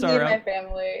that This is me co-star and my up.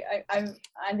 family.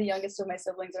 I'm the youngest of my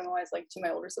siblings. I'm always to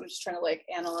my older siblings, just trying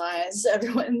to analyze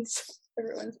everyone's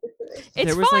victory.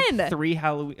 It's there was fun. 3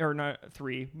 Halloween, or not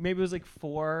 3, maybe it was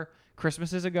 4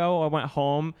 Christmases ago. I went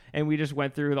home and we just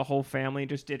went through the whole family and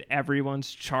just did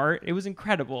everyone's chart. It was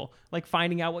incredible.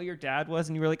 Finding out what your dad was,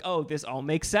 and you were like, oh, this all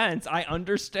makes sense. I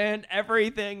understand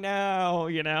everything now.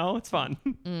 It's fun.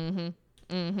 Mm-hmm.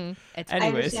 Mm-hmm. I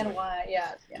understand why.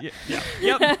 Yeah.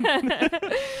 Yep. I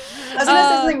was gonna say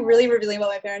something really revealing about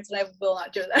my parents, and I will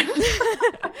not do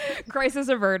that. Crisis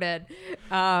averted.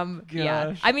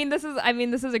 Yeah. I mean, this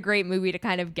is a great movie to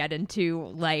kind of get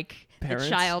into Parents? the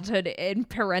childhood and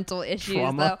parental issues.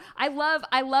 Trauma. Though I love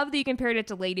that you compared it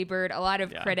to Lady Bird. A lot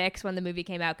of critics, when the movie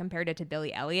came out, compared it to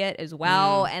Billy Elliot as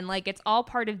well, and it's all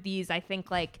part of these. I think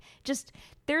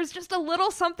there's just a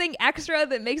little something extra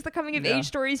that makes the coming of age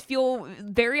stories feel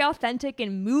very authentic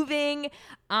and moving.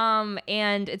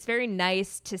 And it's very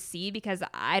nice to see, because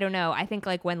I don't know, I think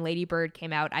when Lady Bird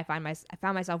came out, I found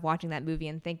myself watching that movie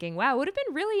and thinking, wow, it would have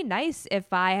been really nice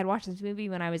if I had watched this movie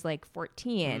when I was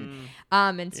 14,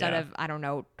 instead of, I don't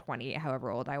know, 20,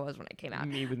 however old I was when it came out.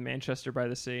 Me with Manchester by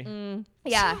the Sea.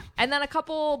 Yeah. And then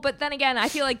but then again, I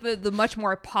feel the much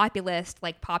more populist,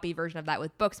 poppy version of that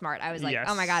with Booksmart, I was like,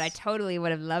 oh my God, I totally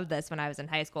would have loved this when I was in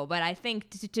high school. But I think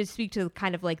to speak to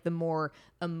kind of the more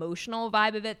emotional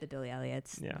vibe of it, the Billy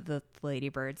Elliots, the Lady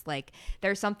Birds,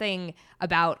 there's something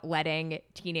about letting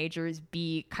teenagers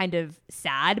be kind of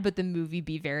sad, but the movie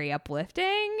be very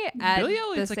uplifting at Billy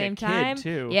Elliot's the same a time. kid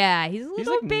too. Yeah, he's a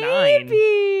little baby.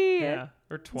 9. Yeah.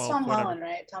 Or 12. It's Tom whatever. Holland,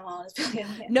 right? Tom Holland is Billy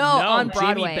Elliot. No, on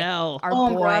Broadway. Jamie Bell. Our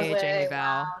on boy, Broadway. Jamie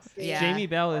Bell. Wow. Yeah. Jamie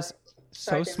Bell is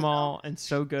Sorry, so small and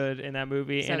so good in that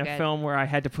movie, So in a good. film where I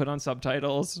had to put on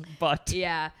subtitles. But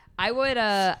Yeah, I would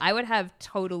have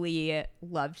totally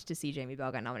loved to see Jamie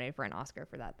Bell get nominated for an Oscar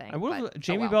for that thing. I would have. but,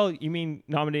 Jamie Bell, you mean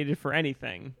nominated for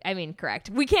anything? I mean, correct.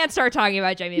 We can't start talking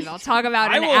about Jamie Bell. Talk about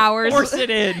I an will hour's force it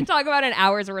in. Talk about an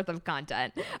hour's worth of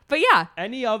content. But yeah,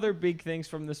 Any other big things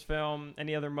from this film?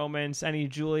 Any other moments? Any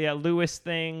Juliette Lewis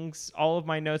things? All of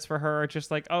my notes for her are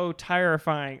just oh,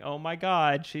 terrifying. Oh my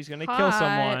God, she's gonna kill Hot.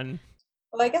 someone.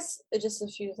 Well, I guess just a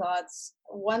few thoughts.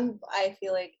 One, I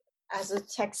feel as a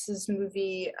Texas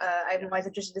movie, I'm always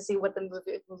interested to see what the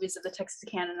movies of the Texas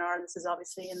canon are. This is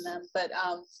obviously in them, but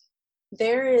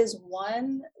there is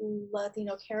one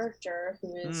Latino character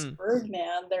who is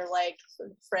Birdman. They're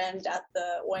friend at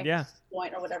the Oink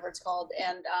Point or whatever it's called,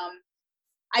 and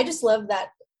I just love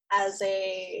that as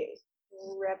a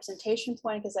representation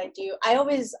point, because I'm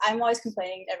always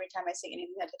complaining every time I see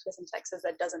anything that takes place in Texas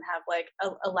that doesn't have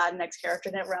a Latinx character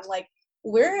in it, where I'm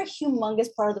we're a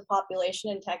humongous part of the population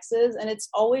in Texas, and it's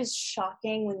always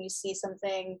shocking when you see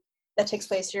something that takes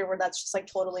place here where that's just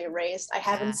totally erased. I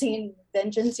haven't seen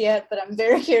Vengeance yet, but I'm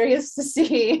very curious to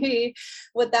see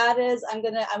what that is. I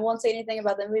won't say anything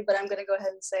about the movie, but I'm gonna go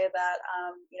ahead and say that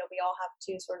we all have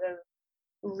to sort of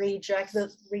reject the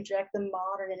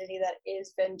modernity that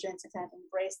is vengeance and kind of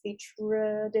embrace the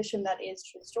tradition that is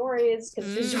true stories,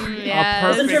 because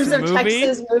yes. in terms of movie.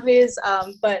 Texas movies.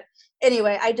 But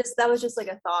anyway, that was just like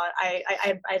a thought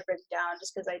I'd written down,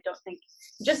 just because I don't think,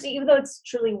 just even though it's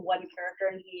truly one character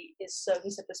and he's such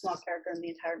a small character in the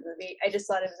entire movie, I just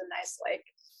thought it was a nice like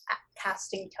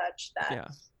casting touch that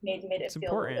made it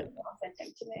feel a little bit more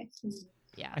authentic to me.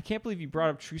 Yeah. I can't believe you brought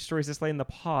up true stories this late in the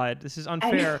pod. This is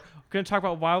unfair. We're going to talk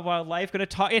about Wild Wild Life.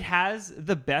 It has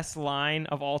the best line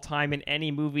of all time in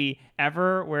any movie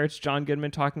ever, where it's John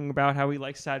Goodman talking about how he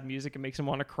likes sad music and makes him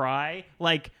want to cry.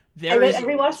 Like, I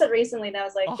rewatched that recently, and I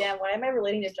was like, damn, why am I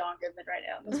relating to John Goodman right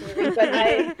now in this movie?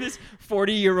 But this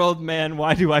 40-year-old man,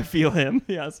 why do I feel him?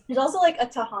 Yes. There's also like a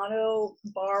Tejano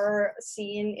bar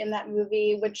scene in that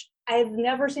movie, which I've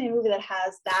never seen a movie that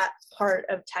has that part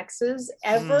of Texas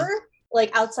ever.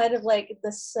 Like outside of like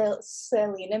the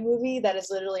Selena movie that is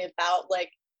literally about like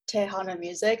Tejano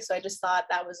music. So I just thought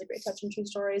that was a great touch in True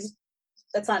Stories.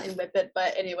 That's not in Whip It,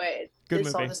 but anyway. Good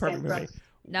movie. Perfect movie.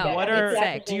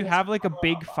 No, do you have like a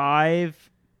big 5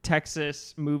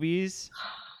 Texas movies?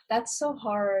 That's so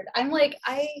hard. I'm like,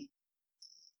 I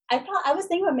was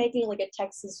thinking about making like a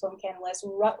Texas film canon list.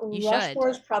 Rushmore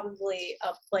is probably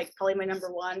probably my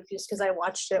number one, just because I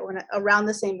watched it around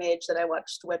the same age that I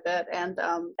watched Whip It, and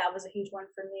that was a huge one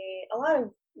for me. A lot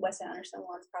of Wes Anderson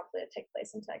ones probably take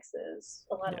place in Texas.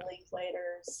 A lot of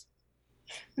Linklaters.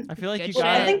 I feel like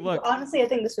honestly, I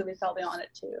think this movie's probably on it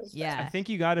too. Yeah. I think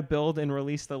you got to build and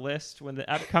release the list when the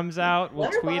app comes out.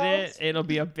 We'll tweet it. It'll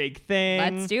be a big thing.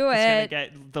 Let's do it. It's gonna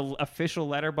get the official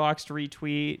Letterboxd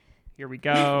retweet. Here we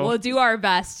go. We'll do our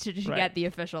best to get the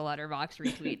official Letterboxd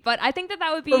retweet. But I think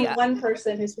that would be from one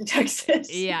person who's from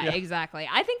Texas. Yeah, exactly.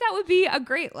 I think that would be a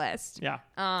great list. Yeah,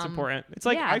 it's important. It's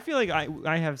like I feel like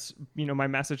I have my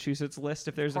Massachusetts list.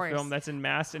 If there's a film that's in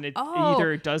Mass and it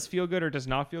either does feel good or does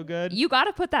not feel good, you got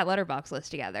to put that Letterboxd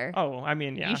list together. Oh, I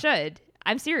mean, yeah, you should.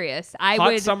 I'm serious.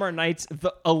 Hot Summer Nights,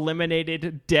 The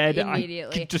Eliminated, Dead.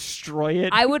 Immediately. I could destroy it.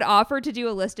 I would offer to do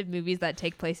a list of movies that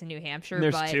take place in New Hampshire.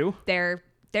 There's but 2.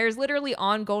 There's literally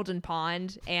On Golden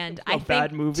Pond, and I bad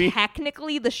think movie.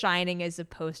 Technically The Shining is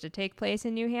supposed to take place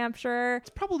in New Hampshire. It's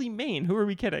probably Maine. Who are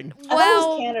we kidding? I thought it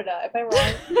was Canada, if I'm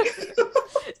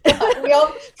wrong. We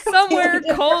all somewhere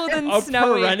cold and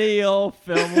snowy. A perennial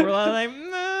film. We're like,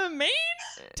 Maine?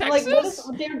 Texas?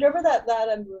 Like, do you remember that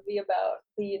movie about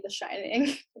the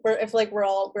Shining, where if like we're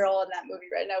all in that movie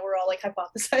right now, we're all like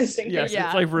hypothesizing. Yes,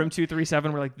 it's like Room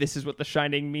 237. We're like, this is what The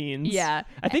Shining means. Yeah,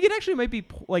 I think it actually might be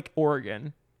like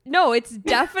Oregon. No, it's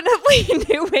definitely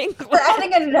New England. We're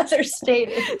adding another state.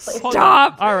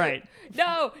 Stop. All right.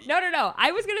 No.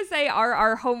 I was gonna say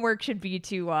our homework should be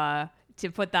to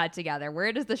put that together.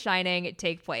 Where does The Shining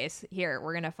take place? Here,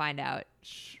 we're gonna find out.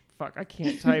 Fuck, I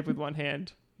can't type with one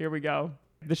hand. Here we go.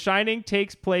 The Shining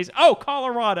takes place. Oh,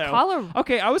 Colorado.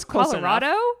 Okay, I was close enough.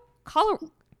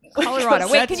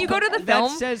 Colorado. Wait, can you go to the film?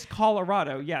 That says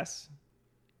Colorado. Yes.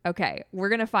 Okay, we're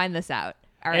gonna find this out.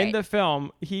 All right. In the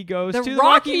film, he goes to the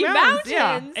Rocky Mountains.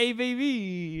 Mountains. Yeah,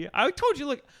 AVV. I told you,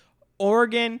 look,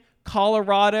 Oregon,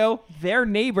 Colorado, they're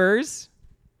neighbors.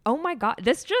 Oh my God,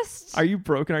 this just... Are you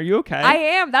broken? Are you okay? I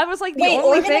am. That was like the only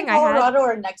Oregon thing and Colorado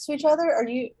are next to each other? Are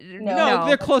you... No,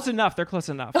 they're close enough.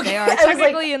 They are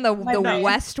technically in the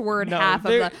westward half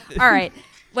of the... All right.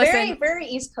 Listen. Very, very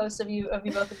East Coast of you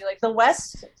both of you. Like the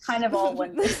West, kind of all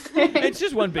one. It's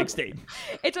just one big state.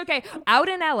 It's okay. Out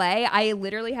in LA, I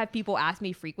literally have people ask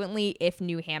me frequently if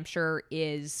New Hampshire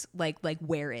is like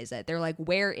where is it? They're like,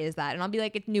 where is that? And I'll be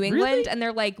like, it's New England. Really? And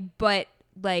they're like, but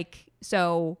like,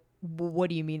 so what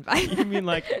do you mean by that? You mean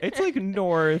like it's like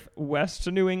northwest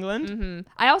to New England? Mm-hmm.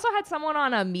 I also had someone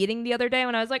on a meeting the other day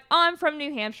when I was like, oh, I'm from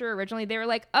New Hampshire originally. They were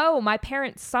like, oh, my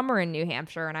parents summer in New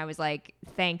Hampshire. And I was like,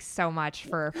 thanks so much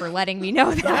for letting me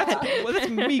know that. That's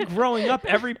me growing up.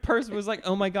 Every person was like,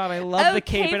 oh my God, I love the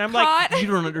Cape. And I'm like, you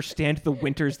don't understand the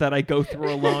winters that I go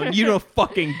through alone. You don't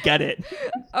fucking get it.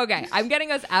 Okay, I'm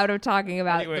getting us out of talking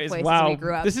about the places we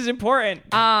grew up. This is important.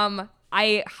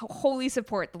 I wholly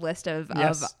support the list of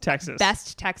Texas.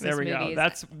 Best Texas movies. There we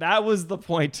go. That was the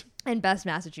point. And best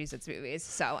Massachusetts movies.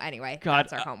 So anyway, God,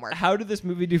 that's our homework. How did this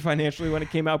movie do financially when it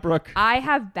came out, Brooke? I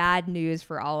have bad news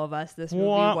for all of us. This movie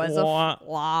was a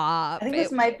flop. I think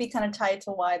this might be kind of tied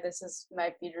to why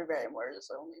might be Drew Barrymore's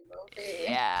only movie.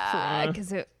 Yeah,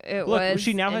 because it Look, was.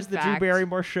 She now has the Drew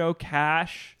Barrymore show,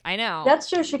 Cash. I know. That's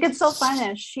true. She could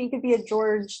self-finance. She could be a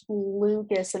George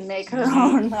Lucas and make her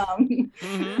own.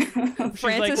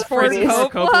 Francis Ford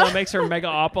Coppola makes her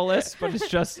Megaopolis, but it's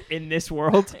just in this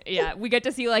world. Yeah, we get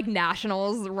to see like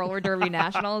nationals, roller derby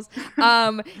nationals.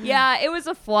 Yeah, it was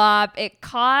a flop. It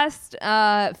cost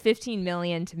 $15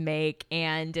 million to make,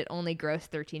 and it only grossed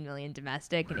 $13 million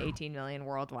domestic and $18 million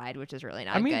worldwide, which is really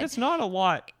not good. that's not a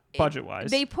lot budget-wise.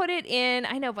 They put it in,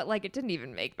 I know, but like it didn't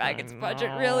even make back its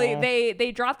budget, really.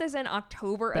 They dropped this in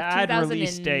October of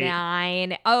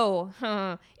 2009.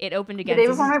 Oh, it opened again. The day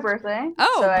before my birthday.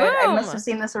 Oh, so boom. I must have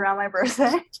seen this around my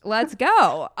birthday. Let's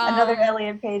go. Another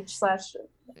Elliot Page /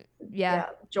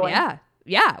 joint.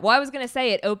 Yeah. Well, I was going to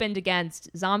say it opened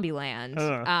against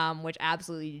Zombieland, which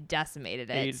absolutely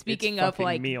decimated it. Speaking of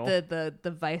like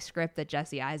the vice script that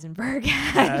Jesse Eisenberg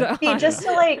had. Just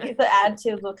to add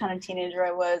to the kind of teenager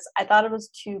I was, I thought it was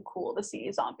too cool to see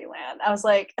Zombieland. I was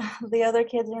like, the other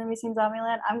kids are going to be seeing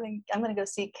Zombieland. I'm going to go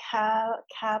see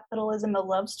Capitalism, a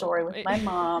Love Story with my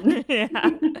mom.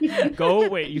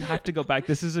 Wait, you have to go back.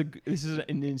 This is an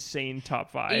insane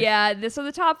top 5. Yeah, so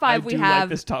the top 5 we have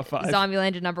this top 5.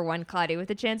 Zombieland at number 1, Cloudy with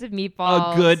a Chance of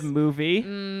Meatballs. A good movie.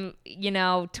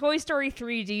 Toy Story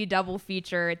 3D double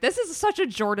feature. This is such a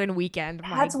Jordan weekend.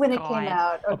 That's when it came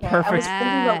out. Okay. I was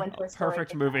thinking about when Toy Story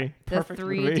perfect movie. The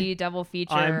 3D double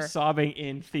feature. I'm sobbing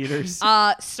in theaters.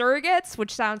 Surrogates,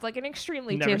 which sounds like an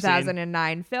extremely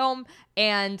 2009 film.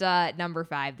 And number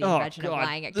 5, The Invention of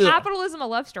Lying. Capitalism, a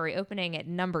Love Story, opening at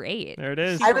number 8. There it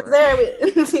is. I was there.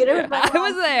 I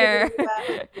was there.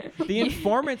 The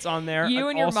Informant's on there. You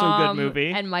and your also mom good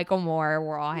movie. and Michael Moore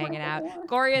were all hanging out.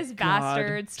 Glorious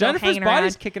Bastards. Jennifer's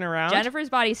body's kicking around. Jennifer's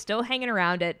body's still hanging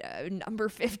around at number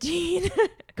 15.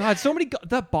 God, so many.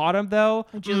 The bottom though.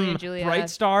 Julia. Bright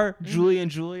Star. Julie and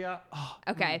Julia. Oh,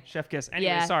 okay. Chef kiss.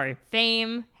 Anyway, sorry.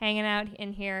 Fame hanging out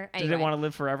in here. Anyway. Did it want to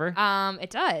live forever? It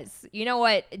does. You know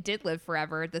what did live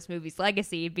forever? This movie's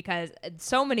legacy, because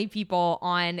so many people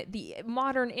on the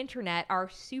modern internet are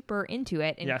super into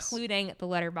it, including the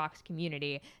Letterboxd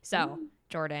community. So,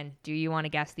 Jordan, do you want to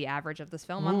guess the average of this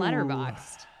film on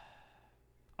Letterboxd?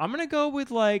 I'm going to go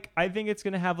with I think it's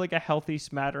going to have a healthy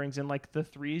smatterings in the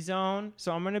 3 zone.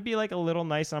 So I'm going to be a little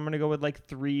nice. I'm going to go with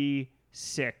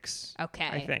 3.6. Okay.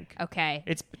 I think. Okay.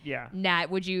 Nat,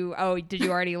 did you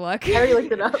already look? I already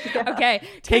looked it up. Yeah. Okay.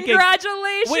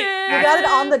 Congratulations. Wait, you got it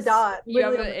on the dot.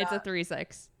 It's a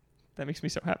 3.6. That makes me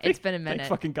so happy. It's been a minute. Thank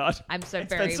fucking God. I'm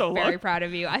very proud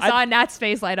of you. I saw Nat's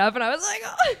face light up and I was like,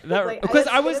 oh. Because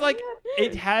I was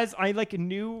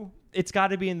knew it's got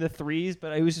to be in the 3s,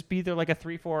 but it was just be either a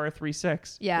 3.4 or a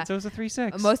 3.6. Yeah. So it was a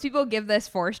 3.6. Most people give this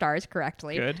 4 stars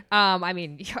correctly. Good. I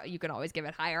mean, you can always give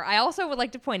it higher. I also would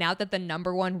like to point out that the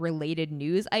number 1 related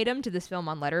news item to this film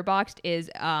on Letterboxd is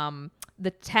the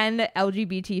 10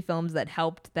 LGBT films that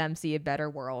helped them see a better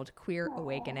world, Queer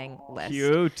Awakening list.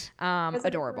 Cute.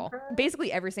 Adorable.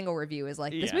 Basically every single review is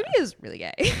this movie is really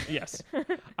gay. Yes.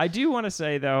 I do want to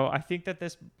say, though, I think that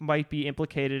this might be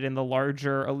implicated in the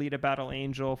larger Alita Battle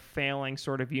Angel failing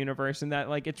sort of universe, and that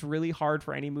it's really hard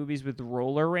for any movies with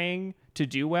roller ring to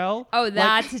do well. Oh,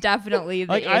 that's definitely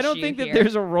the issue. I don't think that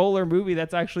there's a roller movie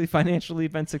that's actually financially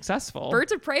been successful.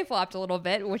 Birds of Prey flopped a little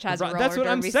bit, which has a roller That's what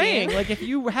I'm saying. Scene. If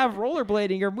you have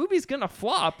rollerblading, your movie's gonna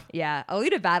flop. Yeah,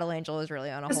 Alita Battle Angel is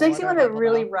really on a whole This makes me want to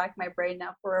really though. rack my brain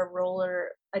now for a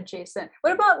roller adjacent.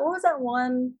 What was that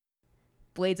one?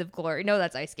 Blades of Glory. No,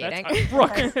 that's ice skating.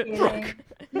 Brooke.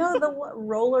 No, the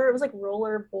roller. It was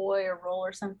Roller Boy or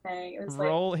Roller something. It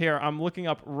was Here, I'm looking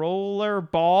up Roller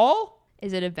Ball.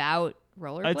 Is it about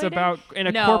rollerblading? It's about in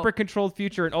a corporate-controlled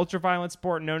future, an ultra-violent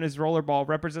sport known as rollerball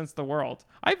represents the world.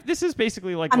 This is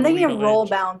basically I'm thinking of Roll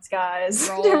Bounce, guys.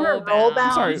 Roll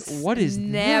Bounce. Sorry, what is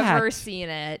Never that? seen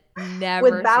it.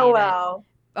 Never with Bow seen Wow.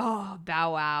 It. Oh,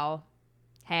 Bow Wow.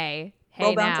 Hey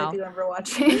Roll now. Bounce, I do remember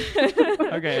watching.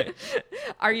 Okay.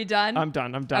 Are you done? I'm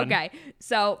done. Okay,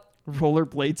 so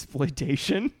rollerblade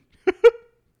exploitation.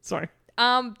 Sorry.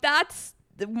 That's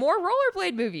more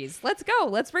rollerblade movies. Let's go.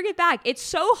 Let's bring it back. It's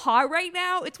so hot right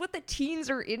now. It's what the teens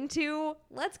are into.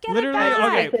 Let's get it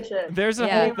back. Okay. There's a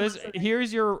whole.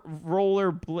 Here's your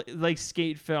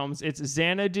skate films. It's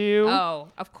Xanadu. Oh,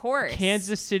 of course.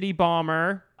 Kansas City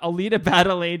Bomber, Alita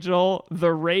Battle Angel,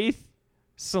 The Wraith,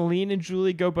 Celine and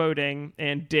Julie Go Boating,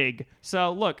 and Dig.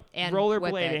 So look, and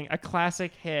rollerblading, a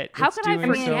classic hit. How could I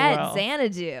forget well.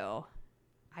 Xanadu?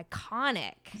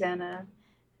 Iconic. Xana.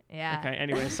 Yeah. Okay.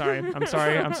 Anyway, sorry. I'm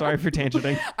sorry for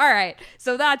tangenting. All right.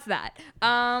 So that's that.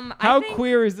 How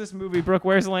queer is this movie, Brooke?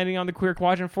 Where's the landing on the queer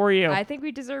quadrant for you? I think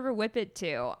we deserve a whip it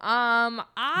too.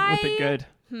 Whip it good.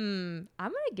 I'm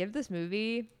gonna give this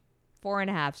movie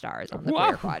 4.5 stars on the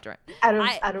queer quadrant. Out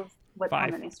of what? 5.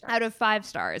 How many stars? Out of 5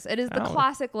 stars. It is the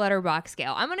classic Letterboxd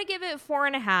scale. I'm gonna give it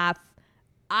 4.5.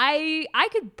 I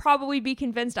could probably be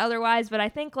convinced otherwise, but I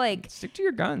think like stick to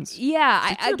your guns. Yeah,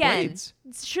 Stick to your again, blades.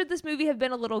 should this movie have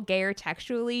been a little gayer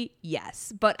textually?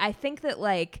 Yes, but I think that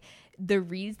like the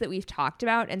reads that we've talked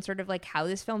about and sort of like how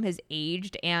this film has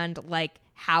aged and like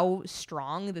how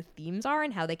strong the themes are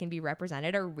and how they can be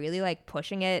represented are really like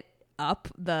pushing it up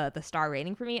the star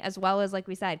rating for me, as well as like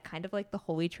we said, kind of like the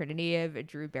holy trinity of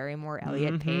Drew Barrymore,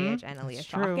 Elliot Page, and Aaliyah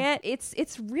Shawkat.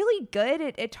 It's really good.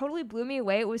 It totally blew me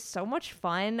away. It was so much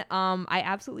fun. I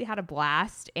absolutely had a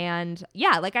blast, and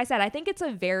yeah, like I said, I think it's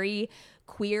a very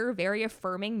queer, very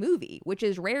affirming movie, which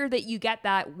is rare that you get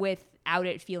that without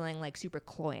it feeling like super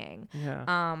cloying. Yeah.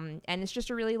 And it's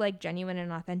just a really like genuine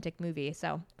and authentic movie.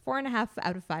 So 4.5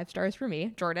 out of 5 stars for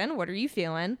me. Jordan, what are you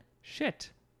feeling?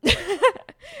 Shit.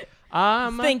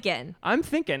 I'm thinking.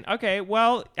 Okay,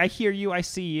 well, I hear you. I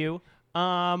see you.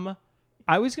 I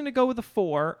was gonna go with a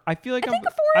 4. I feel like I think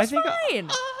a 4 is fine.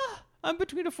 I'm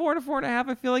between a 4 and a 4.5.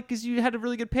 I feel like because you had a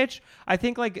really good pitch. I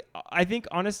think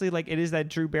honestly, like it is that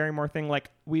Drew Barrymore thing. Like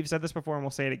we've said this before, and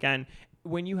we'll say it again.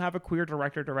 When you have a queer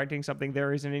director directing something,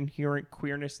 there is an inherent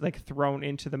queerness like thrown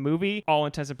into the movie. All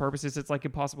intents and purposes, it's like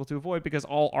impossible to avoid because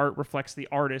all art reflects the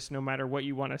artist, no matter what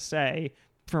you want to say,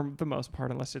 for the most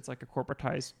part, unless it's like a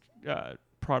corporatized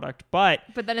product. But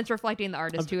then it's reflecting the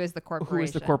artist who is the corporation. Who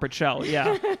is the corporate shell,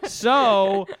 yeah.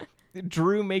 So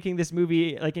Drew making this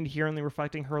movie like inherently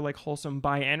reflecting her like wholesome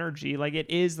bi energy, like it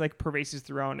is like pervasive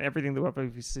throughout everything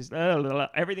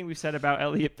everything we've said about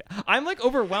Elliot. I'm like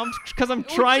overwhelmed because I'm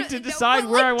trying to decide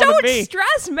where I want to be. Don't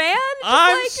stress, man.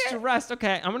 I'm stressed.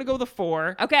 Okay, I'm gonna go with a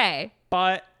 4. Okay,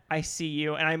 but I see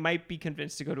you, and I might be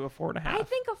convinced to go to a 4.5. I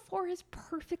think a 4 is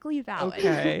perfectly valid.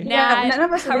 Okay. Yeah, none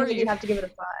of us are thinking you have to give it a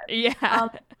 5. Yeah.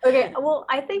 Okay. Well,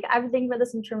 I think I'm thinking about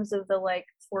this in terms of the like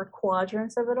 4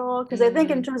 quadrants of it all, because I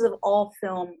think in terms of all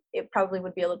film, it probably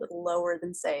would be a little bit lower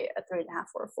than say a 3.5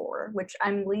 or a 4, which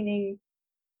I'm leaning.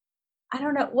 I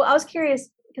don't know. Well, I was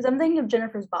curious because I'm thinking of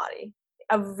Jennifer's Body,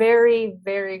 a very,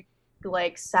 very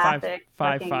like sapphic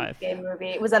fucking gay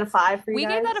movie. Was that a 5 for you guys?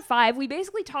 We gave that a 5. We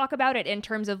basically talk about it in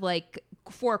terms of like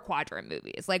 4 quadrant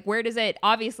movies. Like where does it,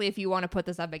 obviously if you want to put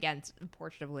this up against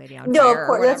Portrait of a Lady on Fire. No, of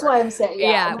course. That's why I'm saying.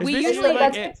 Yeah. We usually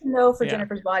that's good to know for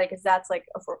Jennifer's Body because that's like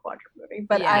a 4 quadrant movie.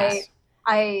 But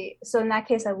so in that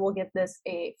case I will give this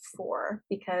a 4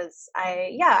 because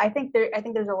I think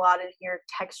there's a lot in here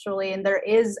textually, and there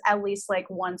is at least like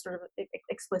one sort of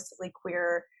explicitly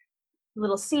queer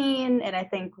little scene, and I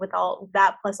think with all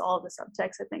that plus all of the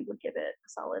subtext, I think would give it a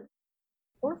solid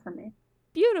 4 for me.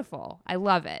 Beautiful. I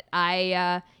love it.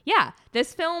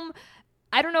 This film,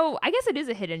 I don't know, I guess it is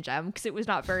a hidden gem because it was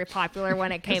not very popular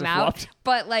when it came out, flopped.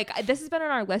 But like this has been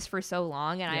on our list for so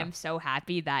long, and I am so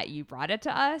happy that you brought it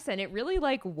to us, and it really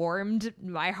like warmed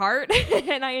my heart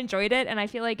and I enjoyed it, and I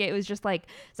feel like it was just like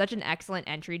such an excellent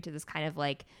entry to this kind of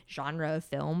like genre of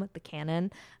film, the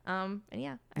canon. I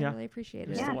really appreciate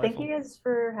it. Yeah, thank you guys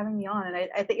for having me on, and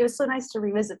I think it was so nice to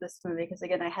revisit this movie because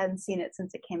again I hadn't seen it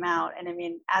since it came out, and I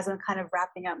mean as I'm kind of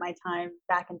wrapping up my time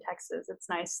back in Texas, it's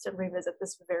nice to revisit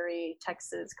this very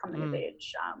Texas coming of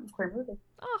age queer movie.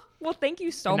 Oh, well, thank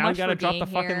you so now much you gotta for drop being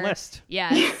the fucking here. list.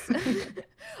 Yes.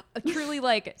 Truly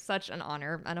like such an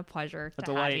honor and a pleasure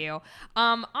to have you.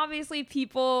 Obviously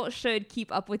people should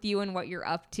keep up with you and what you're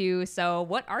up to. So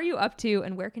what are you up to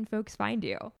and where can folks find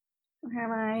you? Where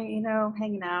am I,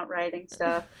 hanging out, writing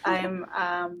stuff. I'm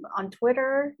on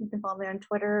Twitter. You can follow me on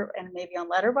Twitter and maybe on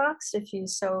Letterboxd if you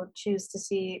so choose to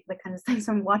see the kinds of things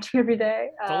I'm watching every day.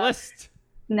 The list.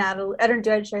 Natalie,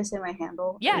 should I say my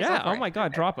handle? Yeah. Oh my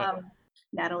God, drop it.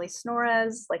 Natalie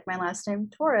Torres, like my last name,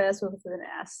 Torres with an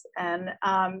S, and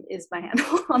is my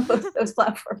handle on both those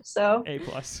platforms. So A+.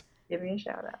 Give me a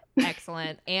shout out.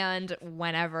 Excellent. And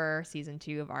whenever season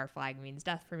 2 of Our Flag Means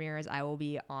Death premieres, I will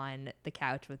be on the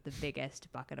couch with the biggest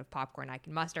bucket of popcorn I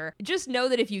can muster. Just know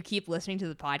that if you keep listening to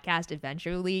the podcast,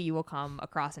 eventually you will come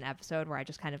across an episode where I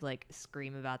just kind of like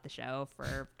scream about the show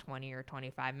for 20 or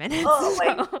 25 minutes. Oh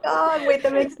my God. Wait,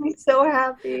 that makes me so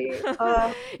happy.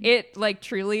 It like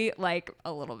truly like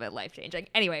a little bit life-changing.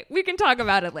 Anyway, we can talk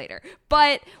about it later.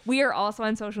 But we are also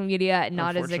on social media,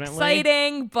 not as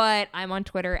exciting, but I'm on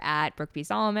Twitter at Brooke B.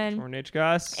 Solomon. Tornage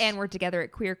Gus. And we're together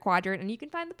at Queer Quadrant, and you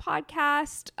can find the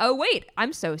podcast. Oh, wait,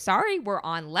 I'm so sorry. We're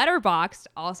on Letterboxd,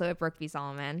 also at Brooke B.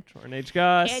 Solomon. Tornage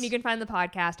Gus. And you can find the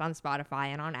podcast on Spotify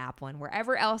and on Apple and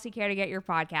wherever else you care to get your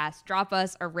podcast. Drop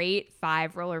us a rate,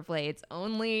 5 rollerblades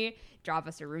only. Drop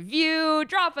us a review,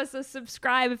 drop us a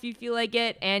subscribe if you feel like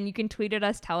it, and you can tweet at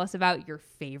us, tell us about your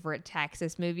favorite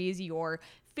Texas movies, your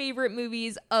favorite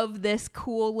movies of this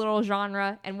cool little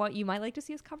genre, and what you might like to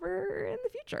see us cover in the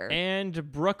future.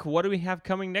 And Brooke, what do we have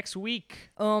coming next week?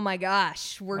 Oh my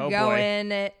gosh, we're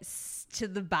going to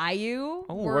the bayou.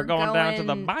 Oh, we're going down to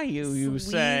the bayou, you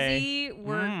say.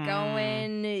 We're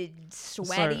going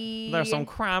sweaty. There's some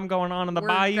crime going on in the we're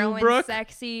bayou, going Brooke.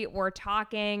 sexy. We're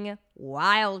talking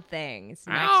wild things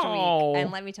next Ow. week.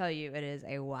 And let me tell you, it is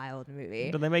a wild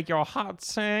movie. Do they make your heart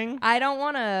sing? I don't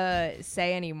want to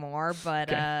say any more, but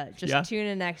Okay. just tune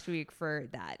in next week for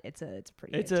that. It's a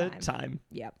pretty It's good a time.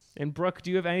 Yep. And Brooke, do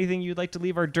you have anything you'd like to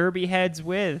leave our derby heads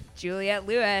with? Juliette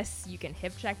Lewis, you can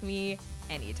hip check me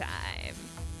anytime.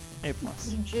 A+.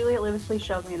 Juliet Lewis, please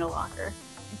shove me in a locker.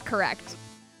 Correct.